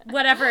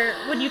whatever.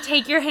 When you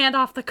take your hand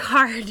off the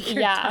card,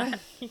 you're done.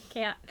 You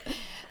can't.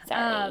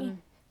 Sorry.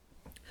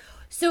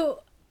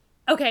 So,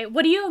 okay,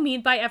 what do you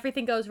mean by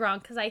everything goes wrong?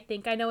 Because I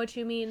think I know what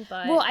you mean,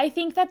 but... Well, I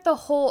think that the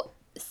whole,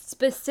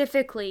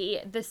 specifically,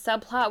 the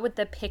subplot with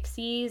the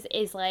pixies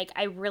is, like,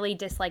 I really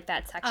dislike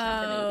that section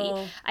of the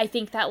movie. I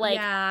think that, like,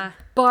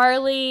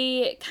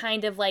 Barley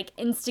kind of, like,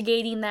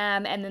 instigating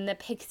them, and then the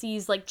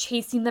pixies, like,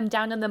 chasing them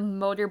down on the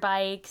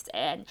motorbikes,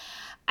 and...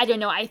 I don't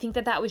know, I think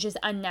that was just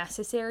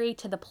unnecessary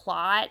to the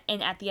plot,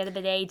 and at the end of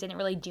the day, didn't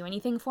really do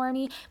anything for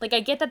me. Like, I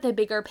get that the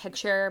bigger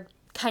picture,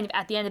 kind of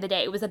at the end of the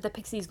day, it was that the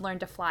pixies learned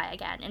to fly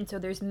again, and so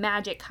there's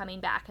magic coming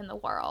back in the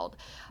world.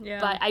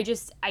 Yeah. But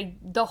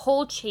the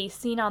whole chase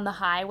scene on the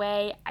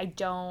highway, I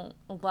don't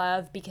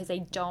love, because I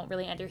don't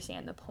really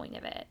understand the point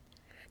of it.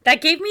 That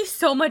gave me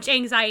so much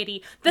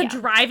anxiety. The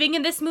driving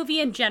in this movie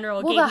in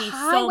general gave me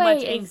so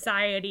much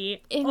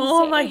anxiety.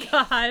 Oh my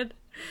god.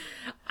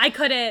 I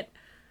couldn't...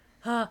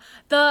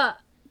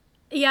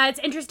 it's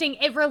interesting.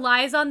 It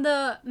relies on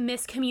the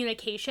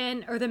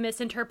miscommunication or the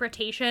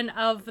misinterpretation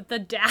of the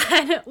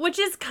dad, which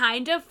is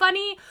kind of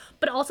funny,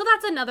 but also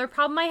that's another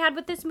problem I had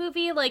with this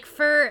movie. Like,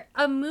 for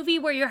a movie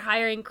where you're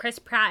hiring Chris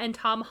Pratt and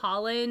Tom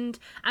Holland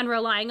and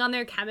relying on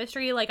their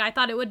chemistry, like, I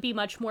thought it would be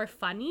much more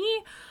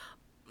funny,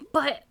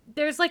 but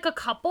there's, like, a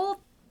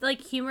couple,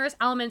 like, humorous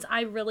elements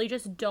I really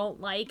just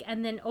don't like,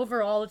 and then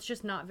overall it's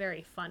just not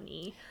very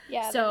funny.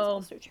 Yeah, that's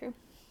also true.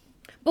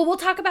 But we'll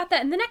talk about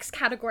that in the next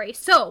category.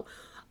 So,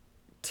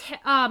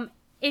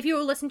 if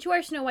you listen to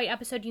our Snow White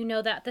episode, you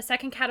know that the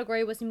second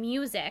category was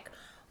music.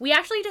 We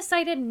actually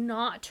decided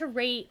not to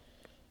rate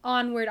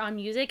Onward on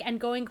music, and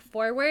going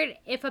forward,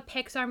 if a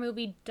Pixar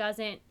movie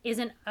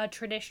isn't a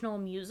traditional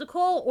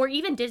musical, or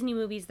even Disney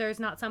movies, there's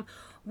not some,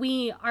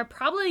 we are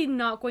probably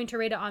not going to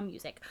rate it on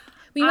music.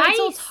 We might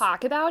still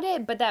talk about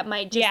it, but that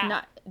might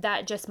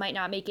just might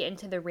not make it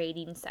into the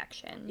rating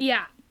section.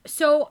 Yeah.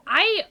 So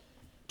I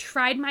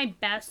tried my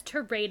best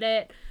to rate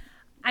it.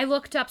 I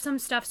looked up some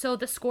stuff. So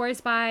the score is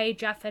by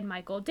Jeff and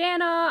Michael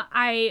Dana.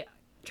 I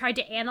tried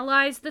to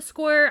analyze the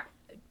score.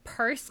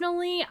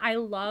 Personally, I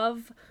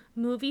love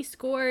movie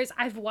scores.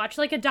 I've watched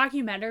like a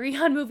documentary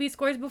on movie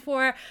scores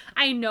before.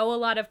 I know a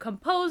lot of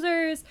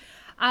composers.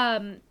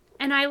 And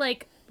I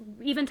like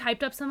even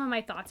typed up some of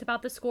my thoughts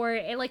about the score.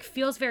 It like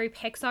feels very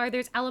Pixar.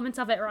 There's elements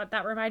of it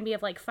that remind me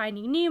of like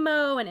Finding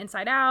Nemo and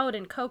Inside Out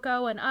and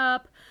Coco and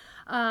Up.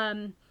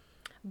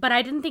 But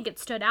I didn't think it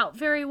stood out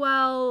very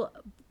well.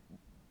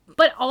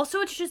 But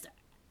also it's just,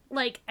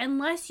 like,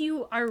 unless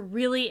you are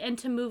really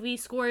into movie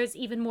scores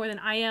even more than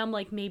I am,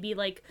 like, maybe,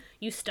 like,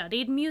 you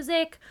studied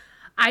music,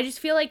 I just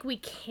feel like we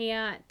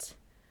can't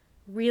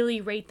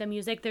really rate the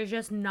music. There's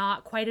just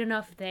not quite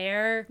enough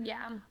there.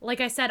 Yeah. Like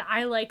I said,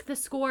 I like the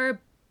score,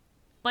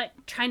 but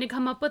trying to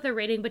come up with a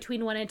rating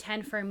between 1 and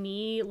 10 for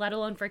me, let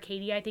alone for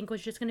Katie, I think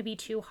was just going to be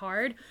too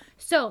hard.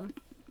 So...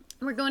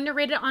 we're going to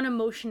rate it on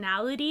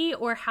emotionality,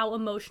 or how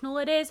emotional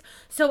it is.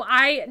 So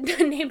I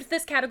named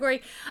this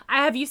category.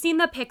 Have you seen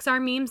the Pixar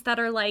memes that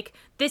are like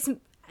this?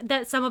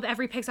 That some of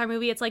every Pixar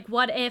movie, it's like,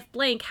 what if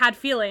blank had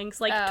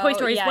feelings? Like Toy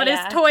Story's, what is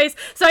toys?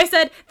 So I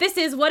said, this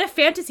is what if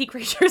fantasy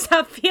creatures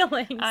have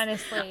feelings?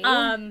 Honestly.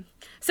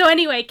 So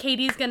anyway,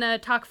 Katie's gonna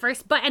talk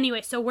first. But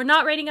anyway, so we're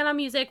not rating it on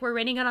music. We're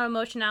rating it on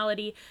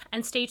emotionality.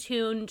 And stay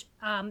tuned.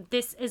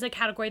 This is a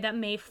category that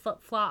may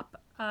flip-flop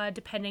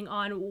depending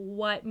on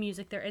what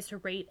music there is to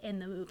rate in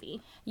the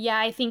movie. Yeah,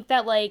 I think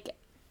that, like,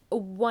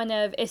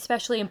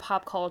 especially in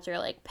pop culture,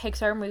 like,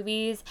 Pixar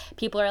movies,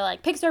 people are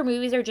like, Pixar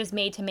movies are just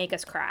made to make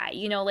us cry.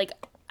 You know, like,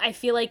 I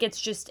feel like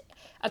it's just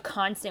a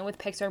constant with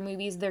Pixar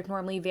movies. They're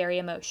normally very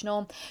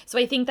emotional. So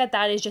I think that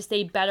is just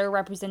a better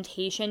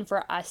representation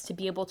for us to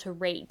be able to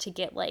rate, to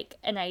get, like,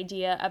 an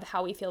idea of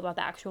how we feel about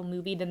the actual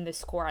movie than the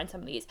score on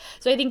some of these.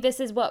 So I think this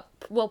is what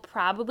we'll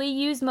probably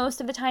use most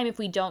of the time if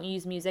we don't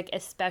use music,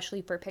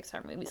 especially for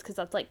Pixar movies, because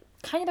that's, like,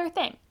 kind of their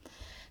thing.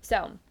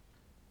 So...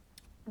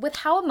 with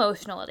how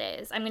emotional it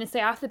is, I'm going to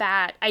say off the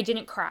bat, I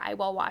didn't cry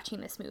while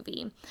watching this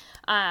movie.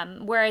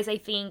 Whereas I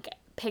think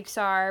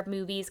Pixar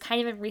movies,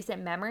 kind of a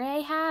recent memory I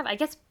have, I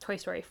guess Toy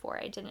Story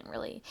 4, I didn't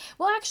really...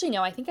 well, actually,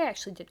 no, I think I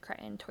actually did cry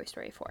in Toy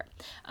Story 4.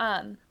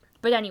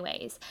 But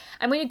anyways,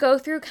 I'm going to go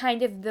through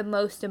kind of the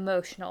most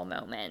emotional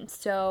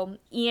moments. So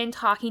Ian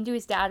talking to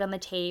his dad on the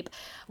tape,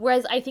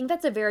 whereas I think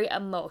that's a very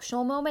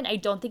emotional moment. I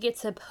don't think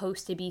it's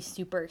supposed to be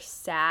super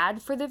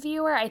sad for the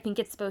viewer. I think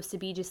it's supposed to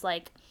be just,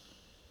 like...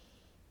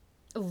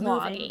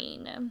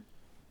 longing.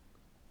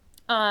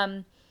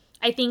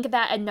 I think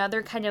that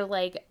another kind of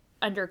like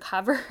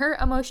undercover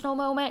emotional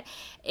moment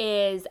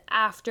is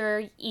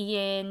after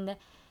Ian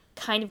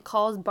kind of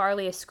calls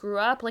Barley a screw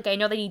up. Like, I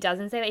know that he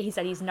doesn't say that, he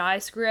said he's not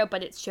a screw up,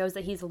 but it shows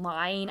that he's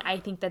lying. I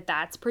think that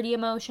that's pretty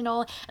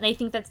emotional, and I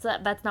think that's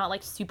not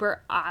like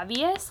super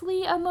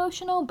obviously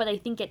emotional, but I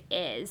think it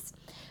is.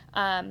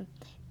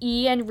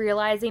 Ian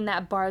realizing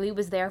that Barley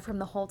was there from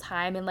the whole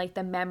time and like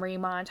the memory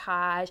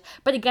montage.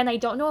 But again, I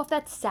don't know if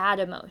that's sad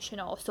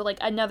emotional. So like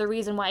another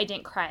reason why I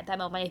didn't cry at that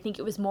moment, I think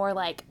it was more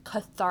like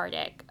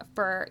cathartic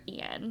for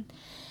Ian.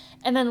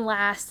 And then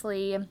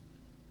lastly,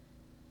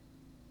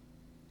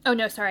 oh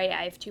no, sorry,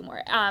 I have two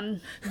more.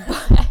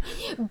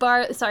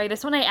 Sorry,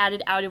 this one I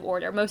added out of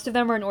order. Most of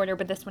them were in order,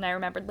 but this one I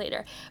remembered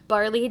later.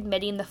 Barley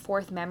admitting the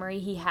fourth memory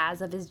he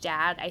has of his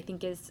dad, I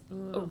think is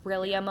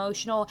really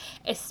emotional,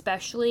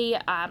 especially,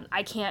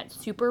 I can't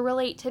super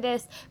relate to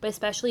this, but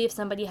especially if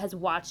somebody has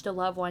watched a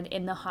loved one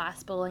in the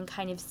hospital and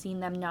kind of seen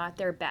them not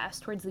their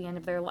best towards the end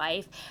of their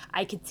life,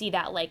 I could see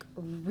that, like,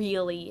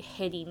 really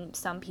hitting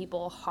some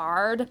people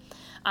hard.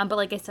 But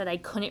like I said, I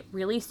couldn't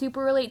really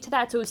super relate to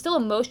that, so it was still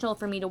emotional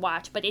for me to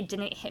watch, but it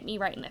didn't hit me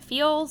right in the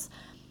feels.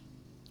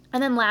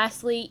 And then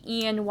lastly,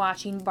 Ian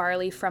watching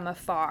Barley from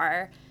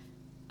afar,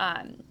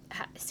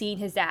 seeing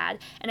his dad.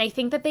 And I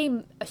think that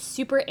a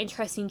super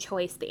interesting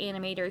choice the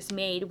animators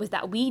made was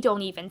that we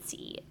don't even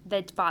see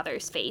the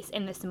father's face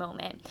in this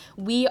moment.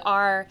 We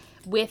are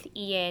with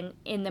Ian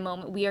in the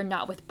moment. We are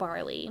not with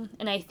Barley.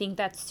 And I think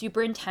that's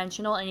super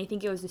intentional, and I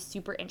think it was a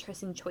super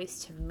interesting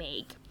choice to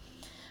make.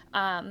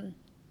 And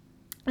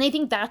I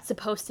think that's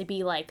supposed to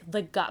be, like,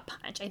 the gut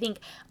punch. I think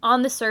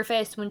on the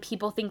surface, when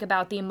people think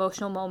about the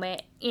emotional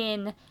moment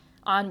in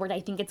Onward, I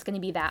think it's going to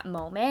be that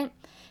moment.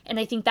 And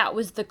I think that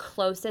was the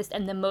closest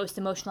and the most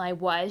emotional I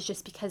was,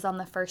 just because on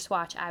the first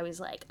watch, I was,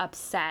 like,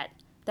 upset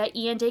that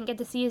Ian didn't get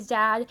to see his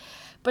dad.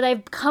 But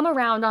I've come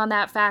around on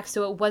that fact,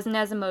 so it wasn't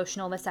as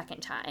emotional the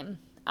second time.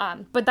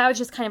 But that was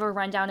just kind of a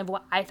rundown of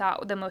what I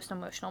thought the most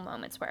emotional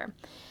moments were.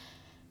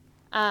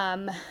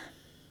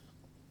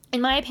 In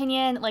my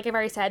opinion, like I've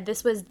already said,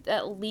 this was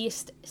the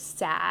least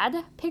sad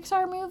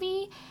Pixar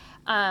movie.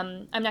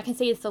 I'm not going to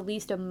say it's the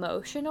least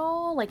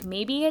emotional, like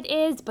maybe it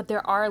is, but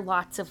there are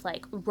lots of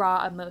like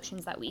raw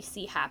emotions that we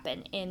see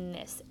happen in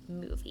this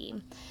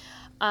movie.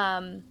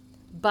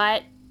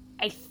 But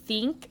I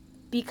think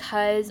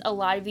because a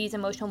lot of these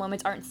emotional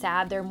moments aren't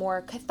sad, they're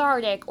more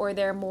cathartic, or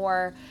they're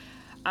more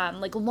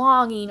like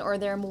longing, or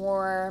they're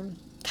more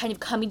kind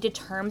of coming to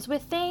terms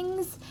with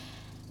things.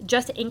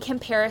 Just in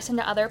comparison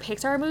to other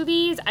Pixar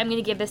movies, I'm going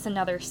to give this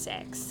another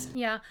 6.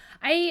 Yeah,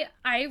 I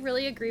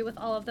really agree with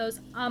all of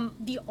those.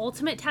 The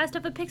ultimate test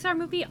of a Pixar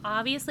movie,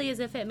 obviously, is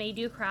if it made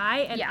you cry,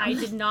 and Yeah. I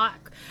did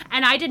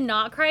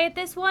not cry at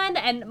this one,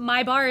 and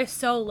my bar is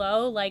so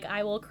low, like,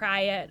 I will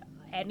cry at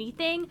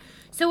anything.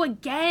 So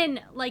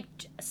again, like,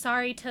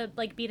 sorry to,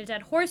 like, beat a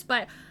dead horse,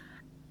 but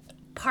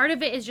part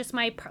of it is just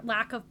my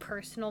lack of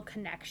personal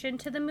connection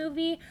to the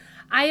movie.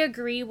 I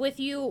agree with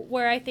you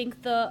where I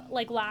think the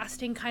like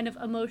lasting kind of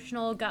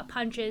emotional gut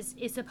punches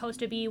is supposed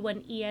to be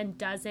when Ian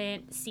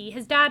doesn't see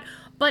his dad.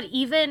 But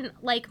even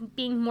like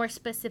being more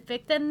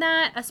specific than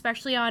that,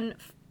 especially on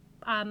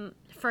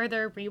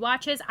further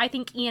rewatches, I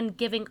think Ian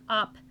giving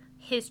up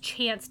his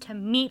chance to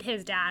meet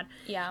his dad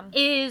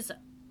is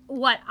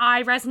what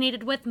I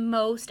resonated with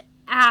most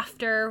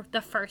after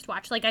the first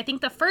watch. Like, I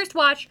think the first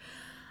watch,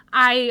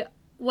 I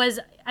was,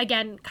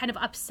 again, kind of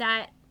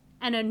upset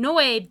and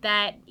annoyed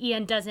that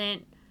Ian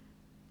doesn't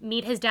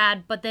meet his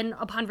dad, but then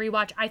upon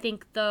rewatch, I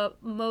think the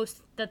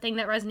thing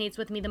that resonates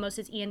with me the most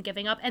is Ian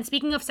giving up. And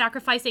speaking of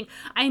sacrificing,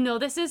 I know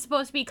this is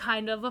supposed to be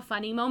kind of a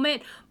funny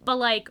moment, but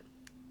like,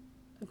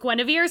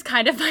 Guinevere is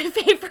kind of my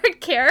favorite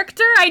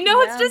character. I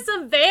know it's just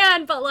a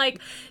van, but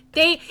like,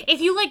 if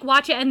you like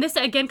watch it, and this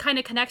again kind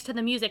of connects to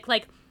the music,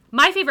 like,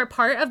 my favorite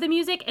part of the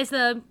music is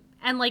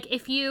and like,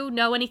 if you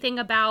know anything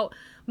about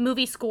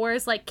movie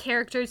scores, like,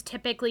 characters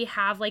typically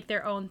have like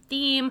their own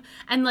theme,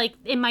 and like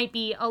it might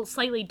be a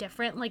slightly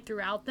different like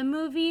throughout the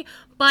movie,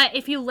 but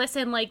if you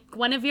listen, like,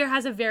 Guinevere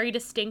has a very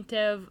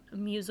distinctive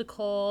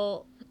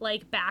musical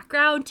like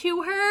background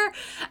to her,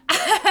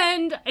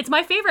 and it's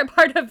my favorite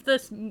part of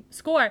this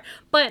score.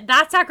 But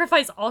that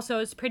sacrifice also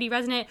is pretty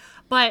resonant.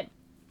 But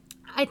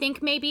I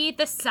think maybe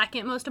the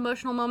second most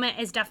emotional moment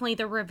is definitely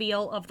the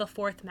reveal of the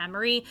fourth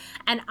memory.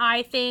 And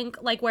I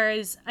think, like,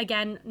 whereas,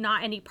 again,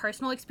 not any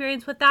personal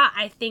experience with that,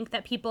 I think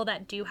that people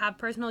that do have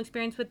personal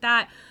experience with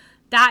that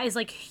is,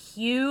 like,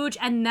 huge.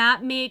 And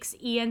that makes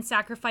Ian's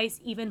sacrifice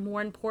even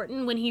more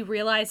important when he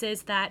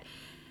realizes that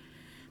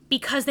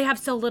because they have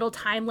so little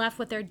time left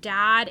with their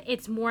dad,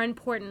 it's more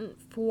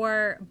important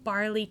for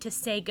Barley to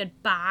say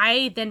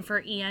goodbye than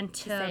for Ian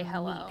to say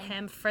hello. meet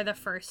him for the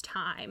first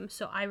time.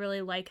 So I really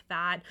like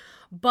that.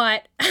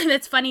 But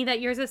it's funny that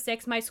yours is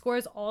 6. My score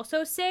is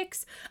also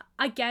 6.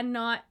 Again,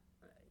 not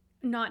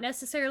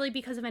necessarily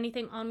because of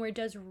anything Onward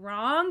does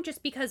wrong,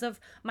 just because of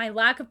my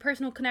lack of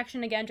personal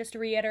connection, again, just to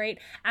reiterate,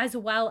 as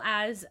well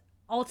as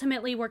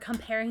ultimately we're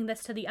comparing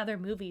this to the other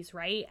movies,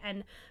 right?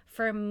 And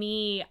for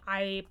me,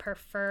 I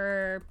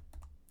prefer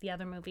the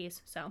other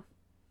movies, so.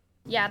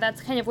 Yeah,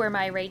 that's kind of where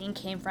my rating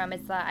came from.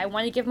 It's that I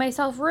want to give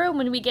myself room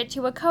when we get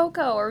to a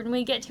Coco or when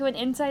we get to an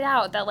Inside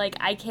Out, that like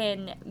I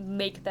can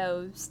make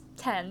those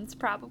 10s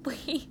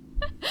probably.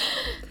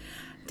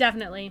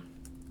 Definitely.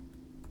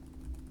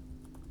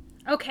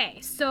 Okay,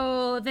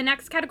 so the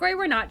next category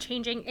we're not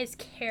changing is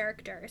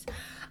characters.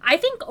 I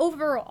think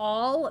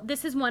overall,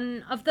 this is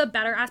one of the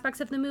better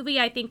aspects of the movie.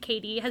 I think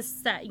Katie has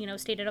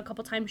stated a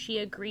couple times she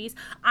agrees.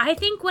 I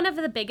think one of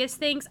the biggest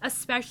things,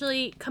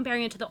 especially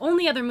comparing it to the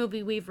only other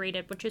movie we've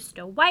rated, which is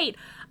Snow White,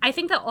 I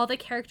think that all the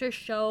characters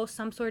show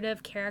some sort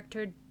of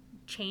character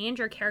change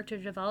or character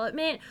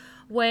development,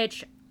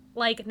 which,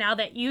 like, now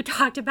that you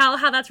talked about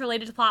how that's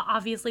related to plot,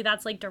 obviously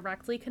that's, like,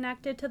 directly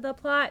connected to the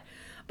plot.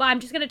 But I'm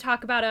just going to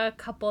talk about a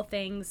couple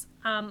things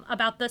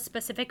about the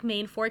specific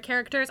main 4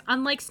 characters.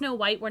 Unlike Snow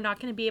White, we're not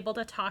going to be able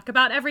to talk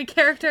about every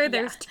character.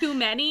 There's too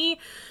many.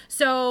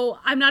 So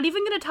I'm not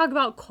even going to talk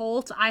about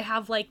Colt. I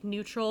have, like,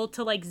 neutral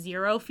to, like,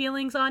 0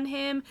 feelings on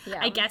him. Yeah.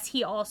 I guess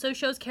he also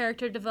shows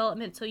character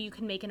development, so you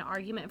can make an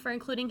argument for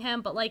including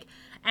him. But, like,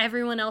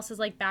 everyone else is,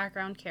 like,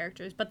 background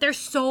characters. But there's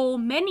so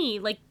many.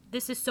 Like,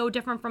 this is so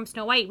different from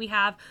Snow White. We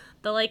have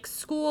the, like,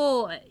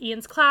 school,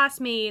 Ian's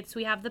classmates,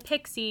 we have the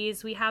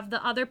Pixies, we have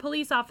the other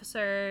police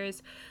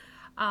officers,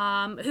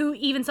 who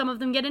even some of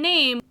them get a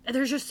name.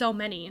 There's just so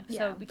many,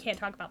 so we can't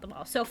talk about them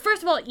all. So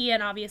first of all,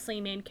 Ian, obviously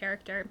main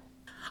character.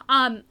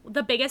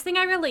 The biggest thing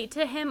I relate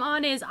to him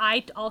on is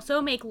I also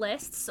make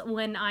lists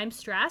when I'm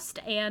stressed,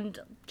 and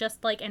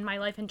just, like, in my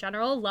life in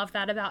general, love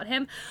that about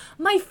him.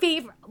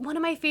 One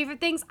of my favorite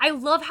things, I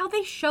love how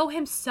they show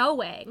him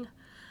sewing.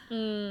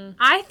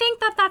 I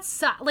think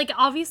that's, like,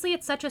 obviously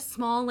it's such a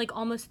small, like,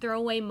 almost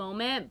throwaway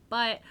moment,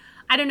 but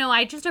I don't know,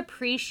 I just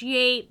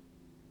appreciate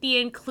the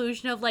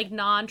inclusion of, like,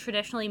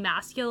 non-traditionally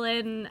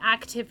masculine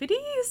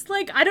activities.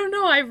 Like, I don't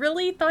know, I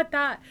really liked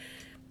that.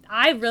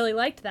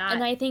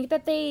 And I think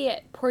that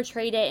they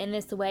portrayed it in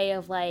this way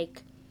of,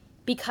 like,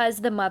 because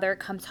the mother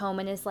comes home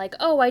and is like,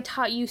 oh, I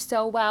taught you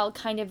so well,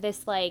 kind of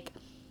this, like,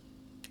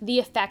 the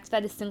effect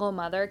that a single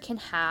mother can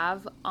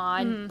have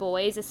on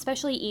boys,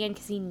 especially Ian,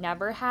 because he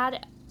never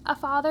had a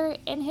father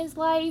in his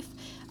life,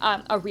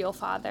 a real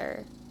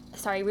father.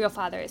 Sorry, real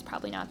father is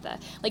probably not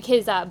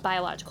his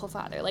biological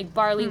father. Like,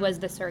 Barley was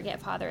the surrogate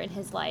father in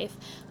his life.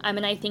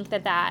 And I think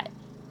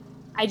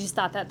I just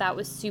thought that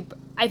was super,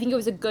 I think it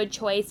was a good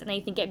choice, and I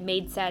think it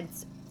made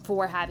sense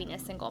for having a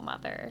single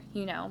mother,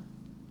 you know?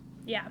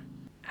 Yeah.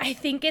 I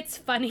think it's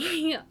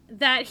funny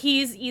that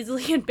he's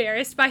easily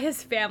embarrassed by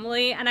his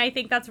family, and I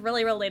think that's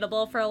really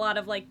relatable for a lot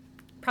of, like,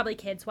 probably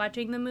kids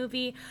watching the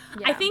movie.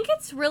 Yeah. I think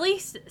it's really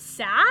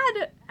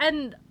sad,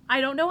 and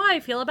I don't know how I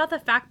feel about the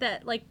fact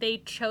that, like, they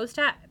chose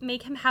to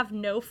make him have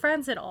no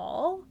friends at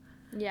all.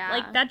 Yeah.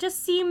 Like, that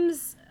just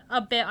seems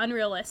a bit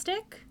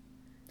unrealistic.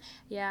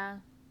 Yeah.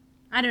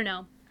 I don't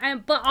know.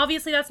 But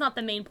obviously that's not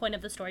the main point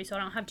of the story, so I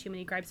don't have too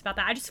many gripes about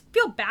that. I just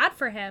feel bad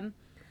for him.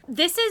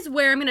 This is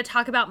where I'm going to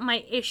talk about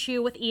my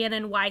issue with Ian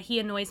and why he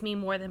annoys me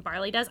more than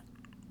Barley does.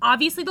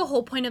 Obviously, the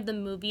whole point of the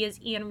movie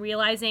is Ian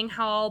realizing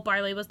how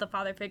Barley was the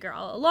father figure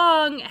all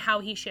along, how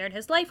he shared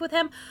his life with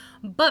him.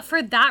 But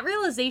for that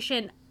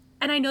realization,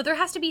 and I know there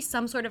has to be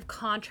some sort of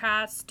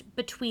contrast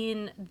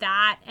between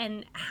that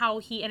and how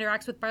he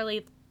interacts with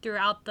Barley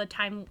throughout the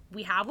time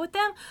we have with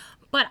them,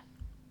 but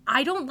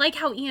I don't like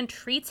how Ian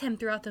treats him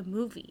throughout the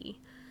movie.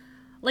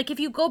 Like, if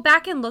you go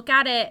back and look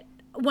at it,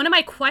 one of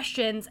my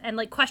questions and,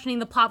 like, questioning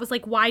the plot was,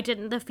 like, why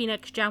didn't the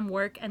Phoenix Gem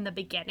work in the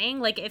beginning?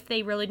 Like, if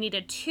they really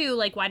needed to,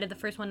 like, why did the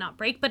first one not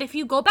break? But if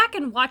you go back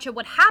and watch it,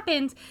 what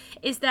happens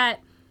is that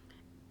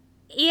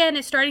Ian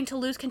is starting to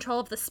lose control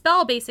of the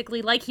spell,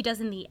 basically, like he does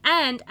in the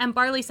end, and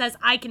Barley says,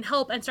 I can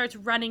help, and starts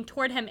running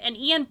toward him, and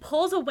Ian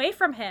pulls away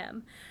from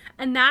him.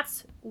 And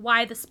that's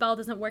why the spell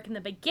doesn't work in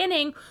the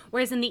beginning,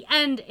 whereas in the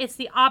end, it's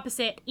the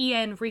opposite.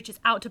 Ian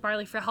reaches out to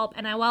Barley for help,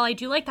 and while I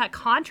do like that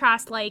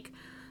contrast, like,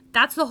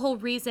 that's the whole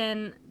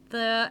reason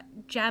the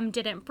gem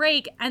didn't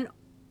break. And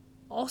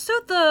also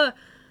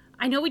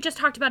I know we just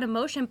talked about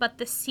emotion, but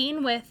the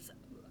scene with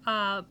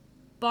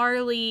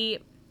Barley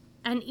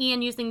and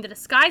Ian using the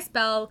disguise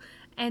spell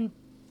and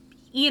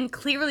Ian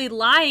clearly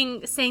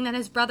lying, saying that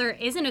his brother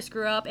isn't a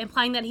screw-up,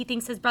 implying that he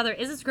thinks his brother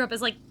is a screw-up,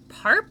 is, like,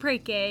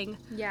 heartbreaking.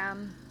 Yeah.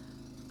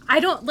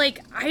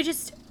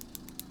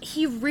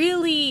 He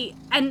really,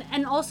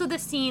 and also the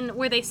scene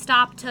where they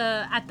stop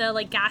at the,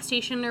 like, gas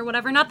station or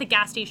whatever, not the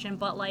gas station,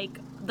 but, like,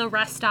 the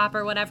rest stop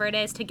or whatever it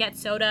is to get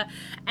soda,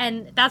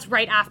 and that's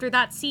right after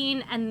that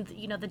scene, and,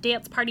 you know, the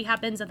dance party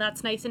happens, and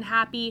that's nice and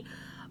happy,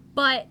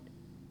 but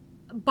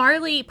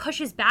Barley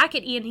pushes back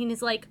at Ian, and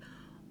he's like,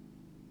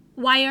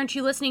 why aren't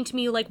you listening to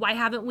me? Like, why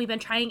haven't we been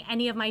trying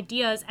any of my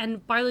ideas?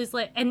 And Barley's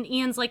like, and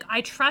Ian's like,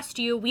 I trust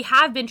you, we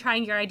have been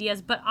trying your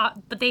ideas, but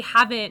they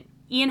haven't.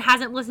 Ian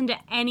hasn't listened to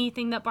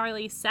anything that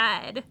Barley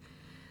said.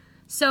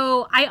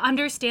 So I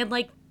understand,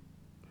 like,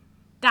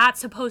 that's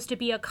supposed to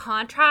be a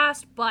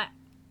contrast, but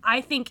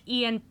I think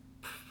Ian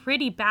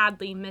pretty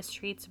badly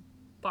mistreats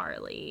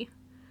Barley.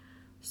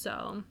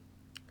 So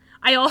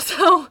I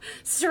also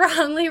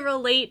strongly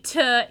relate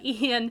to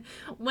Ian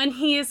when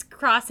he is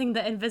crossing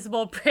the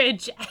invisible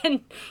bridge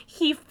and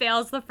he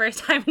fails the first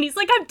time and he's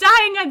like, I'm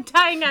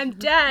dying, I'm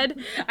dead.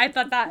 I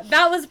thought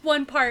that was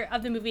one part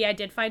of the movie I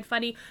did find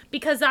funny,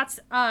 because that's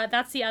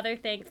the other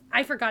thing.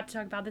 I forgot to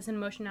talk about this in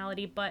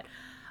emotionality,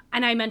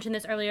 and I mentioned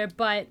this earlier,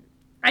 but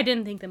I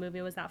didn't think the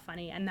movie was that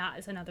funny, and that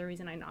is another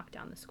reason I knocked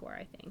down the score,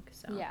 I think.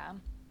 So Yeah.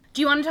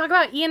 Do you want to talk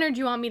about Ian, or do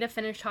you want me to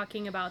finish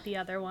talking about the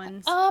other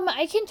ones?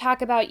 I can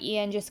talk about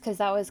Ian just because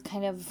that was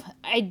kind of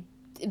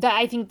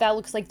I think that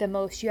looks like the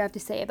most you have to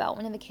say about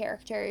one of the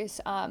characters.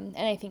 And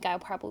I think I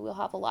probably will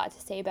have a lot to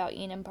say about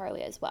Ian and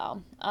Barley as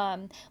well.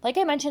 Like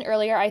I mentioned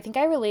earlier, I think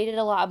I related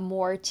a lot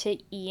more to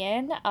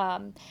Ian.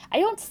 I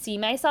don't see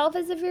myself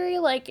as a very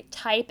like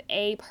type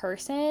A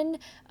person.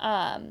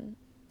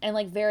 And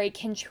like very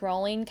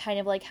controlling, kind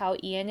of like how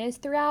Ian is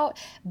throughout,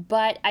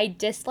 but I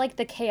dislike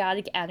the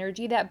chaotic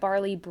energy that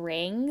Barley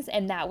brings,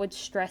 and that would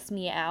stress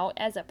me out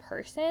as a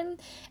person.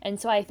 And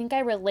so I think I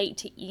relate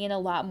to Ian a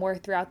lot more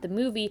throughout the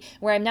movie,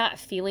 where I'm not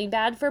feeling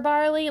bad for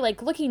Barley.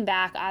 Like looking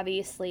back,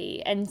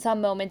 obviously, in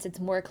some moments it's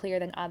more clear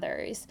than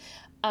others.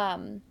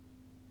 But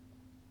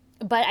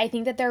I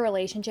think that their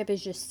relationship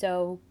is just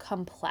so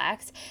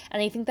complex,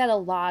 and I think that a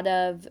lot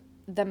of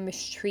the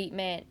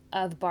mistreatment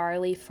of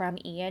Barley from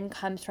Ian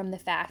comes from the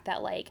fact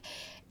that like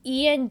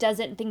Ian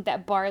doesn't think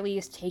that Barley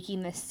is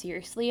taking this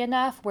seriously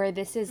enough, where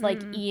this is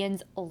like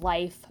Ian's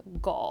life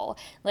goal.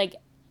 Like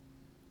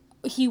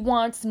he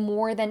wants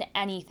more than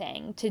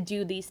anything to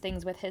do these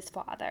things with his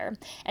father,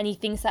 and he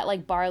thinks that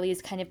like Barley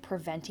is kind of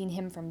preventing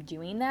him from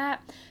doing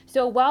that.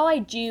 So while I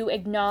do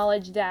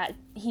acknowledge that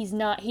he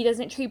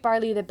doesn't treat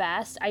Barley the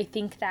best, I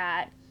think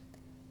that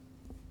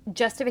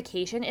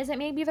justification isn't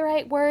maybe the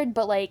right word,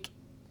 but like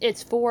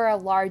it's for a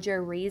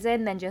larger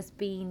reason than just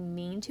being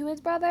mean to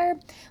his brother.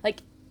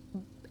 Like,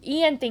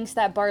 Ian thinks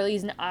that Barley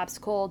is an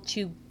obstacle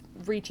to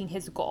reaching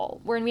his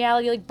goal, where in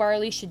reality, like,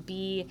 Barley should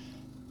be,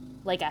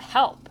 like, a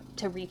help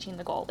to reaching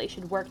the goal. They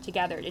should work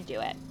together to do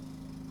it.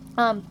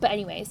 But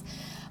anyways,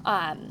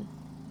 I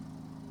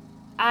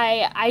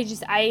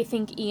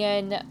think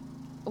Ian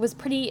was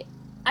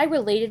I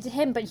related to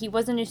him, but he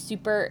wasn't a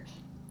super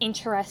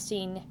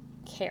interesting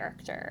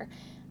character.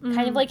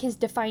 Kind of like his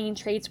defining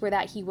traits were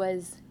that he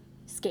was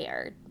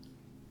scared.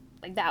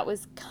 Like that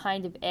was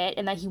kind of it,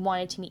 and that he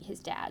wanted to meet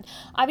his dad.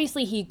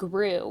 Obviously he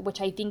grew,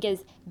 which I think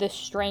is the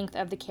strength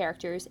of the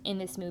characters in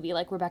this movie.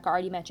 Like Rebecca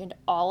already mentioned,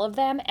 all of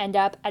them end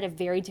up at a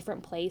very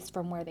different place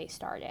from where they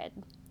started.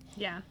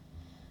 Yeah.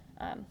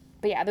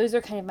 But yeah, those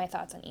are kind of my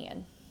thoughts on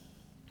Ian.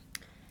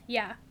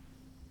 Yeah.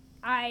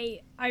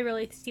 I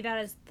really see that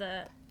as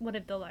one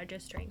of the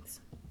largest strengths.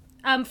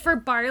 For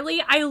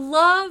Barley,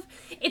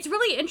 it's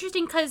really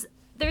interesting because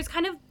there's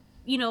kind of,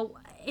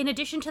 in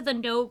addition to the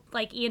note,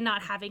 like Ian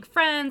not having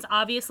friends,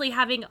 obviously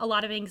having a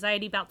lot of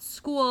anxiety about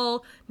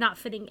school, not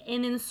fitting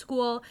in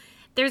school.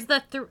 There's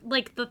the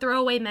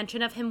throwaway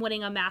mention of him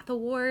winning a math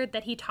award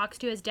that he talks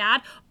to his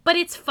dad. But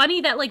it's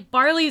funny that like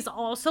Barley's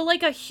also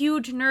like a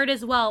huge nerd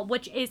as well,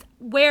 which is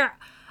where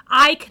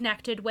I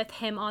connected with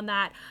him on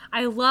that.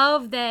 I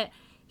love that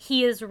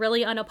he is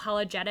really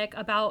unapologetic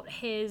about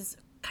his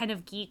kind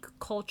of geek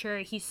culture.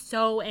 He's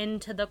so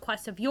into the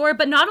quest of yore,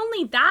 but not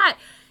only that,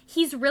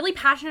 he's really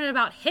passionate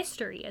about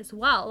history as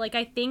well. Like,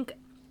 I think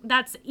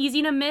that's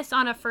easy to miss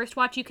on a first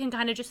watch. You can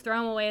kind of just throw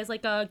him away as,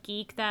 like, a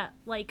geek that,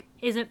 like,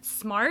 isn't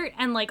smart.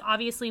 And, like,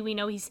 obviously we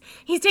know he's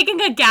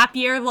taking a gap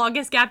year,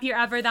 longest gap year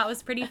ever. That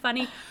was pretty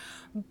funny.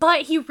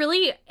 But he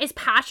really is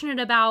passionate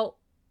about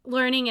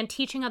learning and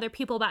teaching other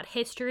people about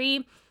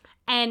history.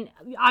 And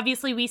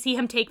obviously we see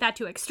him take that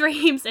to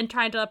extremes and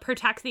trying to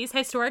protect these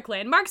historic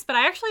landmarks. But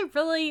I actually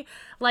really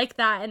like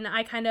that. And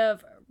I kind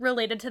of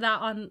related to that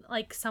on,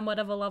 like, somewhat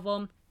of a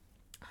level.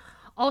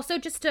 Also,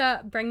 just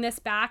to bring this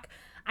back,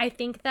 I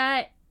think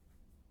that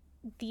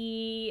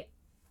the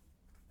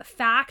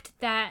fact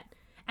that,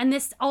 and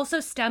this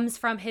also stems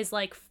from his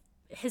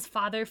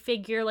father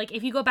figure. Like,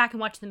 if you go back and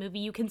watch the movie,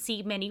 you can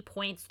see many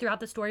points throughout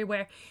the story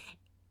where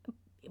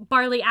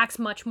Barley acts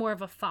much more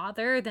of a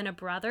father than a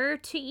brother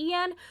to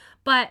Ian.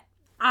 But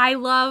I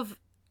love,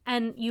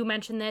 and you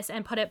mentioned this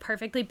and put it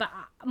perfectly, but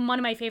one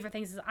of my favorite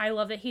things is I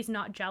love that he's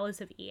not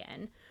jealous of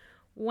Ian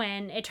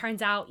when it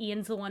turns out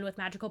Ian's the one with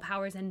magical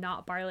powers and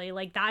not Barley.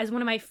 Like, that is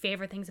one of my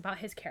favorite things about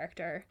his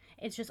character.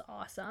 It's just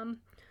awesome.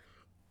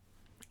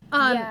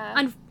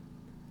 Yeah.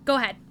 Go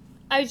ahead.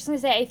 I was just gonna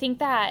say, I think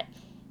that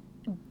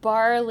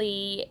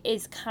Barley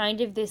is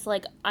kind of this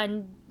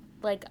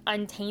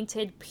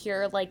untainted,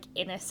 pure, like,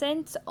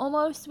 innocence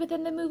almost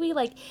within the movie.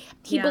 Like,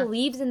 he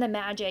believes in the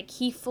magic.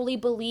 He fully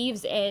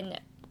believes in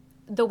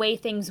the way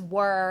things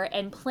were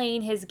and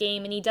playing his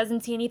game, and he doesn't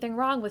see anything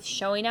wrong with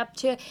showing up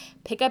to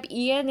pick up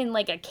Ian in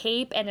like a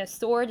cape and a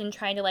sword and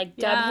trying to like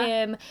dub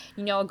him,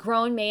 a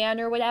grown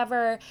man or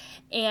whatever.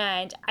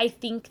 And I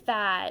think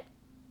that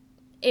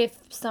if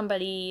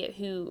somebody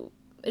who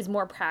is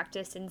more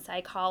practiced in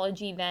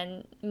psychology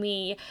than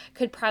me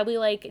could probably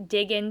like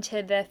dig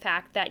into the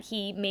fact that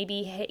he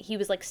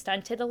was like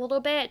stunted a little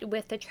bit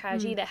with the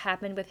tragedy that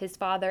happened with his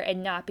father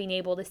and not being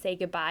able to say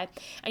goodbye.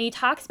 And he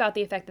talks about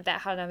the effect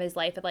that had on his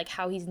life, of like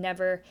how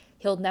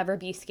he'll never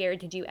be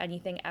scared to do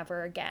anything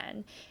ever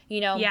again,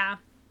 Yeah.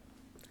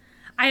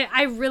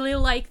 I really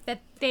like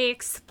that they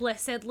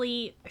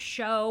explicitly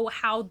show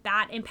how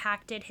that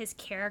impacted his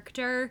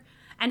character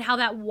and how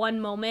that one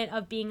moment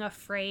of being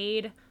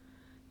afraid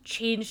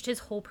changed his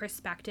whole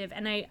perspective,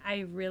 and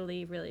I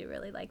really, really,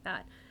 really like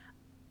that.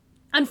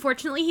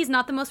 Unfortunately, he's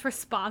not the most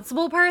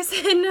responsible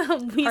person.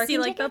 We Parking see,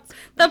 like, tickets?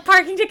 the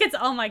parking tickets.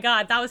 Oh my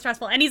god, that was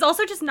stressful. And he's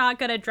also just not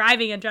good at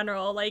driving in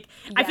general. Like,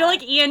 I feel Yeah.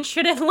 like Ian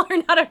should have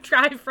learned how to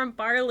drive from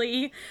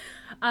Barley.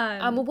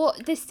 Well,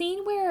 the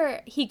scene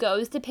where he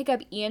goes to pick up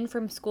Ian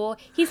from school,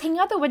 he's hanging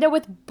out the window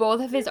with both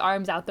of his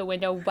arms out the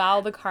window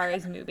while the car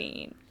is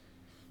moving.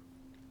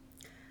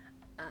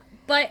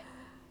 But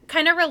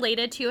kind of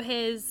related to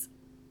his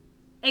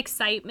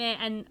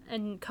excitement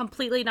and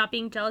completely not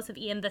being jealous of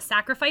Ian, the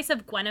sacrifice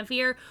of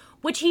Guinevere,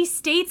 which he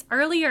states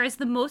earlier is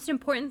the most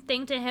important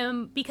thing to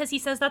him because he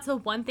says that's the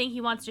one thing he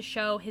wants to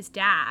show his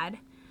dad.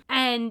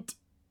 And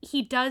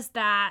he does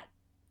that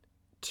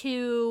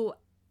to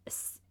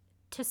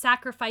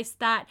sacrifice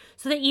that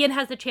so that Ian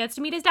has the chance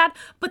to meet his dad.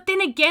 But then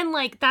again,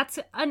 like,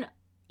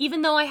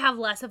 even though I have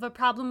less of a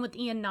problem with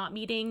Ian not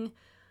meeting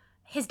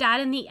his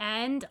dad in the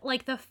end,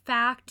 like, the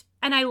fact,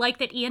 and I like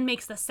that Ian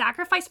makes the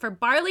sacrifice for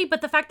Barley, but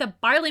the fact that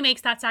Barley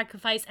makes that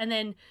sacrifice and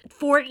then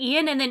for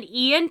Ian, and then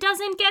Ian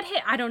doesn't get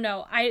hit, I don't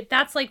know.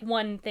 That's like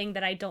one thing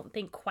that I don't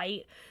think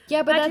quite.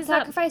 Yeah, but that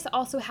sacrifice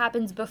also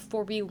happens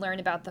before we learn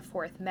about the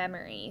fourth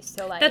memory.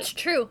 So, like, That's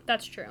true.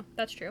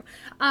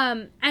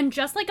 And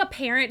just like a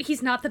parent,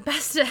 he's not the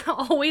best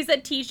always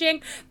at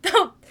teaching.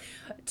 Though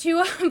two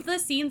of the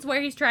scenes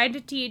where he's trying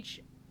to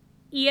teach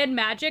Ian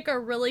magic are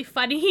really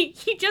funny.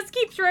 He just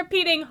keeps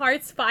repeating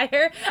Heart's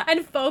Fire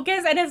and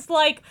Focus, and it's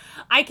like,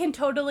 I can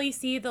totally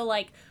see the,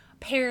 like,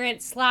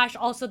 parent /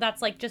 also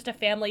that's, like, just a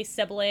family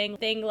sibling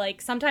thing. Like,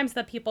 sometimes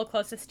the people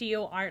closest to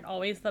you aren't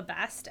always the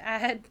best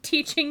at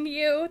teaching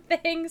you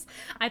things.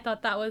 I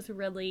thought that was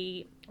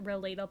really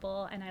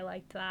relatable, and I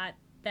liked that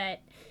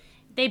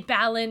they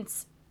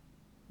balance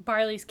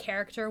Barley's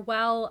character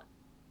well,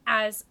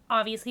 as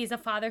obviously he's a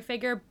father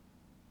figure,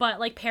 but,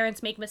 like,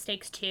 parents make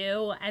mistakes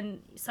too,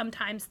 and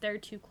sometimes they're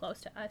too close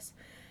to us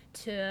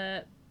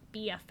to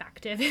be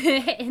effective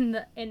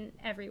in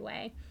every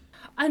way.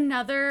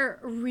 Another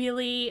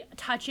really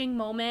touching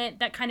moment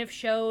that kind of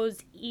shows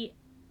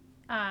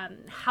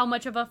how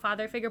much of a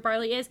father figure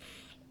Barley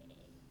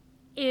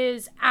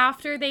is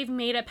after they've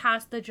made it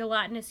past the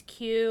gelatinous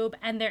cube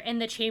and they're in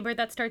the chamber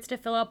that starts to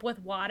fill up with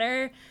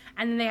water,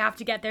 and then they have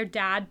to get their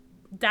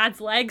dad's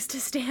legs to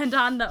stand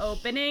on the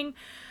opening.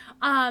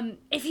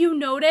 If you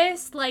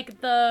notice,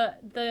 like,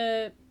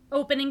 the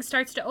opening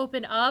starts to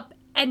open up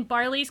and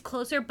Barley's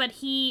closer, but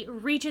he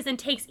reaches and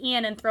takes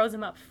Ian and throws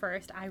him up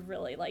first. I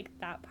really like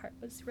that part.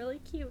 It was really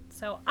cute.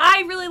 So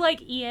I really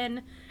like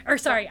Ian.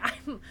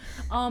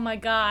 Oh my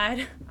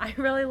god. I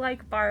really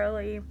like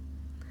Barley.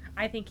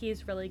 I think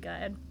he's really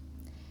good.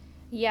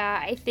 Yeah,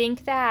 I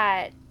think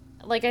that,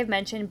 like I've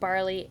mentioned,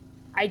 Barley,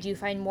 I do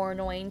find more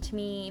annoying to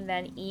me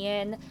than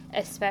Ian,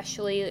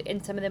 especially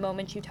in some of the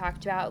moments you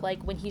talked about,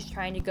 like when he's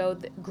trying to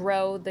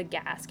grow the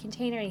gas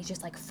container and he's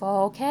just like,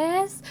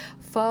 focus,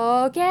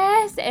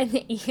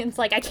 and Ian's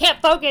like, I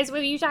can't focus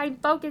when you try and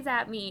focus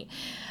at me.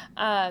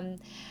 And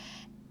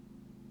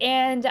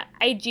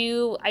I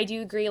do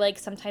agree, like,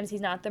 sometimes he's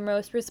not the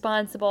most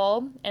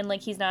responsible, and,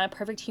 like, he's not a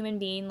perfect human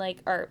being, like,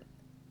 or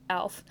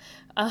elf,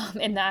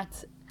 and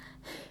that's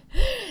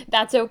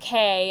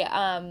okay.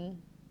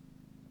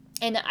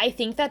 And I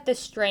think that the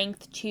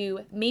strength to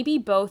maybe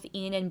both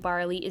Ian and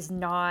Barley is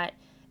not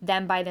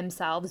them by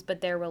themselves,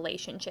 but their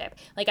relationship.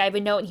 Like, I have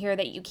a note here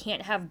that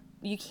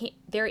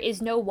there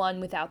is no one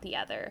without the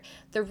other.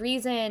 The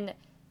reason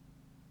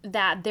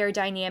that their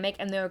dynamic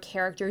and their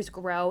characters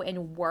grow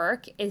and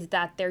work is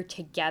that they're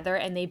together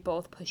and they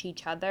both push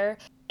each other.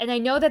 And I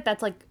know that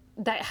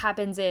that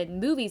happens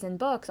in movies and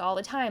books all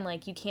the time.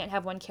 Like, you can't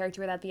have one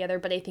character without the other,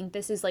 but I think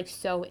this is, like,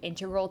 so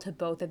integral to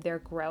both of their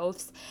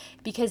growths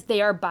because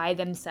they are by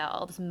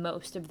themselves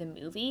most of the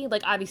movie.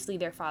 Like, obviously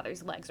their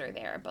father's legs are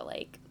there, but,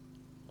 like,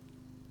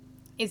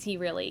 is he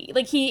really,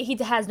 like, he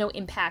has no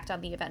impact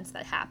on the events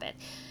that happen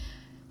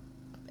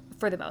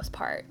for the most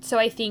part. So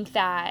I think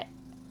that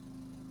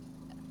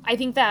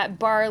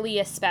Barley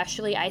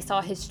especially, I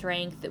saw his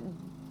strength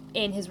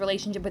in his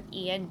relationship with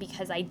Ian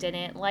because I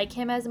didn't like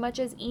him as much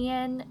as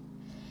Ian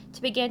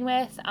to begin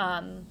with.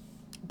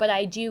 But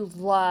I do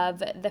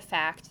love the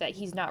fact that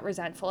he's not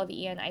resentful of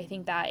Ian. I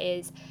think that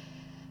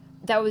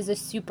was a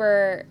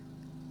super,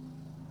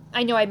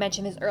 I know I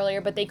mentioned this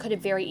earlier, but they could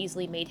have very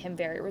easily made him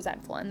very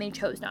resentful, and they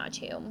chose not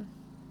to.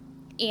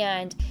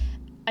 And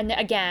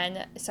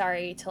again,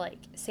 sorry to, like,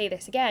 say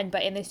this again,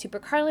 but in the Super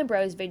Carlin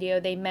Bros video,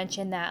 they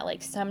mentioned that,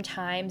 like,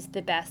 sometimes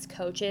the best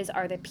coaches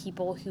are the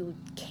people who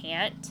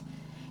can't.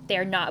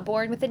 They're not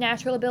born with the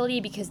natural ability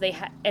because they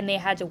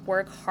had to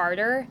work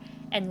harder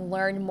and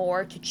learn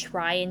more to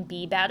try and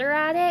be better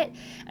at it.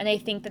 And I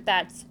think that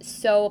that's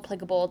so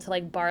applicable to,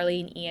 like,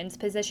 Barley and Ian's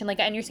position. Like,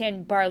 I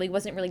understand Barley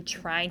wasn't really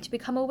trying to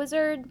become a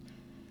wizard,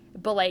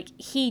 but, like,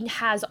 he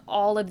has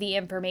all of the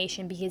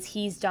information because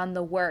he's done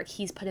the work.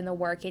 He's put in the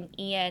work, and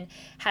Ian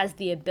has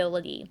the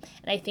ability.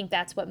 And I think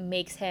that's what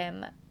makes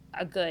him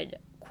a good,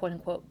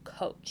 quote-unquote,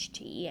 coach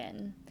to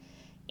Ian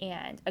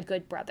and a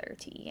good brother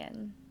to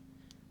Ian.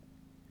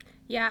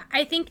 Yeah,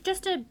 I think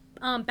just to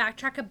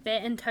backtrack a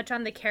bit and touch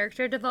on the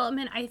character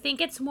development, I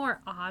think it's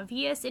more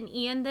obvious in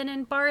Ian than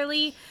in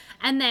Barley,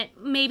 and that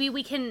maybe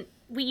we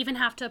even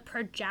have to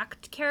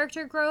project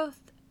character growth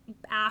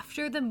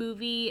after the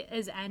movie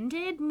is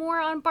ended more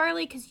on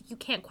Barley because you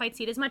can't quite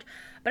see it as much.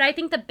 But I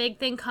think the big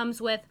thing comes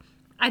with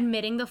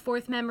admitting the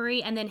fourth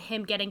memory and then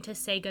him getting to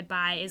say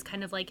goodbye is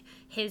kind of like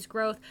his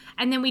growth.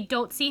 And then we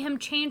don't see him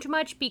change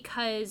much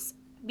because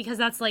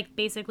that's like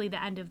basically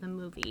the end of the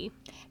movie.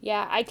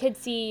 Yeah, I could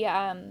see.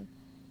 I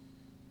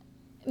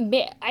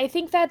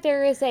think that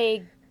there's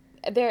a.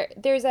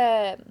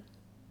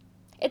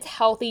 It's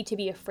healthy to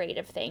be afraid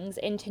of things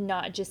and to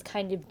not just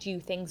kind of do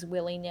things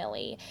willy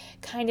nilly.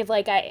 Kind of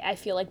like I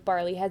feel like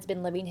Barley has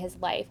been living his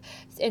life,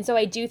 and so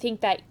I do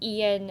think that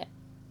Ian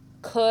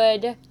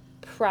could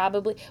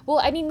probably. Well,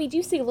 I mean, we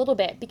do see a little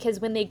bit because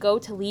when they go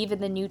to leave in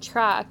the new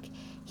truck,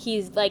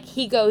 he's like,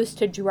 he goes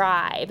to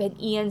drive and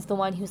Ian's the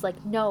one who's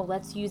like, no,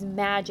 let's use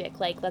magic,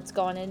 like let's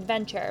go on an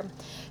adventure.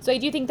 So I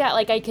do think that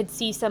like I could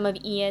see some of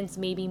Ian's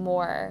maybe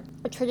more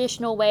a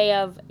traditional way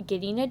of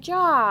getting a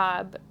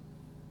job,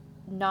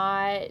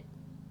 not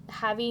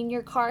having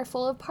your car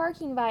full of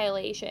parking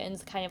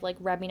violations kind of like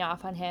rubbing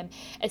off on him,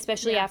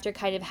 especially after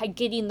kind of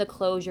getting the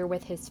closure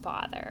with his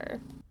father.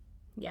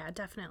 Yeah,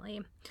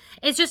 definitely.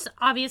 It's just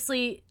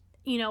obviously,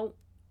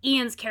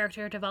 Ian's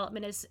character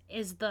development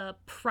is the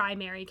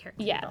primary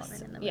character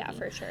development in the movie. Yeah,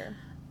 for sure.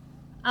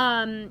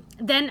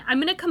 Then I'm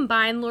gonna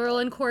combine Laurel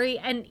and Corey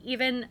and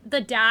even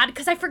the dad,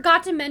 because I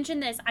forgot to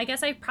mention this. I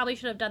guess I probably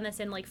should have done this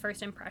in like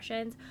first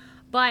impressions,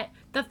 but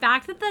the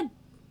fact that the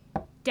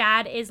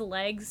dad is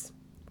legs,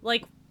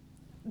 like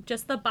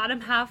just the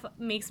bottom half,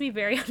 makes me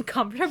very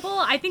uncomfortable.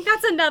 I think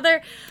that's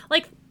another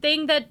like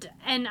thing that,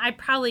 and I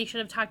probably should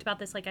have talked about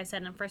this, like I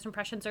said, in first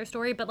impressions or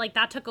story, but like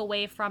that took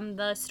away from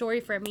the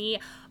story for me.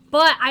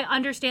 But I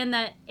understand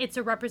that it's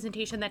a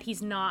representation that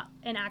he's not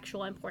an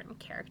actual important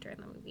character in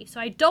the movie,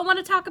 so I don't want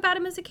to talk about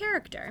him as a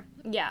character.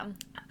 Yeah,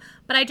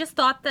 but I just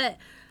thought that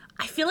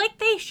I feel like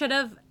they should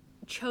have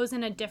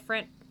chosen a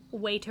different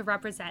way to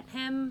represent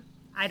him.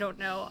 I don't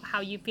know how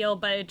you feel,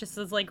 but it just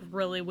was like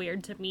really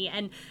weird to me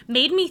and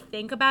made me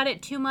think about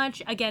it too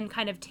much, again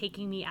kind of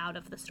taking me out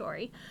of the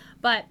story.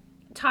 But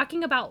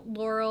talking about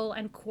Laurel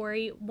and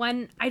Corey,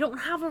 when I don't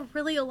have a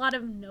lot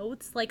of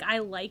notes, like I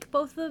like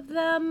both of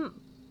them,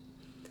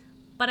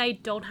 but I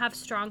don't have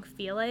strong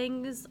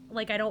feelings,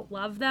 like I don't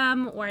love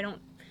them or I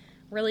don't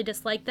really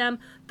dislike them.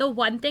 The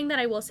one thing that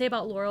I will say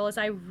about Laurel is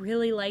I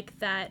really like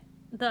that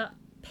the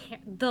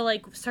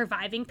like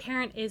surviving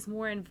parent is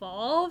more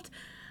involved.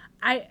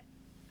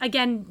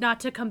 Again,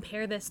 not to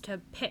compare this to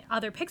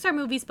other Pixar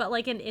movies, but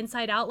like in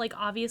Inside Out, like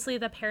obviously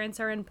the parents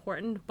are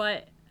important,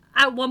 but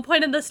at one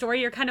point in the story,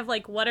 you're kind of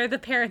like, what are the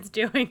parents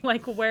doing?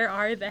 Like, where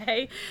are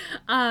they?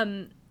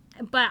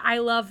 But I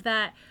love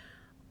that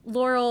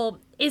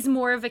Laurel is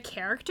more of a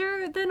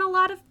character than a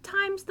lot of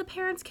times the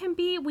parents can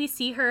be. We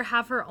see her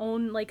have her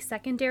own like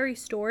secondary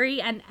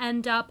story and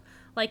end up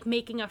like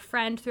making a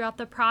friend throughout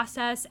the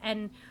process.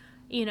 And,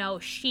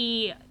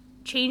 she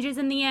changes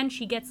in the end.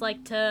 She gets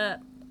like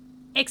to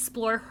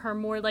explore her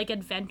more like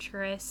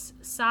adventurous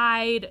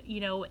side,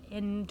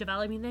 in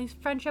developing this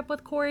friendship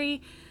with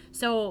Corey.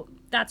 So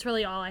that's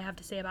really all I have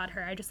to say about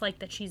her. I just like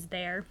that she's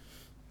there.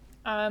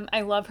 I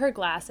love her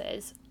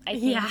glasses.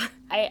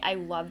 I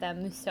love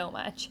them so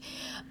much.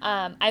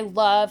 I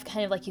love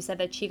kind of like you said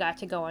that she got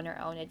to go on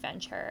her own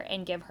adventure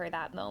and give her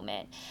that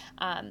moment.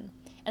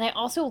 And I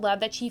also love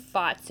that she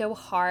fought so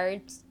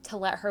hard to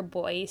let her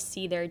boys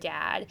see their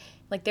dad.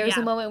 Like, there's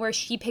a moment where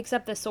she picks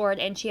up the sword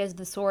and she has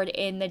the sword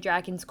in the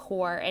dragon's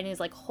core and is,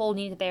 like,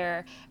 holding it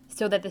there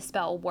so that the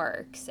spell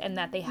works and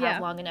that they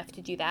have long enough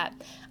to do that.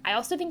 I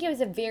also think it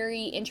was a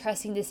very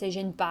interesting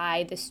decision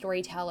by the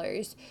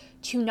storytellers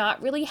to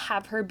not really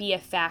have her be a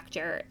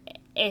factor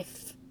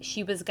if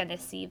she was going to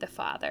see the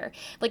father.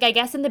 Like, I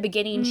guess in the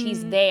beginning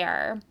she's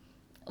there,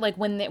 like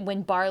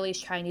when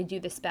Barley's trying to do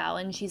the spell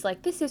and she's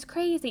like, this is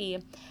crazy.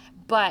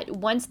 But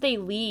once they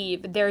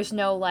leave, there's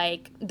no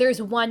like,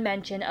 there's one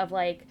mention of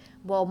like,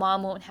 well,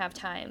 mom won't have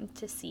time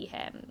to see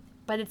him,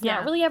 but it's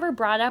not really ever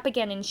brought up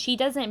again. And she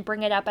doesn't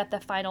bring it up at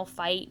the final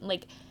fight.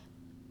 Like,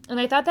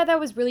 and I thought that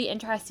was really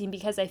interesting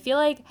because I feel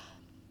like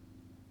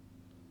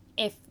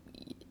if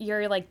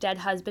your like dead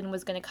husband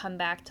was going to come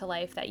back to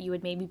life, that you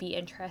would maybe be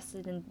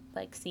interested in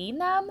like seeing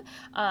them.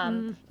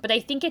 But I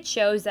think it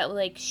shows that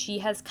like she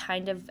has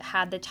kind of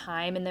had the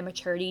time and the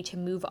maturity to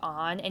move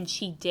on, and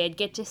she did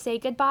get to say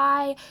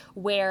goodbye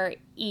where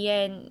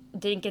Ian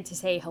didn't get to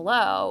say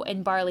hello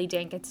and Barley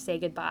didn't get to say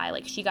goodbye.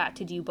 Like, she got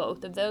to do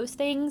both of those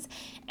things,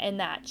 and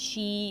that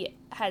she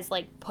has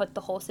like put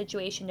the whole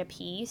situation to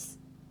peace,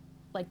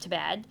 like to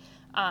bed,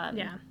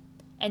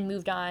 and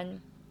moved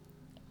on.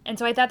 And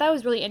so I thought that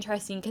was really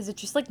interesting because it's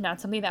just, like, not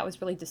something that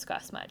was really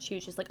discussed much. She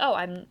was just like, oh,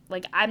 I'm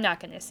not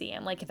going to see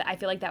him. Like, I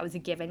feel like that was a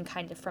given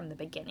kind of from the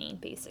beginning,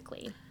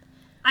 basically.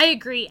 I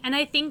agree. And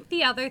I think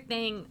the other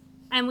thing,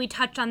 and we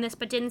touched on this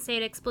but didn't say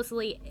it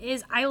explicitly,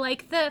 is I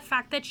like the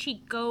fact that she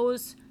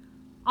goes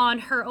on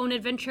her own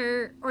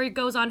adventure or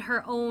goes on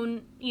her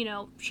own, you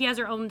know, she has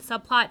her own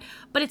subplot,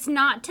 but it's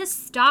not to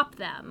stop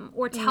them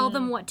or tell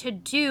them what to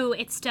do.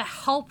 It's to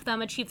help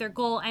them achieve their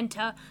goal and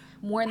to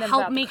warn them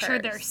help about make the sure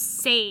curse. they're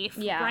safe,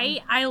 Yeah.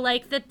 right? I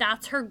like that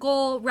that's her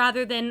goal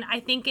rather than, I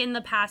think in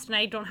the past, and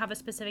I don't have a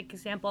specific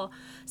example,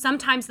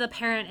 sometimes the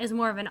parent is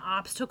more of an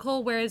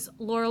obstacle, whereas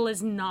Laurel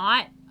is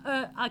not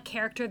a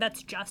character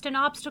that's just an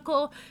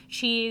obstacle.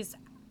 She's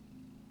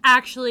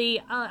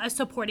actually a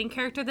supporting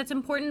character that's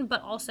important,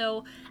 but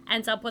also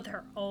ends up with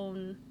her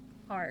own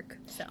arc.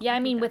 So Yeah, I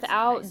mean, think that's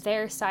without nice.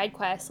 their side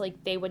quest,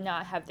 like, they would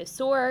not have the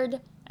sword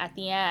at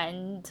the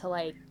end to,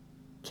 like,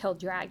 kill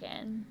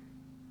Dragon.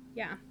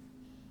 Yeah.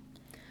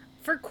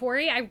 For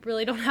Corey, I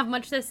really don't have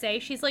much to say.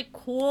 She's like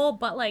cool,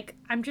 but like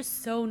I'm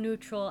just so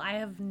neutral. I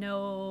have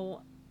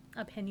no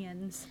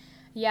opinions.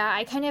 Yeah,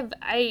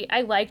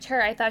 I liked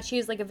her. I thought she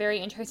was like a very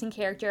interesting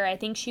character. I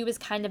think she was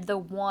kind of the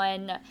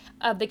one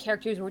of the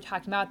characters we're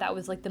talking about that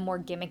was like the more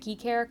gimmicky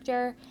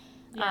character.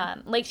 Yeah.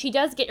 Like she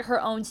does get her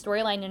own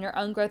storyline and her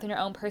own growth and her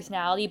own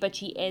personality, but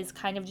she is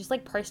kind of just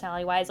like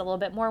personality wise a little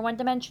bit more one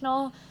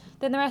dimensional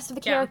than the rest of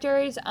the Yeah.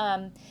 characters.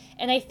 And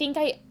I think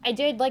I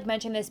did like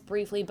mention this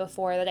briefly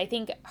before that I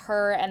think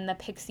her and the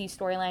Pixie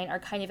storyline are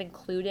kind of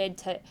included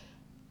to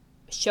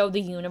show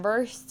the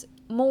universe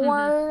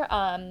more.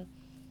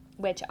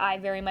 Which I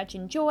very much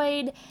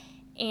enjoyed.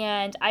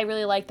 And I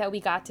really like that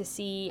we got to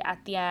see at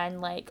the end,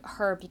 like,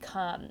 her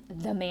become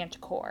the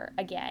Manticore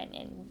again.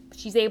 And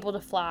she's able to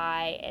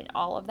fly and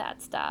all of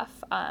that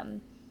stuff.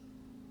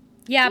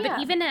 Yeah, Yeah. but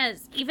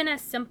even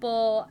as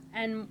simple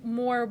and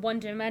more one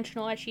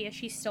dimensional as she is,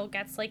 she still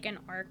gets like an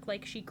arc,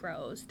 like she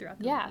grows throughout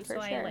the Yeah, movie. for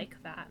So sure. I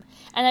like that.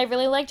 And I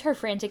really liked her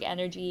frantic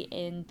energy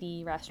in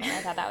the restaurant.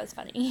 I thought that was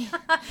funny.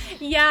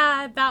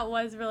 Yeah, that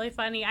was really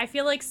funny. I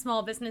feel like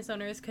small business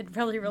owners could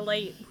really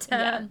relate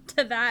to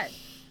that.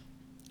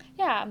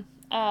 Yeah.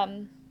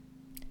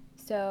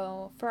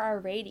 So for our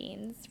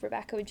ratings,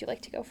 Rebecca, would you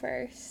like to go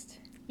first?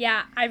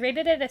 Yeah, I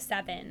rated it a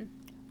 7.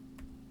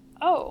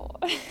 Oh.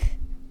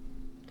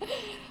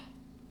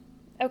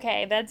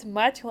 Okay, that's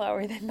much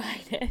lower than mine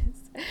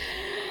is.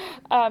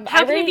 How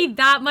can it be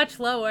that much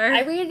lower?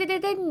 I rated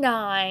it a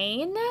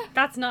 9.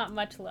 That's not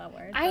much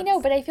lower. I know,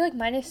 but I feel like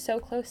mine is so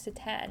close to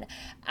 10.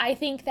 I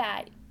think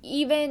that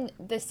even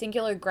the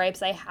singular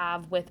gripes I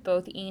have with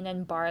both Ian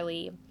and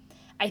Barley,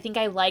 I think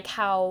I like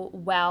how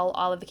well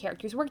all of the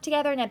characters work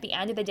together. And at the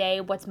end of the day,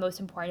 what's most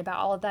important about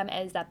all of them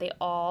is that they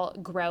all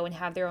grow and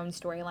have their own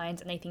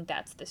storylines. And I think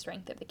that's the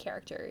strength of the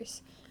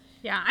characters.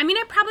 Yeah, I mean,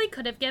 I probably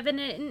could have given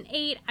it an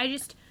 8.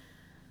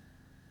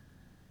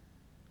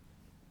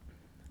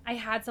 I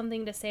had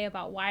something to say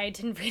about why I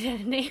didn't rate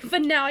it an 8,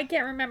 but now I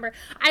can't remember.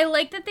 I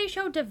like that they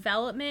show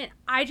development.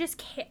 I just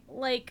can't,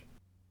 like,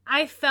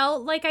 I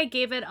felt like I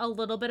gave it a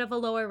little bit of a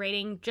lower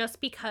rating just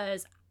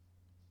because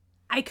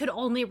I could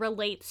only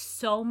relate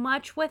so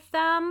much with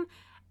them,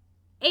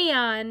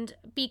 and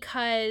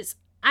because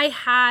I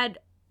had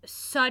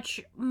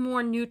such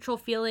more neutral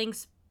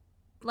feelings,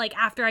 like,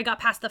 after I got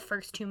past the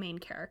first two main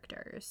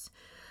characters.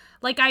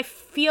 Like, I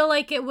feel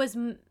like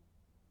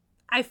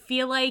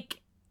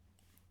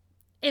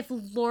if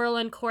Laurel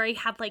and Corey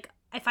had, like,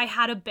 if I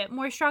had a bit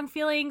more strong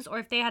feelings or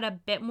if they had a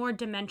bit more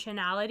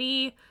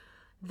dimensionality,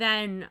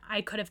 then I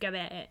could have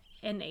given it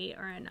an 8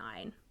 or a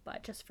 9.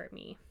 But just for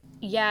me.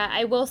 Yeah,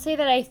 I will say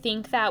that I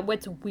think that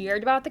what's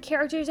weird about the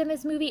characters in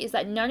this movie is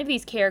that none of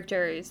these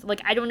characters,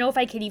 like, I don't know if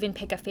I could even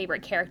pick a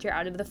favorite character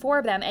out of the four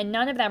of them, and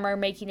none of them are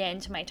making it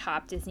into my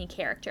top Disney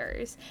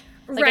characters.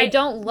 Like, I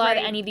don't love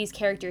any of these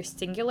characters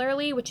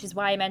singularly, which is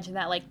why I mentioned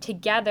that, like,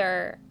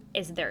 together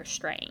is their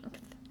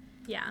strength.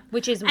 Yeah.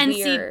 Which is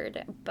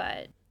weird,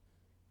 but...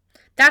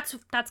 That's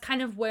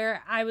kind of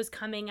where I was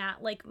coming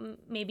at, like,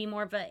 maybe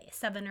more of a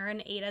 7 or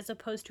an 8 as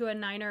opposed to a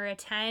 9 or a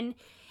 10,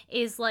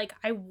 is, like,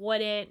 I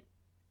wouldn't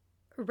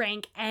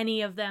rank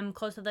any of them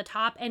close to the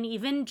top, and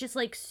even just,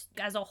 like,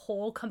 as a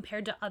whole,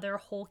 compared to other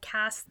whole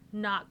casts,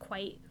 not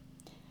quite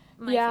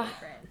my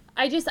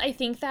favorite. I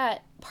think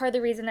that part of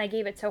the reason I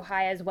gave it so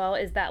high as well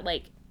is that,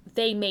 like,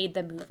 they made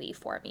the movie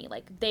for me.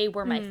 Like, they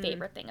were my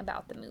favorite thing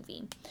about the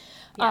movie.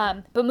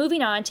 Yeah. But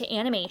moving on to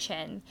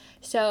animation.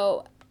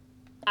 So,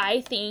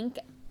 I think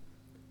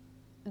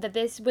that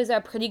this was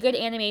a pretty good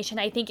animation.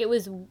 I think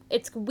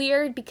it's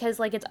weird because,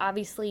 like, it's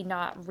obviously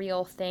not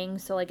real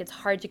things, so, like, it's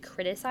hard to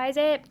criticize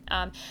it.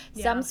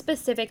 Some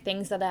specific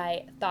things that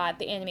I thought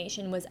the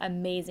animation was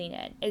amazing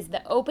in is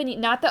the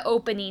opening, not the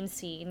opening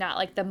scene, not,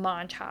 like, the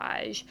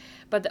montage,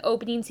 but the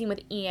opening scene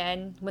with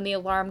Ian when the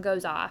alarm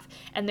goes off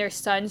and there's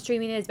sun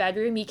streaming in his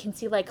bedroom. You can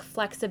see, like,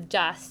 flecks of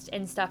dust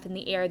and stuff in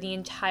the air the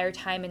entire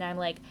time, and I'm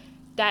like,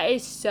 that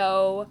is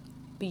so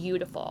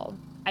beautiful.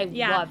 I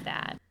love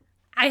that.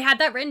 I had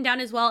that written down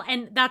as well,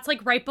 and that's,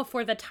 like, right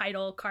before the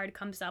title card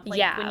comes up.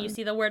 Like, when you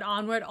see the word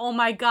Onward, oh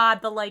my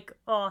god,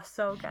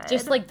 so good.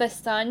 Just, like, the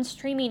sun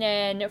streaming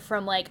in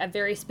from, like, a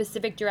very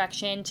specific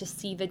direction to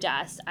see the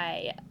dust.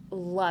 I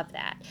love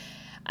that.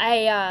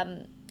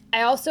 I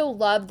also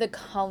love the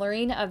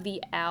coloring of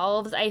the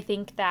elves. I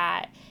think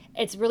that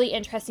it's really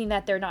interesting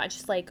that they're not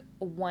just, like,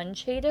 one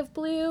shade of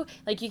blue.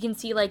 Like, you can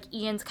see, like,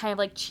 Ian's kind of,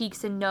 like,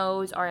 cheeks and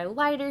nose are a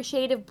lighter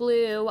shade of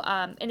blue,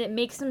 and it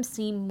makes him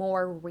seem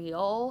more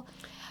real.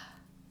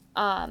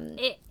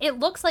 It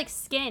looks like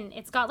skin.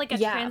 It's got, like, a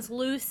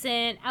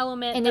translucent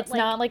element. And it's, like,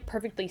 not, like,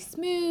 perfectly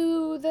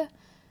smooth.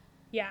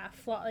 Yeah,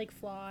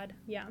 flawed.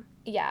 Yeah.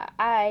 Yeah,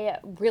 I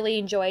really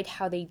enjoyed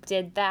how they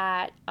did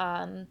that.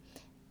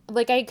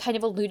 Like I kind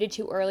of alluded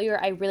to earlier,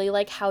 I really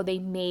like how they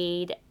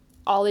made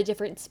all the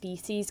different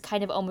species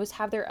kind of almost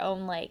have their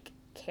own, like,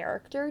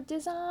 character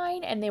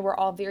design, and they were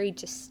all very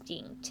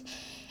distinct.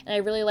 And I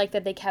really like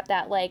that they kept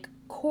that, like,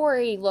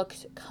 Corey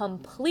looked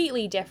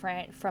completely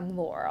different from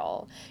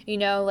Laurel. You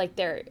know, like,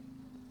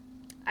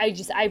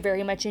 I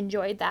very much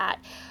enjoyed that.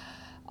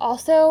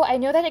 Also, I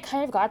know that it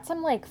kind of got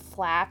some, like,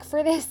 flack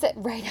for this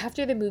right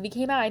after the movie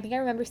came out. I think I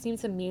remember seeing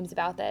some memes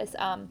about this.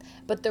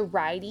 But the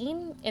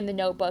writing in the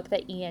notebook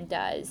that Ian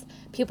does,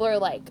 people are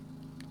like,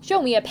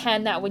 show me a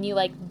pen that when you,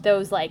 like,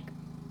 those, like,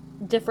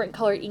 different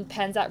colored ink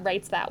pens that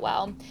writes that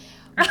well.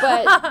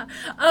 But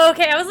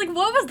okay, I was like,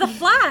 what was the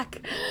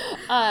flack?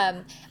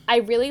 I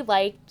really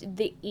liked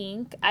the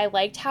ink. I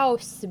liked how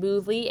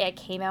smoothly it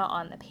came out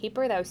on the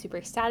paper. That was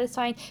super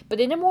satisfying. But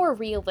in a more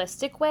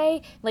realistic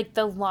way, like,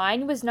 the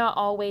line was not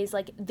always,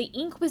 like, the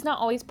ink was not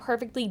always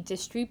perfectly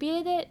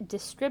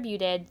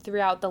distributed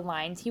throughout the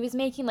lines he was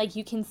making. Like,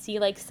 you can see,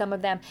 like, some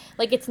of them,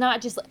 like, it's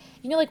not just,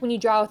 you know, like, when you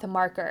draw with a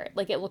marker,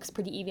 like, it looks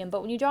pretty even.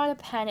 But when you draw with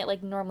a pen, it,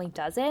 like, normally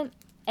doesn't.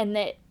 And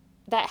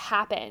that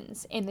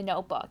happens in the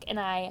notebook. And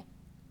I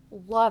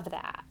love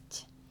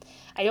that.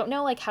 I don't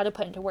know, like, how to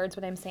put into words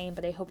what I'm saying,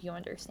 but I hope you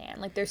understand.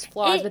 Like, there's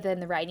flaws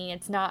within the writing.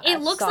 It's not It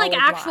looks like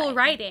actual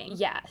writing.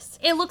 Yes.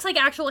 It looks like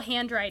actual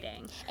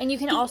handwriting. And you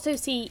can also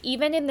see,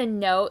 even in the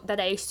note that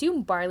I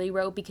assume Barley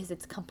wrote, because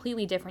it's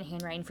completely different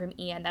handwriting from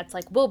Ian, that's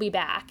like, we'll be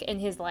back, in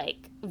his,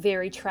 like,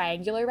 very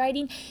triangular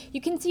writing,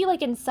 you can see,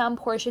 like, in some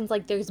portions,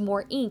 like, there's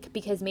more ink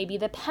because maybe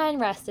the pen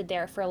rested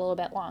there for a little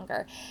bit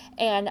longer.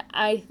 And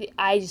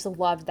I just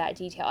loved that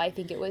detail. I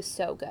think it was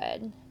so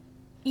good.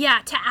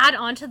 Yeah, to add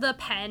on to the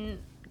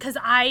pen, because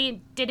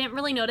I didn't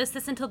really notice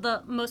this until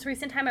the most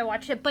recent time I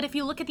watched it, but if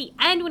you look at the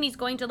end when he's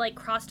going to, like,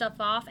 cross stuff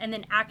off and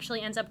then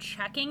actually ends up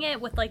checking it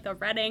with, like, the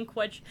red ink,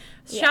 which,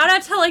 shout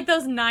out to, like,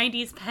 those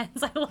 90s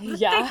pens. I love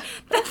that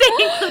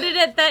they included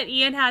it, that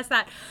Ian has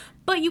that.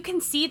 But you can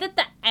see that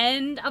the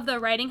end of the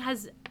writing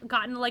has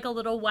gotten, like, a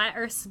little wet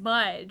or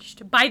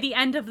smudged by the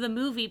end of the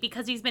movie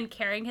because he's been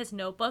carrying his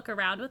notebook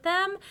around with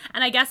him.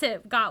 And I guess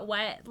it got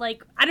wet.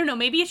 Like, I don't know,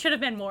 maybe it should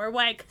have been more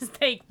wet because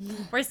they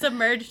were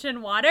submerged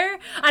in water.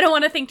 I don't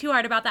want to think too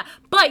hard about that.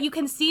 But you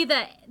can see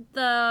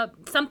that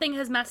something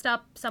has messed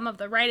up some of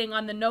the writing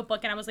on the notebook.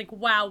 And I was like,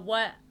 wow,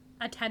 what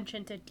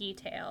attention to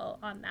detail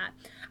on that.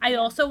 I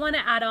also want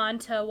to add on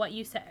to what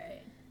you said.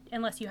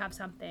 Unless you have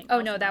something.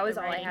 Oh, no, that was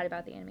all I had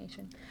about the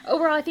animation.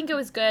 Overall, I think it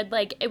was good.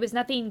 Like, it was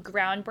nothing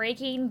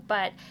groundbreaking,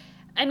 but,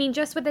 I mean,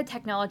 just with the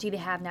technology they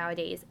have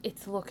nowadays,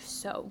 it looks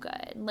so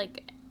good.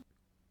 Like,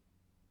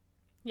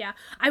 yeah.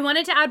 I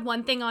wanted to add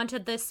one thing onto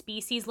the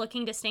species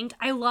looking distinct.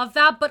 I love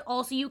that, but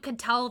also you could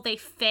tell they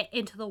fit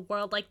into the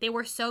world. Like, they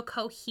were so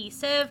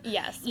cohesive.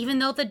 Yes. Even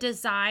though the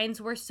designs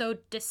were so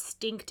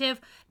distinctive,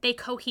 they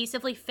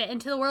cohesively fit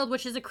into the world,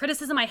 which is a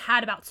criticism I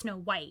had about Snow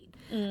White.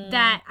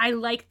 That I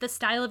liked the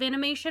style of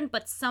animation,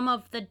 but some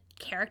of the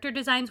character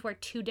designs were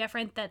too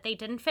different that they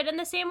didn't fit in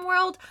the same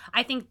world.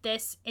 I think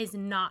this is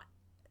not.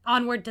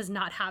 Onward does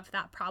not have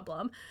that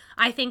problem.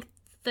 I think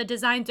the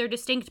designs are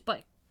distinct,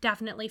 but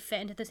definitely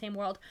fit into the same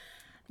world.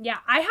 Yeah,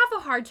 I have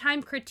a hard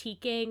time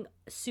critiquing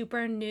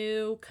super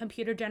new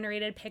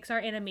computer-generated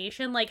Pixar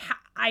animation. Like,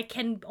 I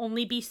can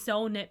only be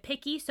so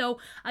nitpicky. So,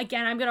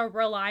 again, I'm going to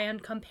rely on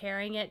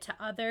comparing it to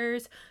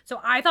others. So,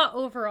 I thought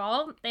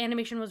overall the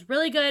animation was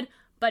really good,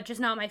 but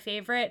just not my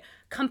favorite.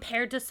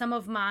 Compared to some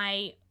of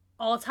my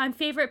all-time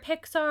favorite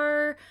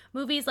Pixar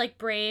movies like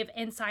Brave,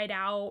 Inside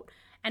Out,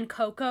 and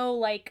Coco,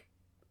 like,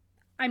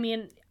 I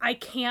mean, I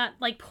can't,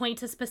 like, point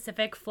to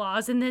specific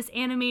flaws in this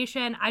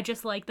animation. I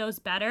just like those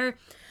better.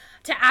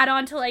 To add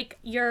on to, like,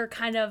 your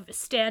kind of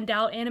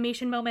standout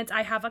animation moments,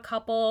 I have a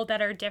couple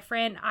that are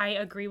different. I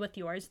agree with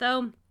yours,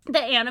 though.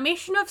 The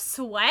animation of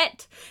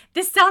Sweat,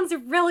 this sounds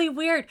really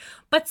weird,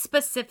 but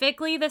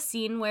specifically the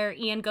scene where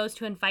Ian goes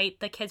to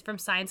invite the kids from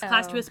science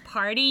class to his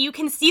party, you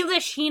can see the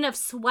sheen of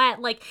sweat.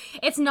 Like,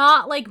 it's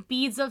not like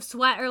beads of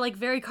sweat or, like,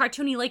 very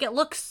cartoony. Like, it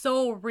looks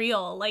so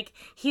real. Like,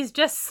 he's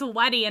just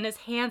sweaty and his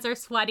hands are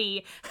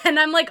sweaty. And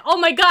I'm like, oh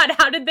my god,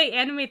 how did they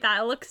animate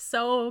that? It looks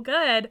so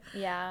good.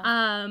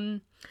 Yeah.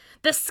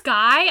 The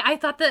sky, I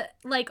thought that,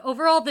 like,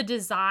 overall the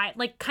design,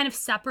 like, kind of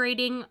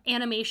separating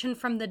animation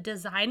from the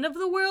design of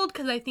the world,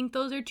 because I think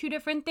those are two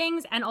different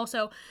things. And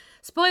also,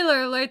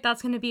 spoiler alert,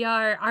 that's going to be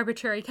our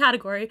arbitrary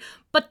category.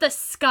 But the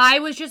sky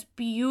was just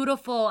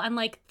beautiful. And,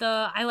 like,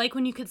 I like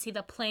when you could see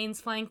the planes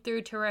flying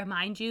through to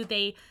remind you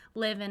they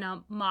live in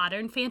a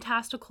modern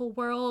fantastical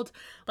world.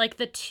 Like,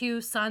 the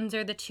two suns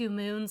or the two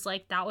moons,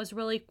 like, that was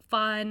really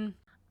fun.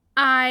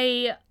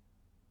 I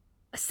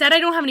said I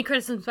don't have any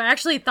criticisms, but I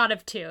actually thought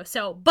of two.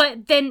 So,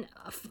 but then,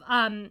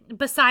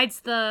 besides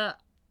the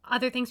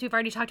other things we've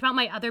already talked about,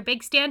 my other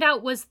big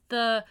standout was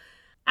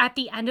at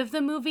the end of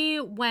the movie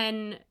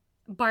when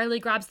Barley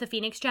grabs the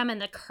Phoenix Gem and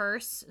the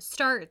curse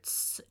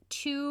starts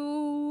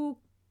to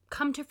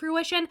come to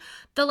fruition,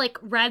 the like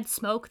red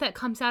smoke that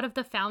comes out of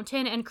the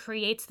fountain and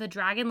creates the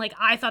dragon. Like,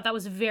 I thought that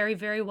was very,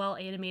 very well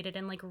animated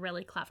and like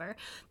really clever.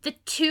 The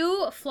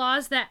two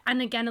flaws that,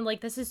 and again,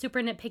 like this is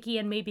super nitpicky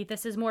and maybe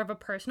this is more of a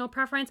personal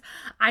preference,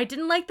 I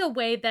didn't like the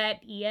way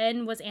that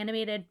Ian was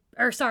animated,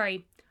 or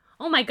sorry,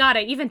 oh my god,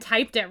 I even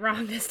typed it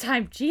wrong this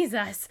time.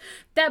 Jesus.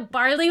 That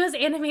Barley was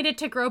animated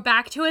to grow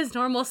back to his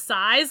normal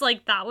size.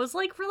 Like, that was,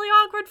 like, really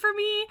awkward for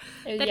me.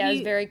 Yeah, it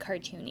was very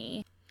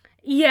cartoony.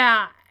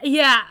 Yeah,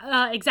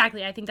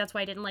 exactly. I think that's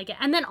why I didn't like it.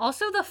 And then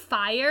also the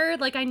fire.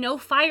 Like, I know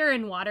fire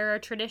and water are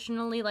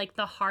traditionally, like,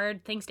 the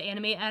hard things to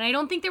animate. And I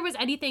don't think there was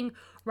anything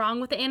wrong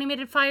with the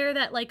animated fire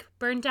that, like,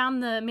 burned down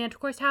the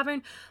Manticore's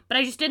Tavern. But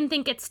I just didn't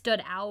think it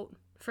stood out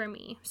for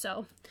me.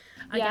 So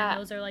again,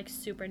 those are like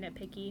super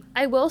nitpicky.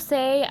 I will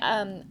say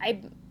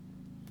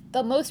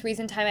the most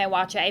recent time I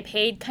watched it, I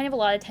paid kind of a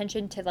lot of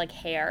attention to like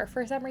hair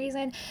for some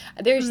reason.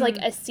 There's like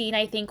a scene,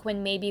 I think,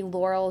 when maybe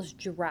Laurel's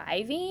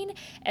driving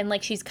and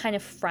like she's kind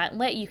of front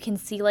lit, you can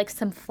see like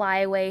some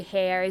flyaway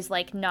hairs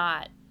like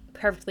not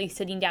perfectly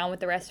sitting down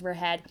with the rest of her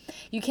head.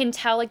 You can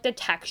tell like the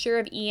texture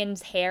of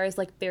Ian's hair is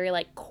like very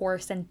like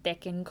coarse and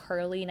thick and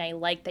curly, and I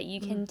like that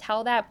you can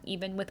tell that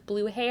even with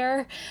blue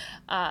hair.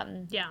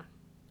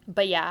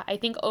 But yeah, I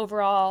think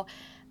overall,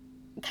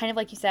 kind of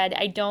like you said,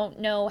 I don't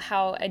know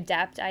how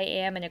adept I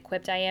am and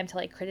equipped I am to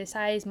like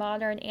criticize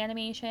modern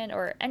animation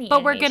or any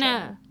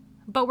animation.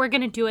 But we're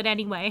gonna do it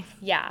anyway.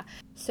 Yeah.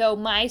 So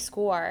my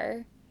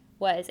score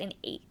was an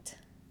 8.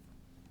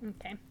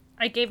 Okay.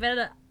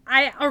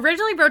 I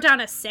originally wrote down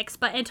a 6,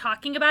 but in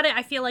talking about it,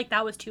 I feel like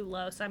that was too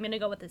low, so I'm gonna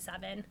go with a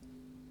 7.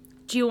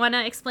 Do you want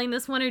to explain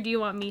this one, or do you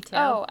want me to?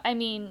 Oh, I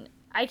mean,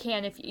 I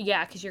can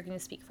because you're going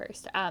to speak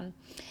first.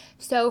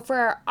 So for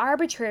our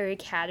arbitrary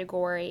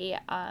category,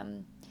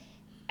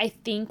 I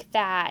think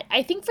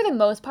for the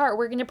most part,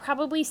 we're going to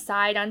probably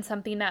side on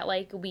something that,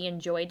 like, we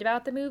enjoyed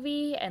about the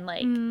movie and,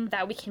 like,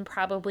 that we can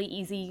probably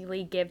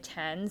easily give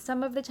 10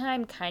 some of the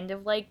time, kind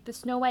of like the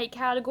Snow White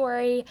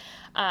category.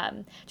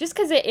 Just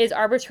because it is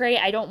arbitrary,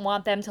 I don't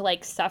want them to,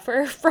 like,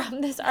 suffer from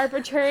this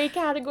arbitrary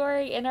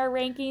category in our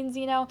rankings,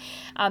 you know?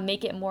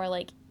 Make it more,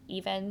 like,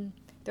 even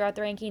throughout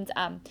the rankings.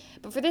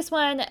 But for this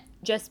one,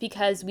 just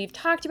because we've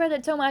talked about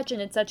it so much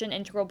and it's such an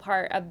integral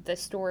part of the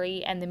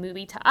story and the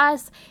movie to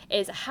us,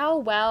 is how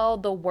well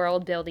the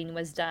world building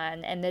was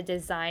done and the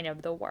design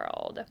of the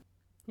world.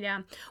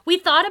 Yeah. We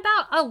thought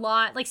about a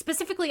lot, like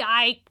specifically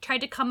I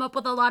tried to come up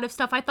with a lot of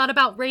stuff. I thought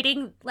about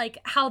rating like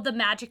how the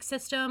magic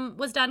system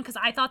was done, because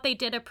I thought they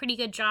did a pretty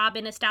good job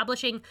in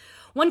establishing.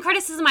 One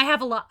criticism I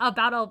have a lot of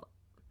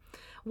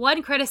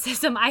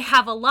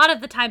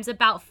the times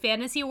about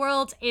fantasy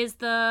worlds is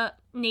the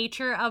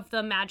nature of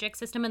the magic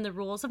system and the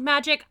rules of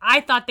magic. I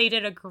thought they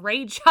did a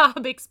great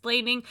job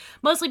explaining,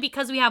 mostly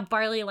because we have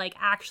Barley like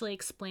actually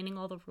explaining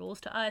all the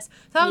rules to us.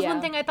 So that was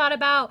one thing I thought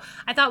about.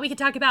 I thought we could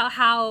talk about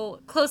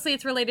how closely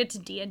it's related to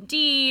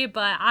D&D,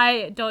 but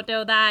I don't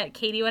know that.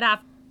 Katie would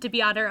have to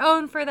be on her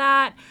own for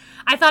that.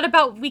 I thought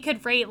about we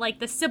could rate like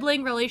the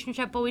sibling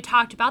relationship, but we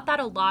talked about that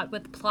a lot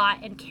with plot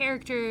and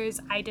characters.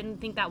 I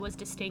didn't think that was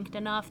distinct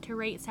enough to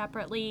rate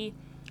separately.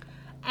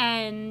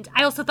 And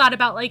I also thought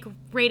about like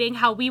rating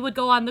how we would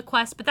go on the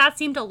quest, but that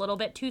seemed a little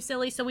bit too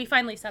silly, so we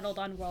finally settled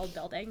on world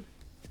building.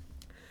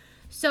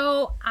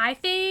 So I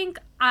think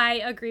I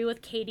agree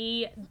with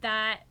Katie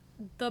that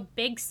the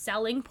big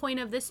selling point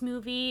of this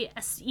movie,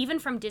 even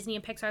from Disney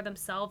and Pixar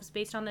themselves,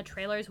 based on the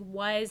trailers,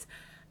 was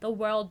the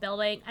world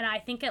building, and I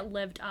think it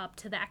lived up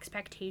to the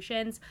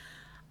expectations.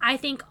 I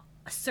think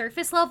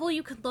surface level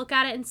you could look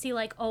at it and see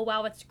like, oh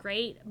wow, it's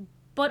great,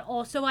 but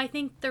also I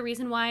think the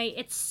reason why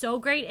it's so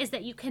great is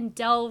that you can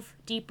delve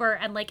deeper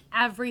and like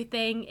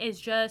everything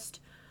is just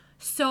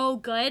so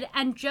good.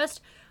 And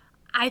just,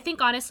 I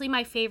think honestly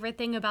my favorite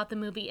thing about the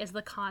movie is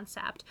the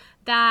concept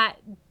that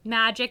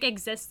magic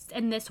exists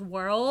in this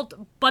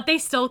world, but they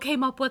still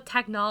came up with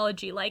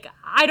technology. Like,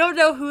 I don't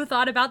know who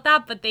thought about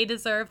that, but they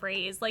deserve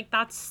praise. Like,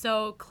 that's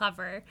so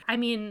clever. I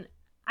mean,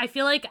 I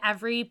feel like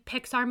every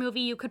Pixar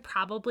movie you could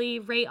probably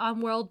rate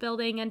on world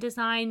building and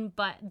design,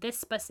 but this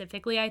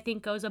specifically I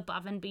think goes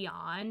above and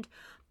beyond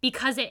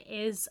because it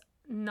is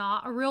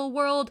not a real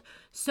world.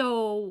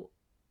 So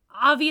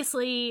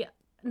obviously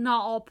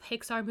not all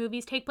Pixar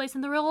movies take place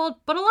in the real world,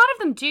 but a lot of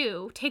them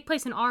do take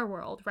place in our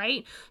world,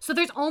 right? So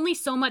there's only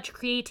so much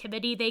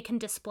creativity they can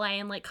display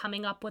and like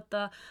coming up with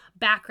the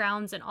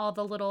backgrounds and all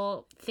the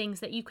little things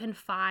that you can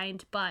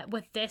find. But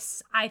with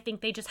this, I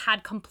think they just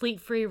had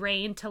complete free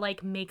reign to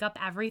like make up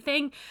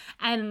everything,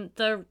 and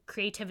the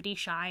creativity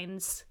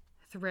shines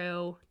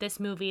through this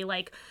movie.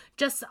 Like,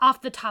 just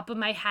off the top of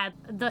my head,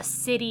 the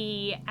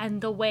city and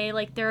the way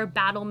like there are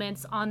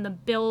battlements on the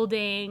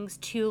buildings,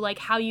 to like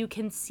how you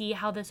can see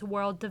how this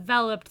world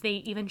developed, they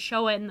even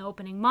show it in the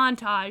opening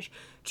montage,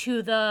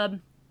 to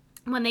the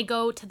when they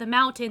go to the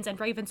mountains and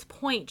Raven's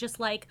Point, just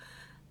like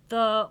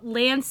the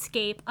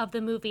landscape of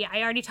the movie.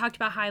 I already talked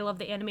about how I love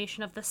the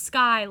animation of the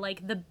sky,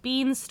 like the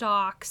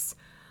beanstalks,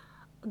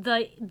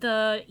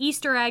 the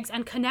Easter eggs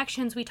and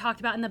connections we talked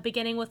about in the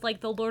beginning with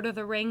like the Lord of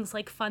the Rings,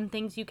 like fun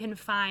things you can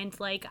find.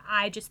 Like,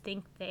 I just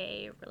think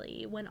they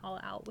really went all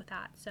out with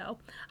that. So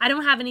I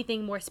don't have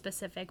anything more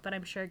specific, but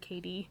I'm sure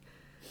Katie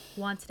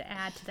wants to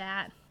add to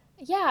that.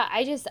 Yeah,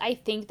 I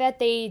think that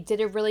they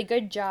did a really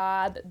good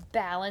job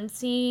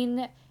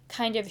balancing,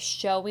 kind of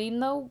showing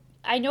the.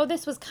 I know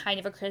this was kind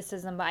of a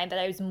criticism of mine that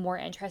I was more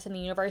interested in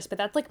the universe, but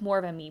that's like more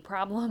of a me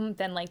problem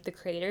than like the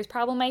creator's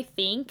problem, I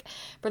think,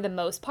 for the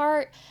most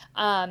part.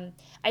 I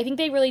think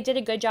they really did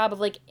a good job of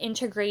like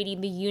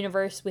integrating the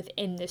universe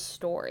within the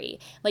story.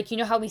 Like, you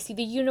know how we see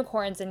the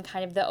unicorns in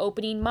kind of the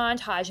opening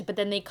montage, but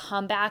then they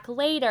come back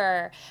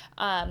later.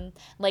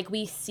 Like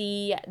we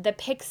see the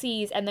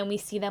pixies and then we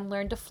see them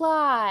learn to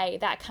fly,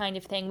 that kind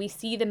of thing. We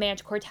see the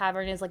Manticore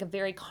Tavern as like a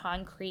very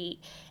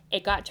concrete,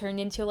 it got turned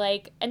into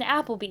like an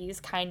Applebee's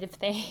kind of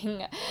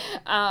thing.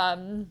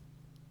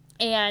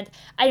 And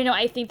I don't know,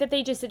 I think that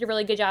they just did a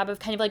really good job of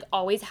kind of like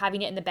always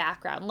having it in the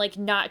background, like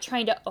not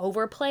trying to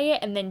overplay it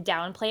and then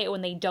downplay it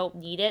when they don't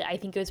need it. I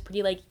think it was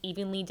pretty like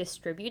evenly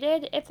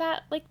distributed, if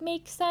that like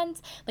makes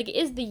sense. Like, it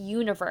is the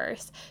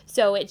universe,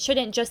 so it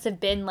shouldn't just have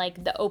been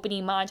like the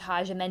opening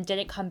montage and then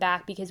didn't come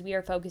back because we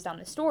are focused on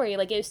the story.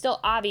 Like, it was still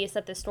obvious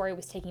that the story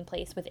was taking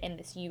place within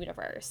this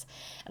universe.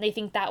 And I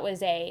think that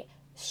was a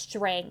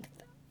strength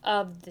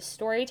of the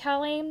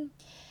storytelling.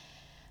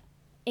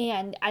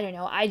 And I don't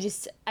know, I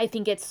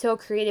think it's so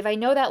creative. I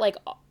know that like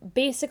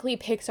basically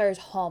Pixar's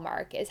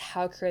hallmark is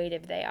how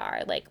creative they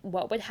are. Like,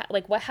 what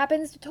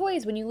happens to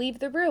toys when you leave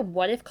the room?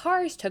 What if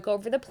cars took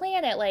over the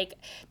planet? Like,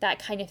 that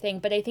kind of thing.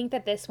 But I think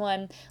that this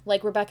one,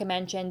 like Rebecca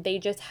mentioned, they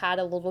just had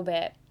a little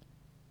bit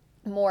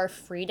more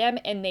freedom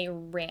and they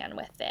ran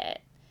with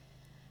it.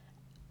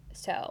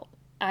 So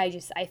I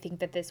think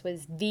that this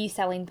was the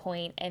selling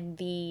point and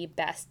the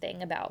best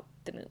thing about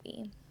the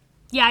movie.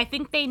 Yeah, I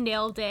think they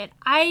nailed it.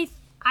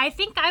 I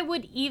think I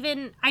would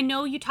even, I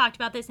know you talked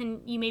about this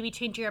and you maybe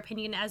changed your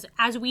opinion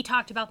as we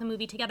talked about the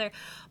movie together,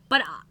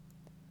 but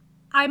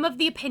I'm of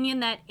the opinion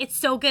that it's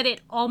so good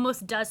it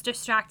almost does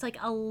distract like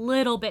a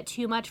little bit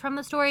too much from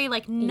the story,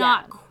 like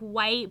not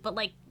quite, but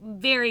like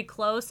very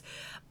close.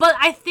 But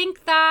I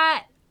think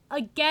that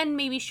again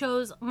maybe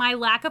shows my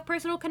lack of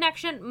personal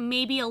connection,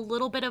 maybe a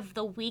little bit of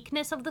the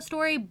weakness of the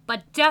story,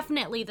 but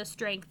definitely the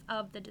strength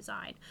of the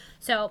design.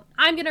 So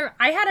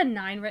I had a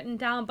 9 written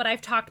down, but I've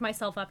talked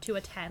myself up to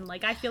a 10.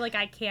 Like, I feel like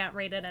I can't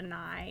rate it a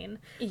 9.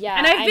 Yeah.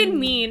 And I've been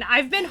mean.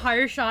 I've been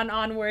harsh on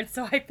Onward,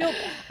 so I feel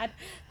bad.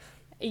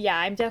 Yeah,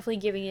 I'm definitely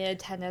giving it a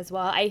 10 as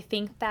well. I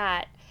think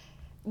that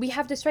we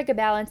have to strike a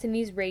balance in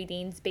these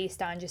ratings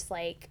based on just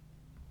like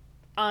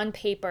on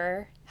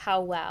paper how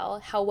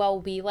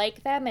well we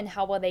like them and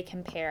how well they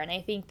compare. And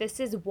I think this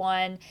is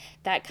one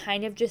that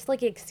kind of just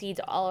like exceeds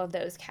all of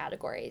those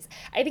categories.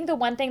 I think the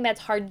one thing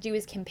that's hard to do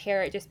is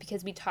compare it, just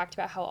because we talked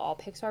about how all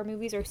Pixar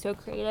movies are so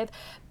creative,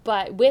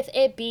 but with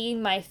it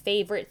being my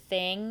favorite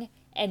thing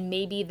and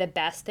maybe the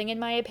best thing in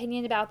my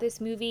opinion about this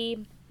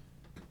movie,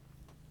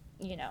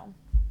 you know,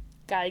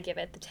 gotta give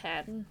it the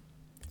 10.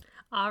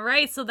 All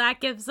right, so that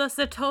gives us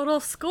a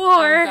total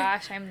score. Oh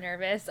gosh, I'm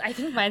nervous. I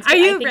think mine's. Are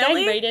you I think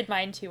really? I rated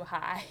mine too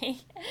high.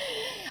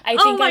 I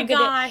think oh my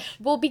gosh.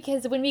 Well,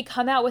 because when we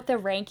come out with the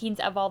rankings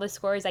of all the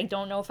scores, I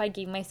don't know if I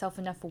gave myself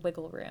enough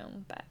wiggle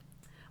room. But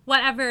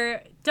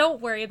whatever. Don't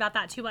worry about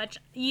that too much.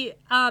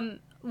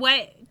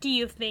 What do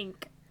you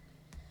think?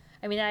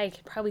 I mean, I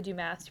could probably do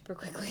math super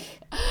quickly.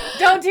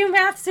 Don't do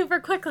math super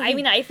quickly. I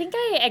mean, I think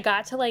I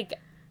got to like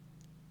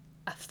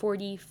a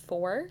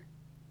 44.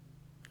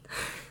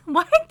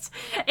 What?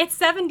 It's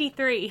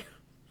 73.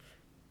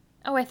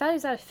 Oh, I thought it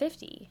was out of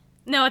 50.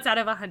 No, it's out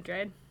of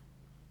 100.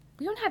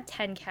 We don't have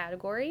 10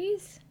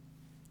 categories.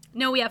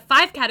 No, we have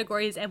 5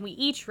 categories, and we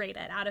each rate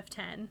it out of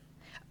 10.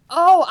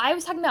 Oh, I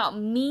was talking about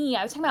me.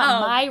 I was talking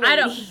about my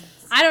rating.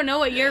 I don't know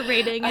what your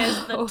rating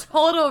is. The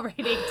total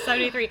rating is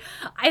 73.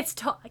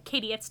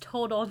 Katie, it's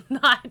total,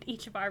 not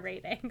each of our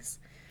ratings.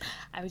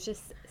 I was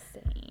just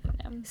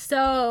saying.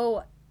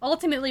 So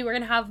ultimately, we're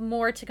going to have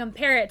more to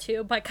compare it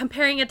to, but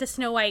comparing it to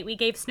Snow White, we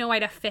gave Snow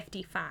White a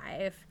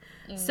 55.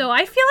 So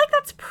I feel like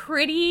that's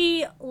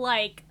pretty,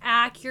 like,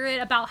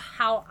 accurate about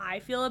how I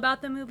feel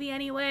about the movie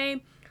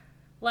anyway.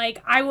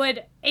 Like, I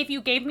would, if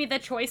you gave me the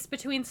choice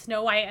between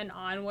Snow White and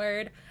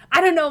Onward,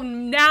 I don't know,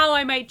 now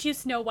I might choose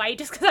Snow White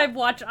just because I've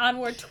watched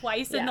Onward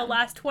twice in the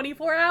last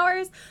 24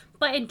 hours.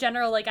 But in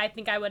general, like, I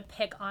think I would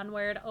pick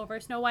Onward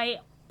over Snow White,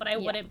 but I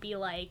wouldn't be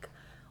like,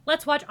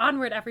 let's watch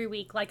Onward every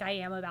week like I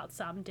am about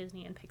some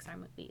Disney and Pixar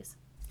movies.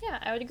 Yeah,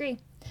 I would agree.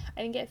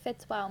 I think it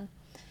fits well.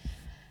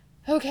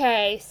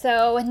 Okay,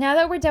 so now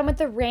that we're done with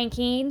the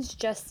rankings,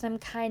 just some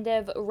kind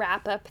of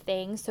wrap-up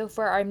things. So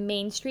for our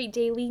Main Street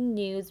Daily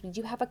News, we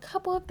do have a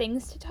couple of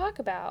things to talk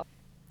about.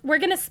 We're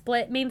going to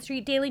split Main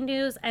Street Daily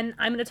News, and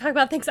I'm going to talk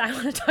about things I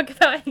want to talk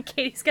about, and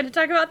Katie's going to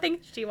talk about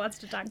things she wants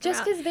to talk about.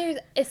 Just because there's,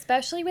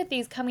 especially with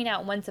these coming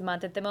out once a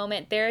month at the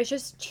moment, there is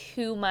just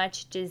too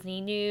much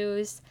Disney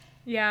news.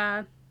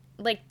 Yeah.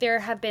 like there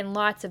have been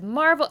lots of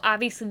Marvel.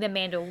 Obviously, the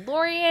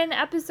Mandalorian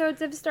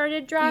episodes have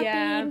started dropping.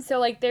 Yeah. So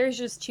like there's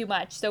just too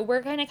much. So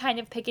we're gonna kind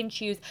of pick and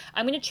choose.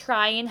 I'm gonna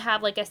try and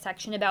have like a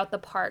section about the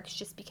parks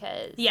just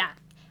because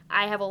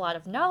I have a lot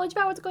of knowledge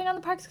about what's going on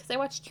in the parks because I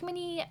watch too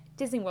many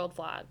Disney World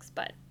vlogs.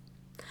 But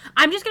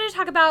I'm just gonna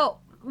talk about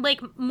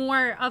like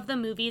more of the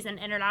movies and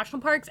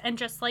international parks and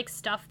just like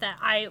stuff that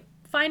I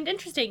find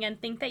interesting and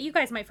think that you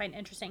guys might find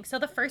interesting. So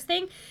the first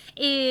thing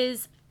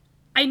is,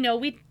 I know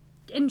we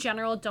in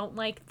general don't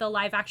like the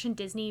live action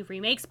Disney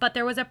remakes, but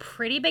there was a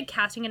pretty big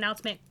casting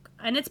announcement,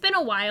 and it's been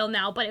a while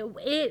now, but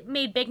it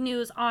made big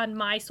news on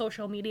my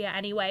social media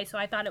anyway, so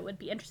I thought it would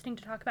be interesting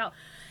to talk about,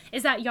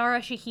 is that Yara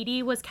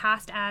Shahidi was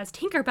cast as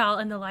Tinkerbell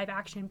in the live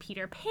action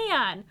Peter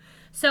Pan.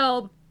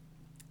 So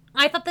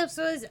I thought this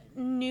was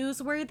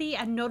newsworthy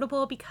and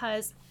notable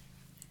because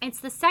it's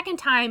the second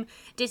time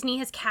Disney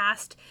has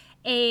cast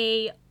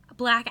a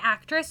Black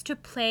actress to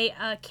play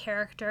a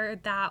character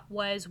that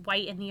was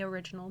white in the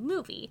original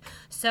movie.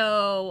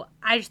 So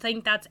I just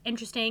think that's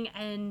interesting,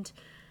 and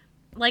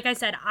like I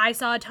said, I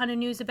saw a ton of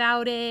news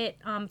about it.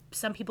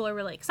 Some people are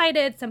really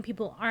excited, some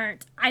people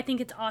aren't. I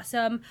think it's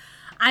awesome.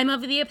 I'm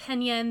of the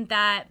opinion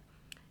that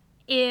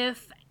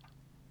if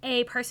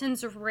a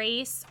person's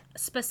race,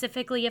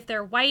 specifically if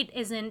they're white,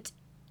 isn't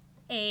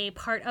a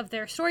part of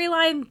their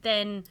storyline,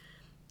 then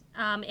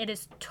it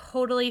is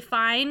totally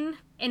fine,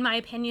 in my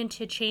opinion,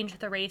 to change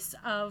the race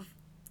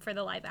for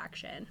the live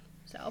action.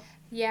 So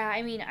yeah,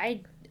 I mean,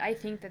 I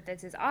think that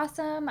this is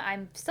awesome.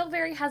 I'm still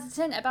very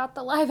hesitant about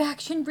the live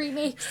action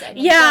remakes. I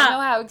don't know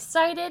how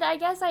excited I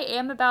guess I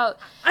am about,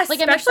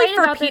 like, I'm excited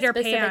for about Peter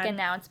this specific Pan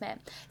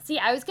announcement. See,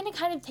 I was going to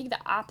kind of take the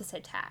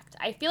opposite tact.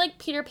 I feel like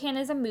Peter Pan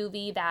is a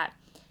movie that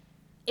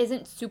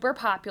isn't super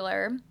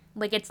popular.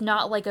 Like, it's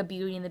not like a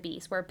Beauty and the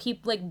Beast, where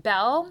people, like,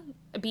 Belle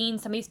being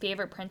somebody's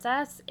favorite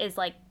princess is,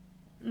 like,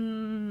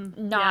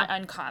 not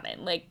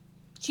uncommon. Like,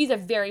 she's a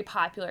very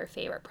popular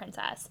favorite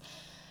princess.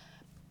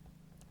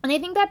 And I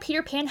think that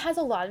Peter Pan has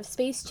a lot of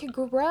space to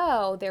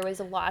grow. There was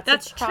lots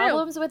of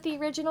problems with the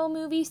original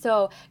movie,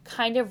 so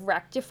kind of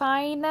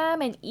rectifying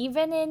them, and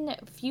even in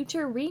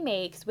future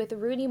remakes with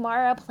Rooney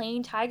Mara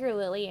playing Tiger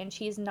Lily, and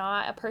she's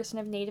not a person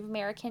of Native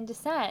American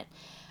descent.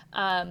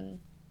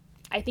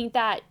 I think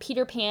that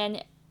Peter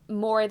Pan,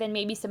 more than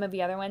maybe some of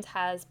the other ones,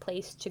 has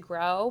place to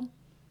grow.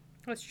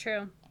 That's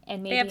true.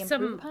 And maybe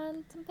improve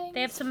upon some things.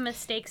 They have some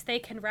mistakes they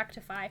can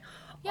rectify.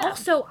 Yeah.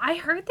 Also, I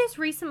heard this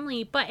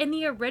recently, but in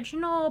the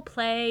original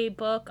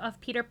playbook of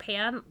Peter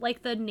Pan,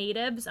 like, the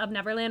natives of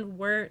Neverland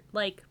weren't,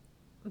 like,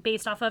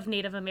 based off of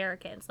Native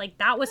Americans. Like,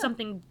 that was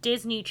something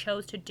Disney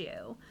chose to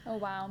do. Oh,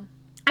 wow.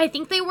 I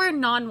think they were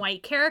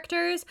non-white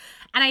characters,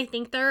 and I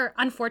think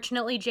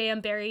unfortunately, J.M.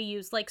 Barrie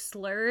used, like,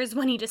 slurs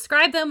when he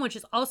described them, which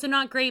is also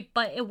not great,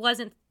 but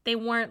they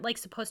weren't, like,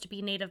 supposed to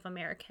be Native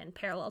American,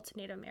 parallel to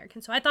Native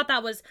American. So I thought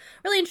that was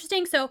really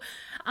interesting. So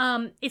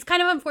it's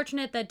kind of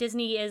unfortunate that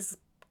Disney is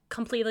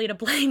completely to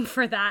blame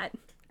for that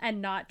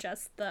and not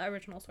just the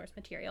original source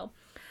material.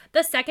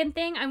 The second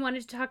thing I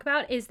wanted to talk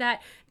about is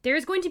that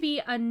there's going to be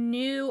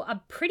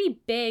a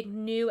pretty big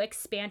new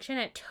expansion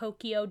at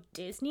Tokyo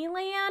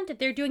Disneyland.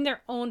 They're doing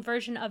their own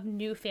version of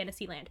New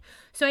Fantasyland.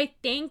 So I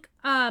think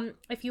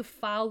if you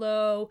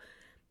follow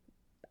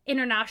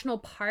international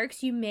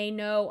parks, you may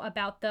know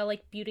about the,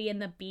 like, Beauty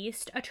and the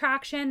Beast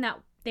attraction that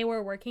they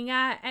were working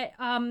at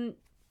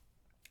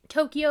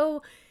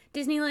Tokyo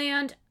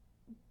Disneyland.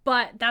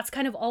 But that's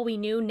kind of all we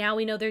knew. Now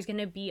we know there's going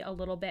to be a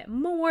little bit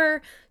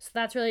more. So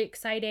that's really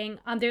exciting.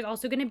 There's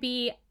also going to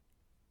be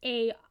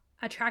a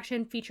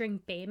attraction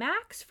featuring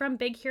Baymax from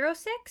Big Hero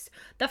 6.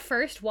 The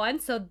first one.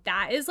 So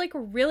that is, like,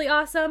 really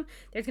awesome.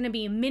 There's going to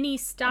be a mini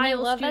style studio.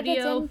 And I love that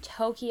it's in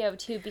Tokyo,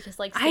 too. Because,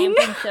 like, San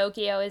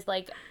Francisco is,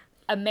 like,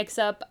 a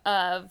mix-up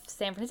of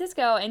San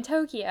Francisco and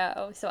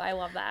Tokyo. So I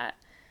love that.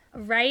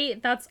 Right?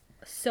 That's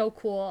so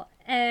cool.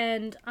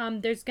 And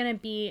there's gonna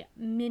be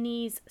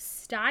Minnie's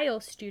Style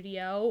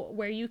Studio,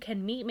 where you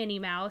can meet Minnie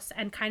Mouse,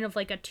 and kind of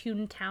like a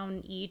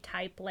Toontown-y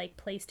type, like,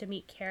 place to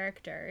meet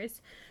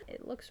characters.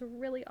 It looks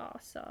really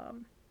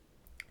awesome.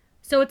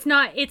 So it's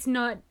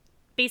not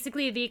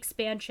basically the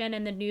expansion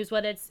and the news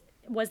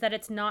was that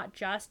it's not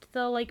just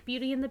the, like,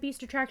 Beauty and the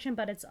Beast attraction,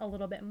 but it's a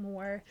little bit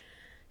more.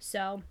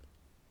 So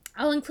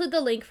I'll include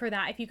the link for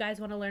that if you guys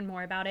want to learn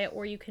more about it,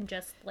 or you can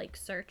just, like,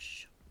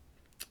 search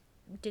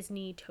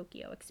Disney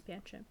Tokyo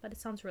expansion. But it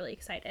sounds really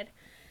excited.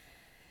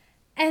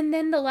 And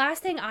then the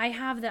last thing I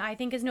have that I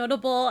think is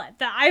notable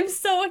that I'm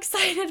so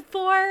excited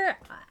for,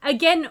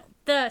 again,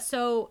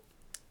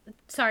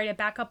 sorry to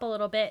back up a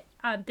little bit.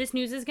 This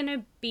news is going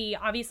to be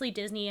obviously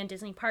Disney and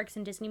Disney parks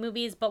and Disney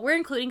movies, but we're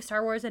including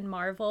Star Wars and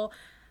Marvel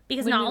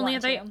because not only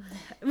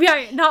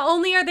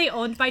are they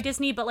owned by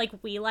Disney, but, like,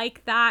 we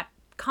like that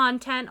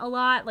content a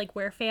lot. Like,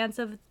 we're fans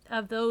of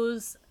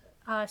those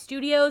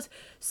Studios.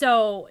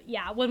 So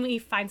yeah, when we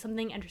find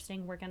something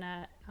interesting, we're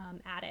gonna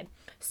add it.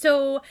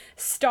 So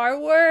Star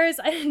Wars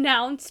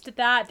announced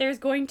that there's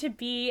going to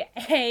be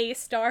a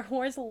Star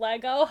Wars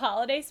Lego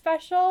holiday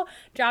special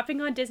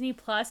dropping on Disney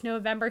Plus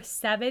November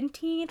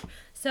 17th.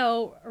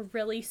 So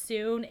really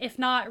soon, if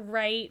not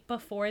right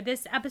before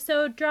this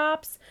episode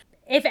drops.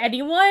 If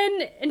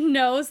anyone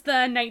knows the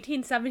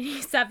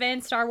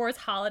 1977 Star Wars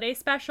holiday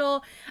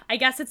special, I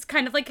guess it's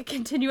kind of like a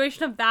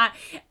continuation of that.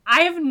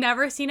 I have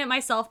never seen it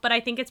myself, but I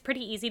think it's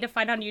pretty easy to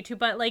find on YouTube.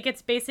 But like,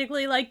 it's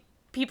basically like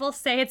people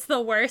say it's the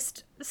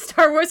worst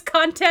Star Wars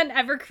content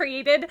ever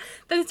created,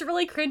 that it's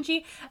really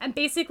cringy. And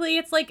basically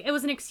it's like, it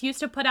was an excuse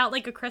to put out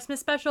like a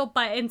Christmas special,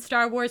 but in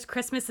Star Wars,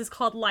 Christmas is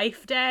called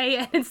Life Day.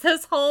 And it's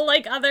this whole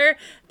like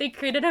they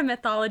created a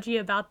mythology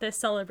about this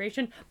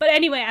celebration. But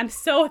anyway, I'm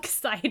so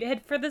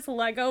excited for this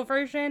Lego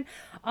version,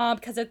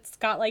 because it's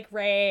got like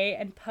Rey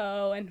and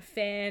Poe and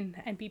Finn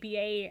and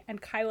BB-8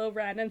 and Kylo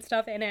Ren and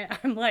stuff in it.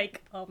 I'm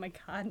like, oh my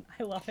God,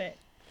 I love it.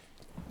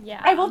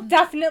 Yeah. I will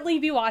definitely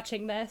be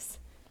watching this.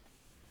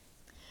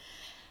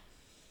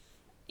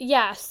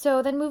 Yeah,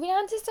 so then moving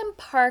on to some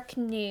park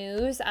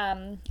news.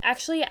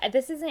 Actually,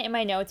 this isn't in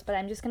my notes, but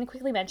I'm just going to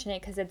quickly mention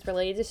it because it's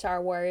related to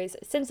Star Wars.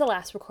 Since the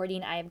last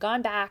recording, I have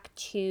gone back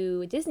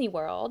to Disney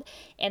World,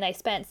 and I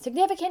spent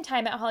significant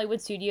time at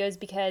Hollywood Studios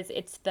because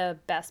it's the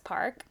best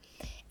park.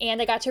 And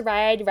I got to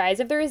ride Rise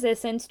of the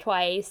Resistance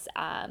twice.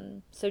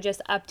 So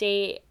just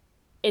update,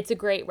 it's a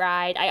great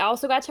ride. I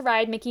also got to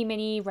ride Mickey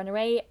Minnie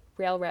Runaway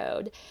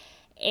Railroad.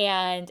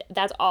 And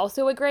that's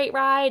also a great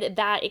ride.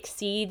 That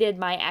exceeded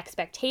my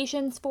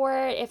expectations for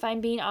it, if I'm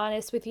being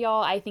honest with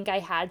y'all. I think I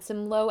had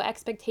some low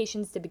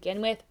expectations to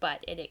begin with, but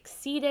it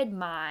exceeded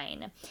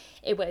mine.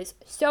 It was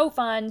so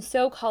fun,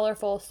 so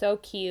colorful, so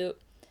cute.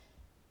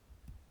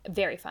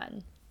 Very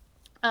fun.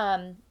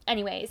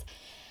 Anyways,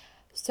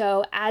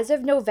 so as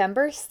of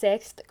November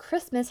 6th,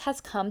 Christmas has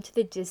come to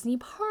the Disney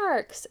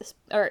parks,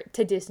 or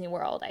to Disney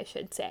World, I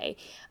should say.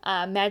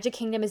 Magic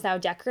Kingdom is now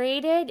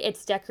decorated.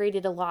 It's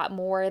decorated a lot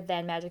more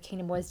than Magic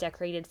Kingdom was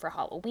decorated for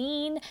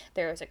Halloween.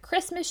 There's a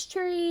Christmas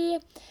tree,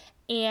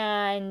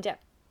 and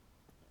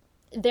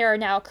there are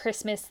now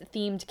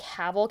Christmas-themed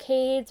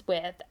cavalcades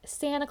with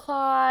Santa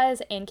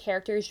Claus and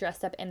characters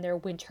dressed up in their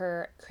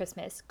winter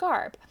Christmas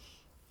garb.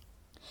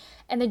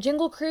 And the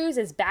Jingle Cruise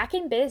is back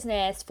in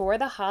business for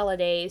the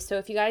holidays. So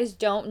if you guys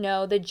don't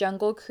know, the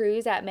Jungle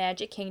Cruise at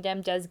Magic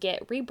Kingdom does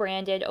get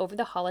rebranded over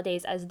the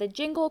holidays as the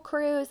Jingle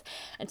Cruise.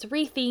 It's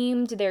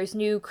rethemed. There's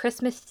new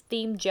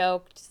Christmas-themed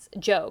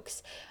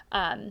jokes.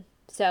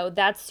 So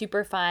that's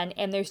super fun.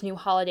 And there's new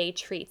holiday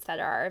treats that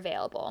are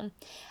available.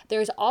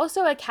 There's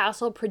also a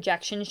castle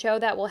projection show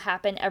that will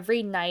happen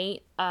every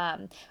night.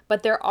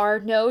 But there are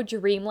no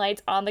dream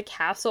lights on the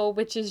castle,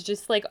 which is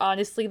just like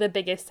honestly the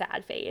biggest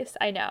sad face.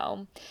 I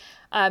know.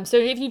 So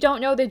if you don't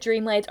know, the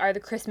dream lights are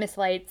the Christmas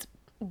lights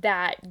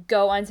that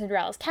go on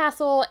Cinderella's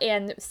castle,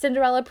 and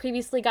Cinderella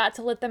previously got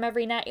to light them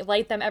every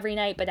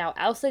night, but now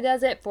Elsa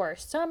does it for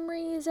some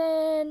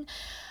reason,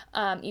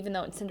 even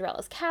though it's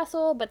Cinderella's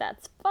castle, but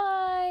that's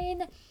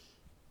fine.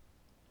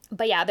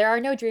 But yeah, there are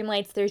no dream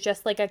lights. There's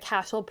just like a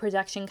castle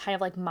projection kind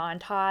of like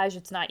montage.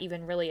 It's not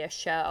even really a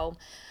show.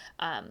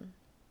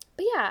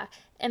 But yeah,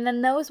 and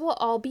then those will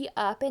all be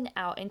up and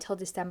out until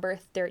December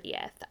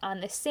 30th. On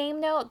the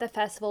same note, the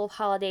Festival of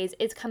Holidays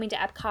is coming to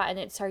Epcot, and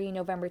it's starting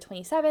November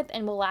 27th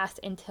and will last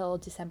until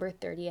December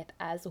 30th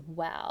as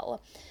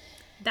well.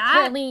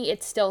 Currently,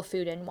 it's still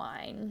food and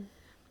wine.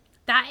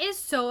 That is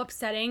so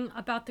upsetting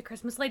about the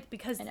Christmas lights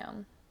because I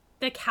know.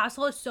 The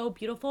castle is so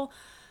beautiful.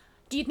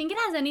 Do you think it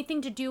has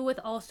anything to do with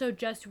also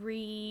just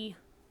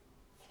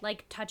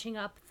touching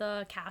up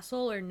the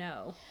castle, or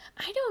no?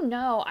 I don't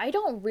know. I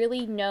don't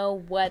really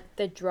know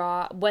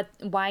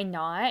why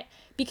not?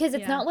 Because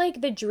it's not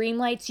like the dream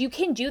lights. You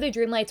can do the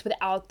dream lights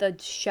without the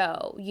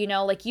show,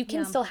 like you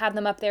can still have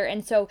them up there.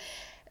 And so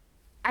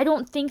I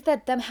don't think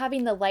that them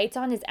having the lights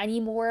on is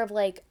any more of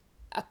like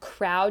a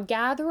crowd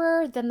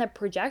gatherer than the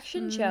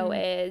projection show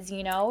is,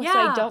 Yeah, so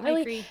I don't really.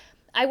 I agree.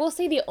 I will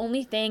say the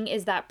only thing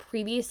is that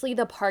previously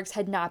the parks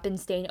had not been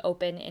staying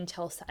open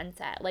until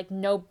sunset.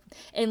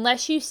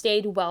 Unless you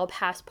stayed well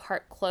past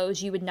park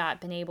close, you would not have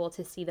been able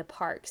to see the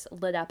parks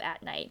lit up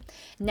at night.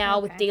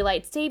 Now with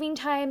daylight savings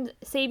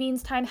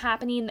time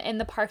happening and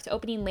the parks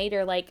opening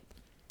later,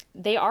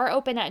 they are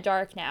open at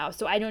dark now.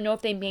 So I don't know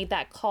if they made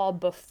that call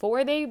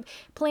before they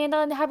planned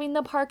on having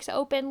the parks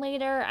open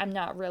later. I'm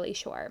not really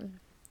sure.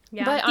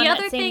 Yeah. But the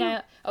other thing.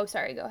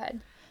 Sorry, go ahead.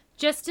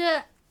 Just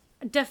to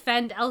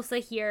defend Elsa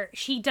here,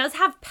 she does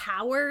have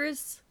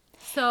powers.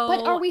 So but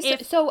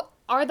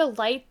are the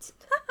lights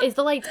is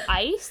the lights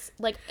ice?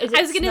 Is it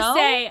I was gonna snow?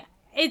 say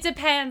it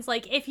depends.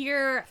 If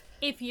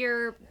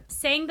you're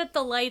saying that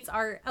the lights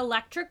are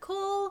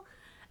electrical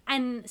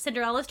and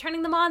Cinderella's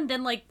turning them on,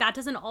 then that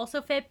doesn't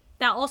also fit.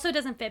 that also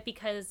doesn't fit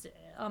because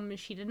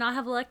she did not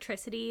have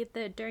electricity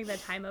during the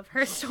time of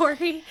her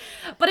story.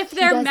 But if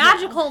they're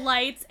magical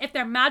lights,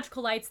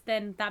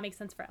 then that makes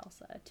sense for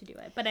Elsa to do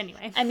it. But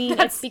anyway. I mean,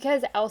 it's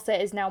because Elsa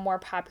is now more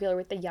popular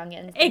with the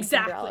youngins than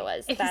Cinderella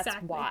was. That's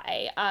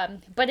why.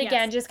 But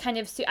again, just kind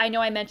of, I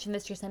know I mentioned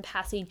this just in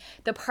passing,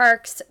 the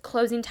park's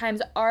closing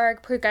times are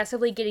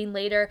progressively getting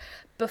later.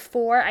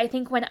 Before, I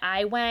think when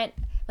I went,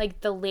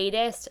 like, the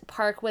latest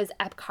park was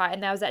Epcot,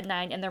 and that was at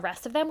 9, and the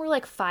rest of them were,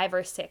 like, 5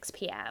 or 6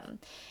 p.m.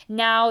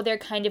 Now they're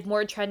kind of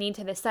more trending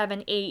to the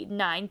 7, 8,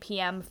 9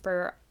 p.m.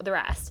 for the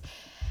rest.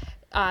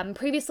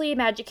 Previously,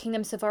 Animal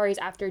Kingdom safaris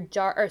after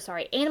dark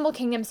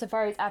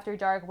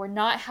were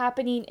not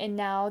happening, and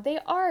now they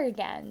are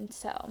again,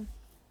 so...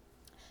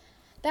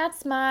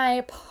 That's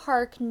my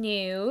park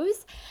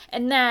news.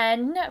 And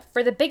then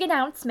for the big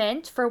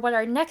announcement for what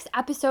our next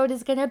episode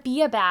is going to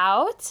be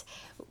about,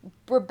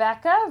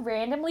 Rebecca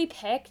randomly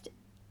picked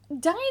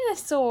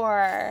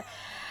Dinosaur,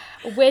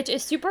 which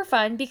is super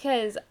fun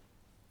because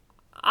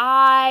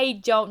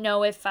I don't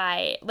know if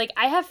I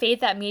have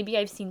faith that maybe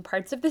I've seen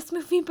parts of this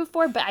movie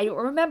before, but I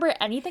don't remember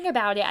anything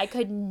about it. I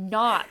could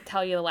not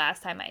tell you the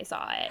last time I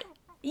saw it.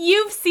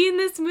 You've seen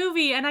this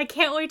movie, and I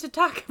can't wait to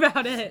talk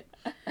about it.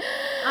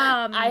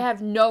 I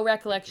have no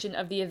recollection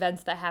of the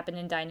events that happened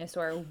in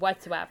Dinosaur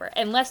whatsoever,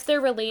 unless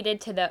they're related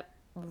to the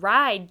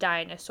ride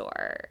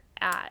Dinosaur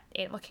at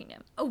Animal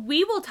Kingdom.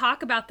 We will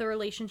talk about the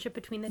relationship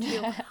between the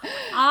two.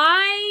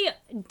 I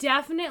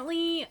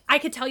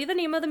could tell you the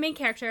name of the main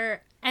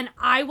character, and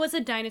I was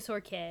a dinosaur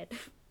kid.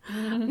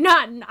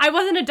 I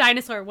wasn't a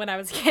dinosaur when I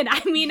was a kid.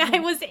 I mean, I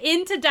was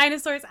into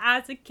dinosaurs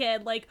as a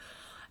kid, like...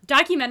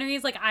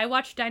 Documentaries, like, I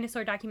watched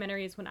dinosaur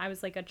documentaries when I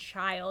was, like, a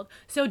child.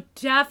 So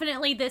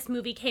definitely this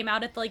movie came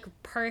out at the, like,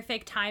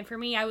 perfect time for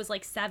me. I was,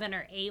 like, 7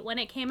 or 8 when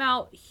it came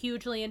out.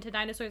 Hugely into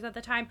dinosaurs at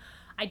the time.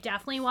 I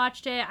definitely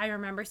watched it. I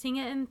remember seeing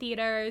it in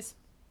theaters.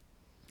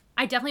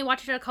 I definitely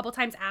watched it a couple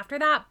times after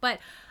that, but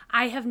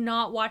I have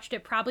not watched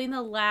it probably in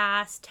the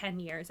last 10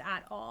 years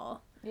at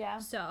all. Yeah.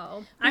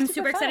 So I'm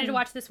super excited to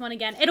watch this one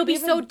again. It'll be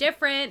so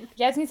different.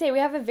 Yeah, I was going to say, we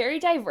have a very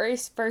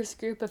diverse first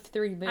group of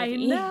 3 movies. I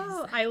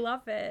know. I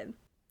love it.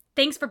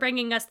 Thanks for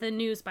bringing us the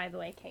news, by the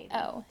way, Kate.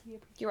 Oh,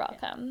 you're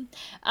welcome.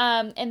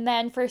 And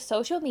then for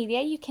social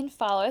media, you can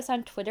follow us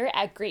on Twitter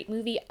at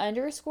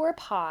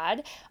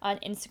greatmovie_pod, on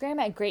Instagram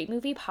at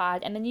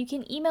greatmoviepod, and then you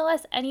can email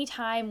us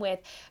anytime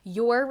with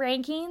your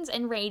rankings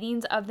and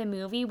ratings of the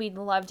movie. We'd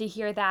love to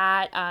hear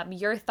that.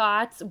 Your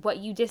thoughts, what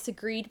you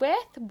disagreed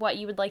with, what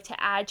you would like to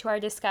add to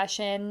our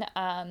discussion.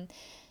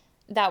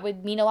 That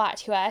would mean a lot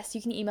to us.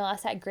 You can email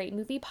us at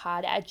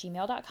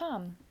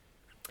greatmoviepod@gmail.com.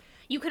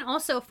 You can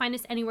also find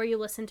us anywhere you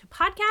listen to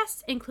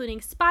podcasts, including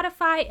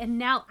Spotify and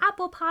now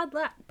Apple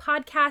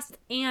Podcasts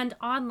and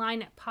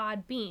online at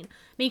Podbean.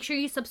 Make sure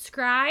you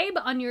subscribe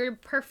on your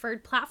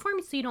preferred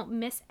platform so you don't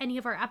miss any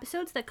of our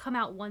episodes that come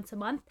out once a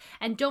month.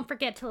 And don't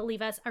forget to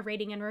leave us a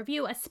rating and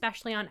review,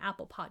 especially on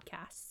Apple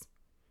Podcasts.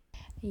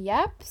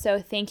 Yep. So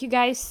thank you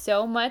guys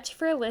so much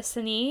for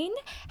listening.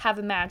 Have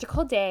a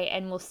magical day,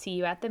 and we'll see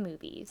you at the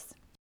movies.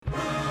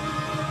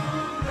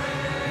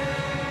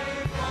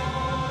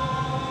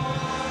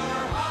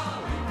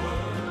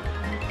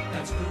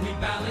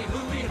 Valley,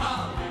 hooey,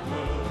 holla.